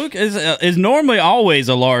 Luke is normally always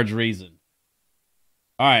a large reason.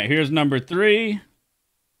 All right, here's number 3.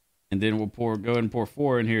 And then we'll go ahead and pour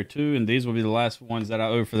 4 in here too. And these will be the last ones that I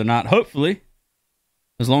owe for the night. Hopefully,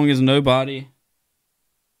 as long as nobody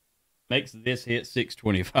makes this hit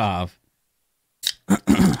 625.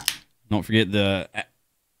 Don't forget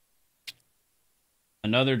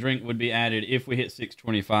another drink would be added if we hit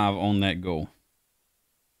 625 on that goal.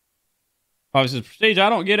 Obviously, Prestige, I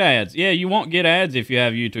don't get ads. Yeah, you won't get ads if you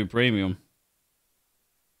have YouTube Premium.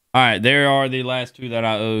 All right, there are the last 2 that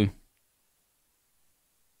I owe.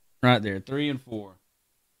 Right there, 3 and 4.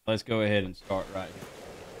 Let's go ahead and start right here.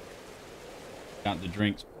 Got the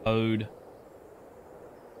drinks load.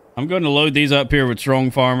 I'm going to load these up here with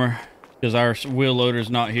Strong Farmer because our wheel loader's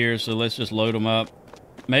not here, so let's just load them up.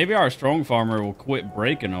 Maybe our Strong Farmer will quit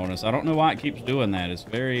braking on us. I don't know why it keeps doing that. It's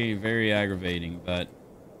very, very aggravating, but...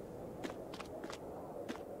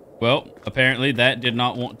 well, apparently that did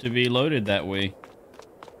not want to be loaded that way.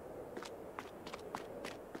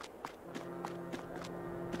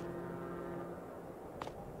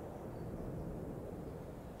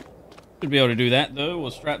 Should be able to do that though.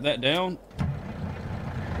 We'll strap that down.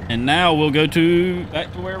 And now we'll go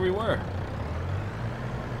back to where we were.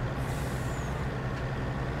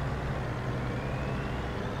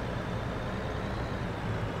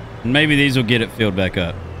 And maybe these will get it filled back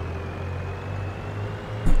up.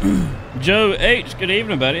 Joe H, good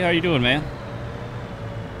evening, buddy. How you doing, man?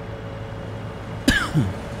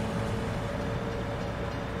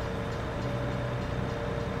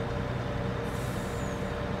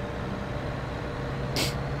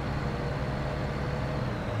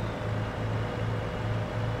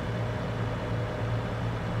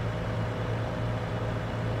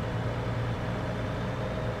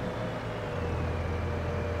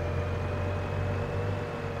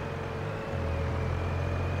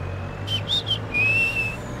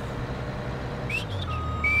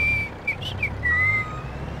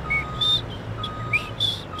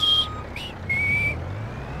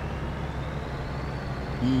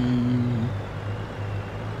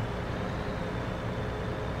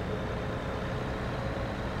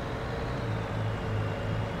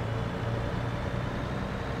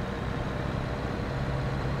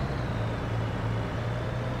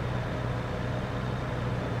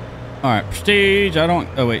 All right, prestige. I don't...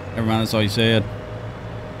 Oh, wait. Never mind. That's all you said.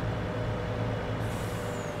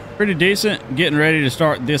 Pretty decent. Getting ready to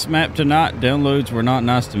start this map tonight. Downloads were not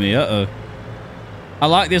nice to me. Uh-oh. I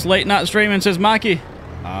like this late night streaming, says Mikey.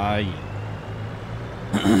 Yeah.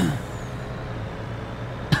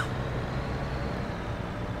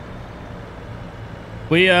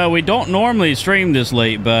 We don't normally stream this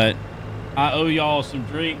late, but I owe y'all some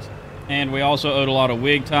drinks, and we also owed a lot of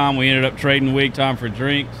wig time. We ended up trading wig time for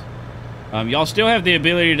drinks. Y'all still have the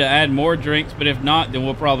ability to add more drinks, but if not, then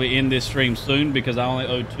we'll probably end this stream soon because I only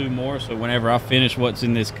owe 2 more. So whenever I finish what's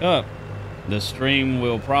in this cup, the stream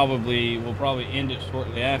will probably end it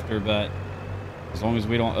shortly after. But as long as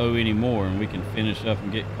we don't owe any more and we can finish up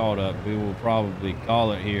and get caught up, we will probably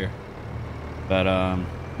call it here. But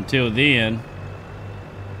until then,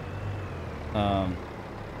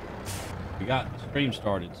 we got the stream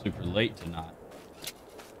started super late tonight.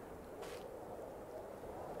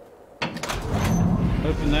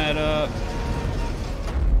 Open that up.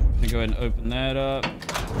 Let me go ahead and open that up.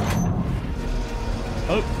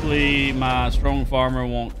 Hopefully my strong farmer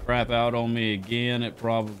won't crap out on me again. It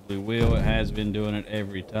probably will. It has been doing it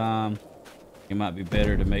every time. It might be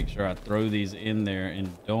better to make sure I throw these in there and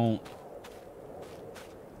don't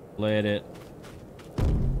let it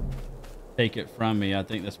take it from me. I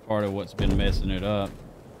think that's part of what's been messing it up,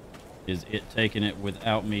 is it taking it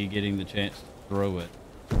without me getting the chance to throw it.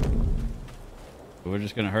 So we're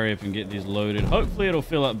just going to hurry up and get these loaded. Hopefully it'll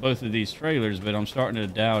fill up both of these trailers, but I'm starting to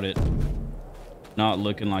doubt it. Not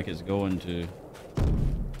looking like it's going to.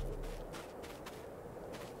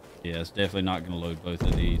 Yeah, it's definitely not going to load both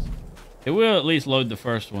of these. It will at least load the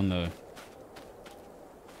first one, though.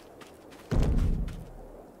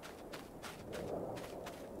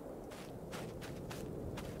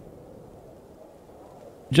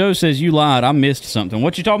 Joe says you lied. I missed something.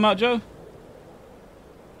 What you talking about, Joe?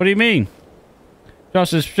 What do you mean?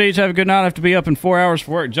 Josh says, please have a good night. I have to be up in 4 hours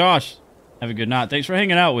for work. Josh, have a good night. Thanks for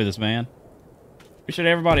hanging out with us, man. Appreciate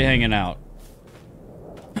everybody hanging out.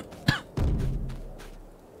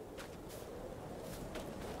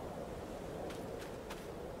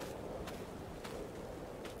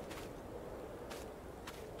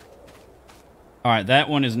 All right, that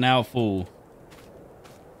one is now full.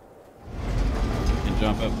 Can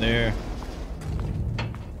jump up there.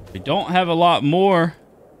 We don't have a lot more.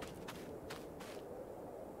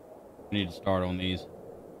 We need to start on these.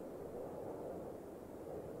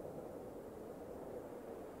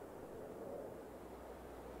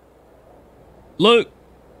 Luke,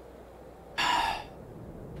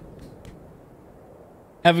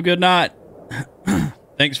 have a good night.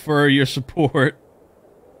 Thanks for your support.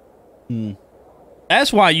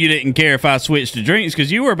 That's why you didn't care if I switched to drinks,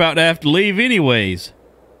 because you were about to have to leave anyways.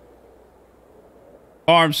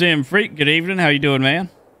 Farm Sim Freak, good evening. How you doing, man?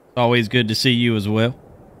 It's always good to see you as well.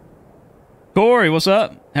 Corey, what's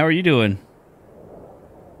up? How are you doing?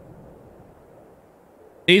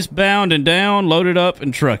 Eastbound and down, loaded up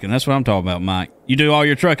and trucking. That's what I'm talking about, Mike. You do all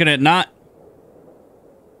your trucking at night?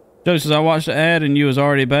 Joe says, I watched the ad and you was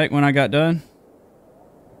already back when I got done.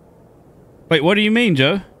 Wait, what do you mean,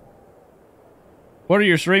 Joe? What are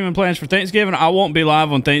your streaming plans for Thanksgiving? I won't be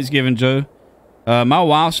live on Thanksgiving, Joe. My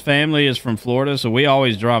wife's family is from Florida, so we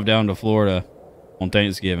always drive down to Florida on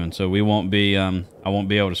Thanksgiving. So we won't be, I won't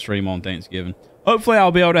be able to stream on Thanksgiving. Hopefully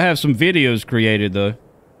I'll be able to have some videos created, though.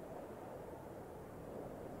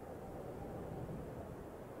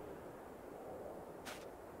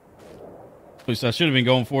 At least I should have been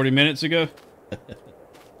going 40 minutes ago.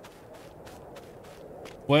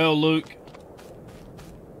 Well, Luke.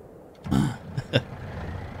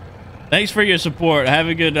 Thanks for your support. Have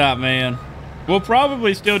a good night, man. We'll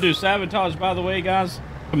probably still do sabotage, by the way, guys,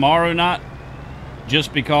 tomorrow night.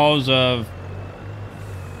 Just because of,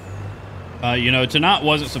 you know, tonight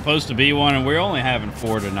wasn't supposed to be one, and we're only having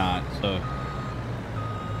 4 tonight. So,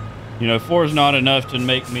 you know, 4 is not enough to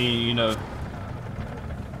make me, you know,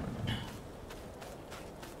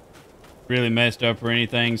 really messed up or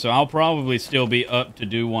anything. So I'll probably still be up to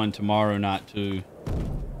do one tomorrow night, too.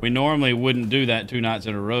 We normally wouldn't do that 2 nights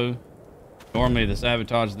in a row. Normally the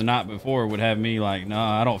sabotage the night before would have me like,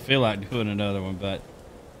 nah, I don't feel like doing another one. But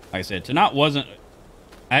like I said, tonight wasn't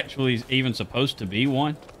actually even supposed to be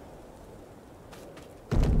one.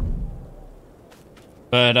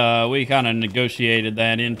 But we kind of negotiated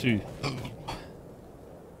that into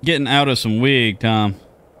getting out of some wig time.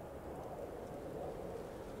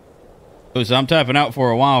 So I'm tapping out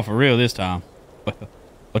for a while for real this time.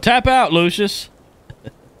 Well, tap out, Lucius.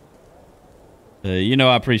 You know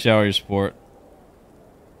I appreciate all your support.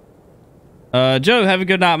 Joe, have a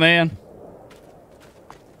good night, man.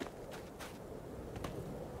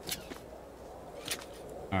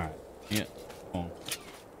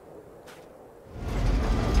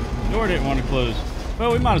 Door didn't want to close.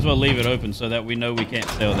 Well, we might as well leave it open so that we know we can't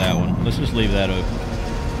sell that one. Let's just leave that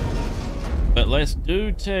open. But let's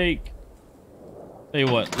do take... Tell you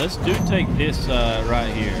what, let's do take this right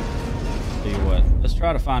here. Tell you what, let's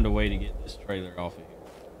try to find a way to get this trailer off of here.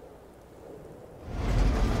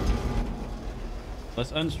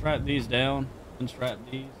 Let's unstrap these down. Unstrap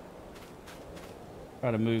these.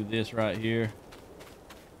 Try to move this right here.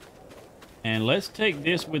 And let's take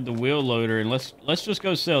this with the wheel loader and let's just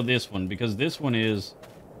go sell this one because this one is,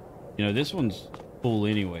 you know, this one's full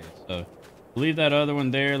anyway. So leave that other one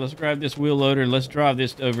there. Let's grab this wheel loader and let's drive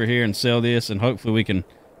this over here and sell this and hopefully we can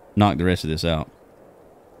knock the rest of this out.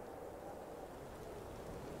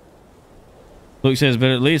 Luke says, but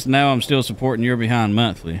at least now I'm still supporting You're Behind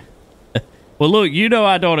monthly. Well, look, you know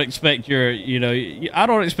I don't expect your, you know, I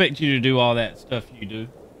don't expect you to do all that stuff you do.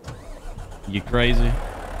 You crazy.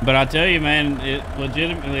 But I tell you, man, it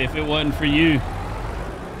legitimately, if it wasn't for you,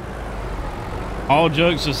 all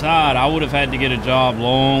jokes aside, I would have had to get a job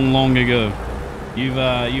long ago. You've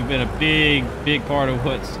been a big part of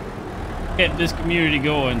what's kept this community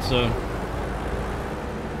going. So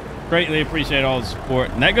greatly appreciate all the support,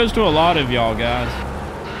 and that goes to a lot of y'all guys.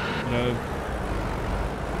 You know,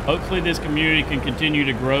 hopefully this community can continue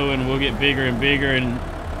to grow, and we'll get bigger and bigger, and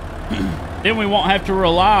then we won't have to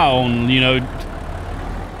rely on, you know,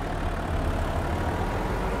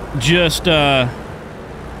 just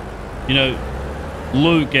you know,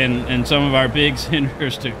 Luke and some of our big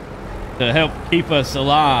senators to help keep us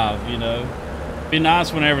alive. You know, be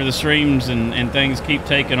nice whenever the streams and things keep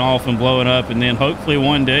taking off and blowing up, and then hopefully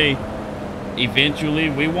one day eventually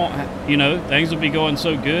we won't you know, things will be going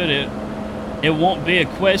so good it won't be a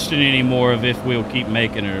question anymore of if we'll keep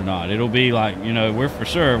making it or not. It'll be like, you know, we're for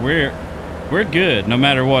sure we're good no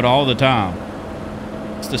matter what all the time.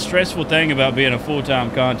 It's the stressful thing about being a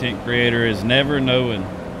full-time content creator is never knowing,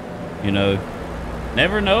 you know,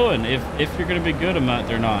 never knowing if you're going to be good a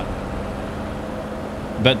month or not.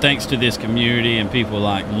 But thanks to this community and people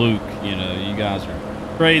like Luke, you know, you guys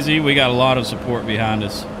are crazy. We got a lot of support behind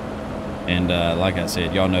us. And like I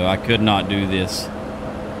said, y'all know I could not do this.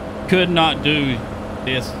 Could not do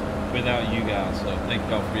this without you guys. So thank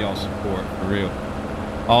y'all for y'all's support, for real.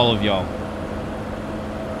 All of y'all.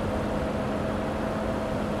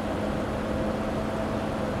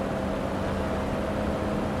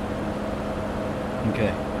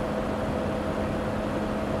 Okay.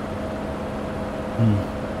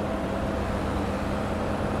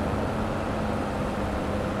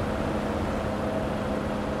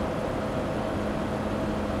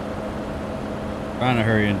 Trying to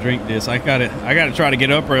hurry and drink this. I gotta try to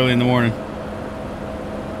get up early in the morning.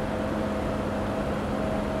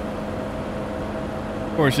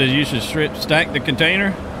 Of course, says you should stack the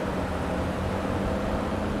container.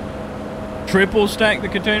 Triple stack the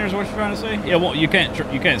containers. What you're trying to say? Yeah, well, you can't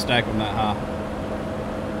stack them that high.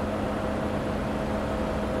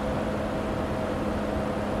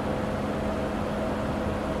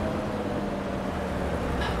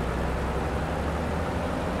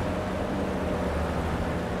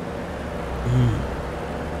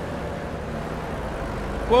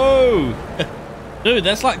 Whoa! Dude,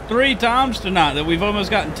 that's like 3 times tonight that we've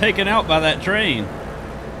almost gotten taken out by that train.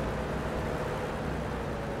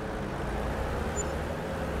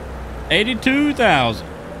 $82,000.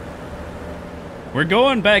 We're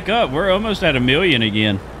going back up. We're almost at 1 million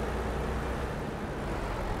again.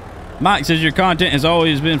 Mike says your content has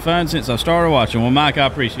always been fun since I started watching. Well, Mike, I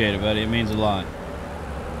appreciate it, buddy. It means a lot.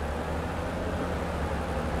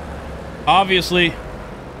 Obviously.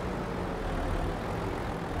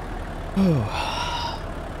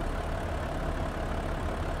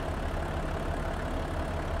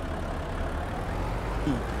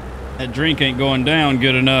 That drink ain't going down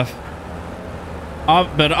good enough.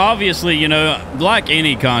 But obviously, you know, like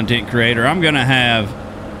any content creator, I'm gonna have,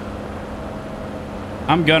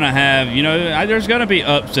 you know, there's gonna be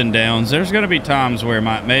ups and downs. There's gonna be times where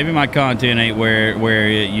maybe my content ain't where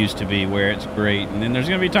it used to be, where it's great, and then there's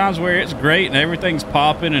gonna be times where it's great and everything's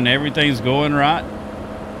popping and everything's going right.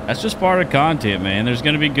 That's just part of content, man. There's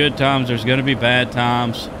gonna be good times. There's gonna be bad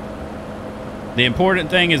times. The important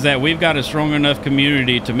thing is that we've got a strong enough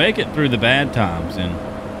community to make it through the bad times. And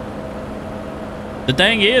the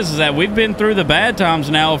thing is that we've been through the bad times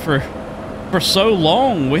now for so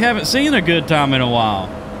long. We haven't seen a good time in a while.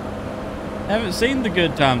 Haven't seen the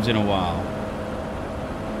good times in a while.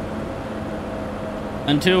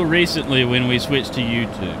 Until recently when we switched to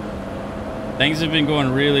YouTube. Things have been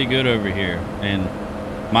going really good over here. And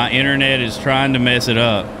my internet is trying to mess it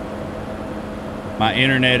up. My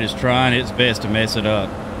internet is trying its best to mess it up.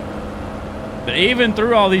 But even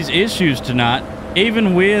through all these issues tonight,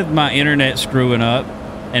 even with my internet screwing up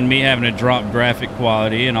and me having to drop graphic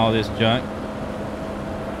quality and all this junk,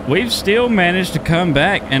 we've still managed to come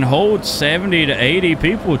back and hold 70 to 80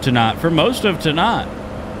 people tonight for most of tonight.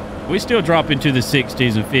 We still drop into the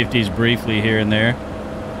 60s and 50s briefly here and there.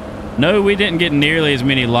 No, we didn't get nearly as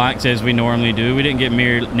many likes as we normally do. We didn't get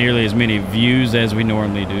nearly as many views as we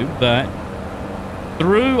normally do. But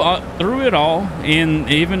through it all, through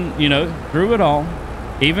it all,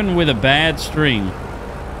 even with a bad stream,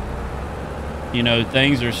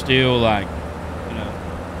 things are still like,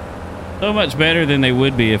 so much better than they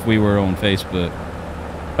would be if we were on Facebook.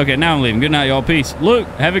 Okay, now I'm leaving. Good night, y'all. Peace. Luke,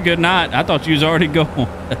 have a good night. I thought you was already gone.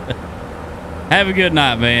 Have a good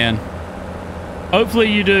night, man.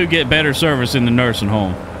 Hopefully you do get better service in the nursing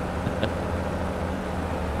home.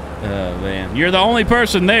 Oh, man. You're the only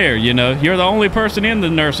person there, You're the only person in the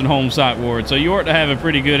nursing home psych ward, so you ought to have a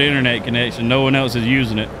pretty good internet connection. No one else is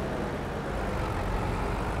using it.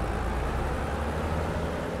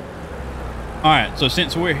 All right, so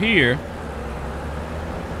since we're here,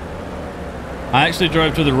 I actually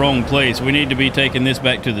drove to the wrong place. We need to be taking this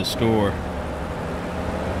back to the store.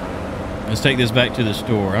 Let's take this back to the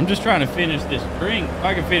store. I'm just trying to finish this drink. If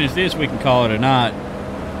I can finish this, we can call it a night.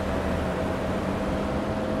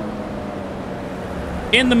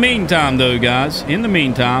 In the meantime, though, guys,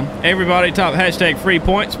 everybody type hashtag free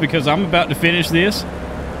points because I'm about to finish this.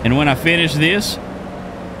 And when I finish this,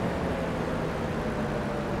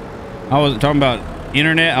 I wasn't talking about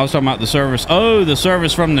internet. I was talking about the service. Oh, the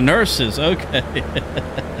service from the nurses. Okay.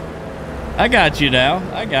 I got you now.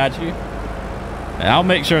 I got you. I'll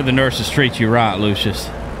make sure the nurses treat you right, Lucius.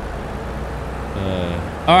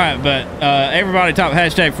 All right, but everybody type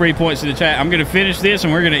hashtag free points in the chat. I'm going to finish this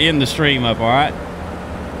and we're going to end the stream up, all right?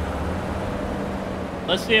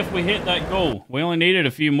 Let's see if we hit that goal. We only needed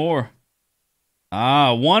a few more.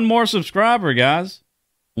 One more subscriber, guys.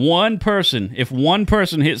 One person. If one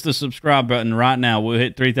person hits the subscribe button right now, we'll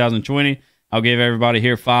hit 3,020. I'll give everybody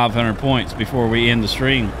here 500 points before we end the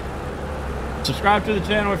stream. Subscribe to the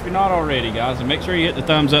channel if you're not already, guys, and make sure you hit the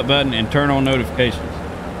thumbs up button and turn on notifications.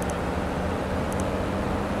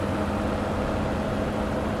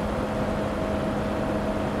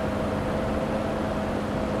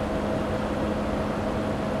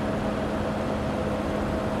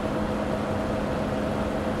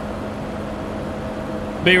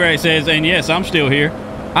 B-Ray says, and yes, I'm still here.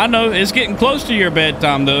 I know, it's getting close to your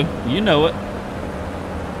bedtime, though. You know it.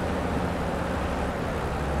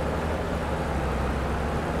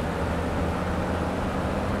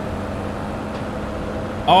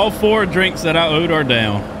 All 4 drinks that I owed are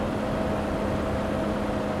down.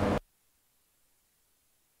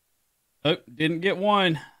 Oh, didn't get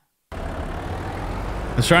one.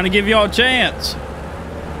 I was trying to give y'all a chance.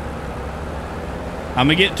 I'm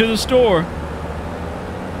going to get to the store.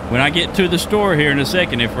 When I get to the store here in a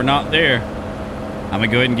second, if we're not there, I'm going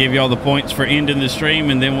to go ahead and give y'all the points for ending the stream,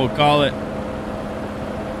 and then we'll call it.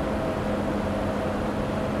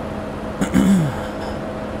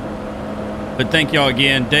 But thank y'all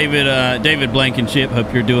again. David Blankenship,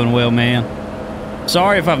 hope you're doing well, man.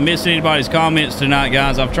 Sorry if I've missed anybody's comments tonight,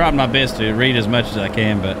 guys. I've tried my best to read as much as I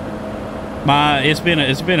can, but it's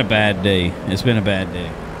been a bad day. It's been a bad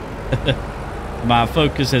day. My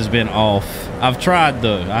focus has been off. I've tried,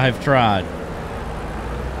 though. I have tried.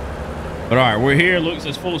 But all right, we're here. Luke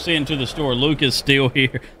says full send to the store. Luke is still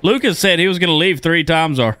here. Lucas said he was going to leave 3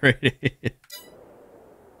 times already.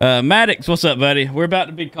 Maddox, what's up, buddy? We're about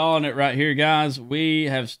to be calling it right here, guys. We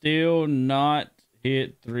have still not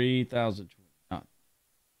hit 3,020.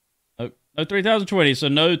 No 3,020, so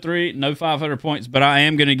no 500 points, but I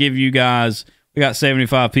am going to give you guys, we got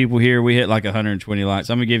 75 people here. We hit like 120 likes.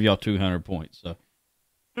 I'm going to give y'all 200 points. So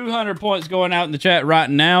 200 points going out in the chat right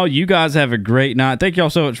now. You guys have a great night. Thank y'all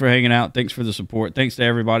so much for hanging out. Thanks for the support. Thanks to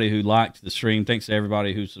everybody who liked the stream. Thanks to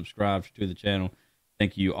everybody who subscribed to the channel.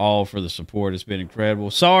 Thank you all for the support. It's been incredible.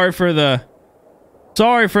 Sorry for the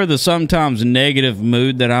sometimes negative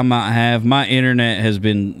mood that I might have. My internet has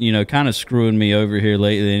been, kind of screwing me over here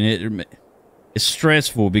lately, and it's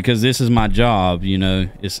stressful because this is my job,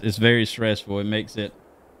 It's very stressful. It makes it,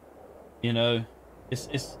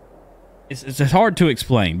 it's hard to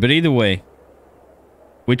explain, but either way,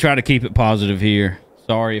 we try to keep it positive here.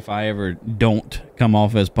 Sorry if I ever don't come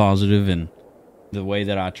off as positive in the way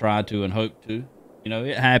that I try to and hope to.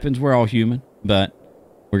 It happens. We're all human, but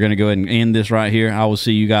we're going to go ahead and end this right here. I will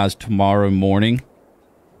see you guys tomorrow morning.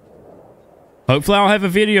 Hopefully I'll have a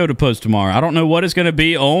video to post tomorrow. I don't know what it's going to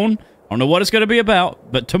be on. I don't know what it's going to be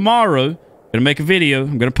about, but tomorrow I'm going to make a video.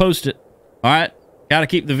 I'm going to post it. All right. Got to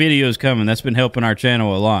keep the videos coming. That's been helping our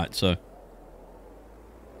channel a lot. So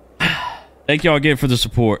thank Thank y'all again for the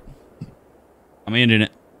support. I'm ending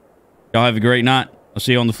it. Y'all have a great night. I'll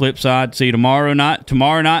see you on the flip side. See you tomorrow night.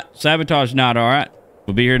 Tomorrow night, sabotage night, all right?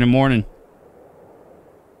 We'll be here in the morning.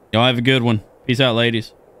 Y'all have a good one. Peace out,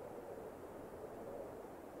 ladies.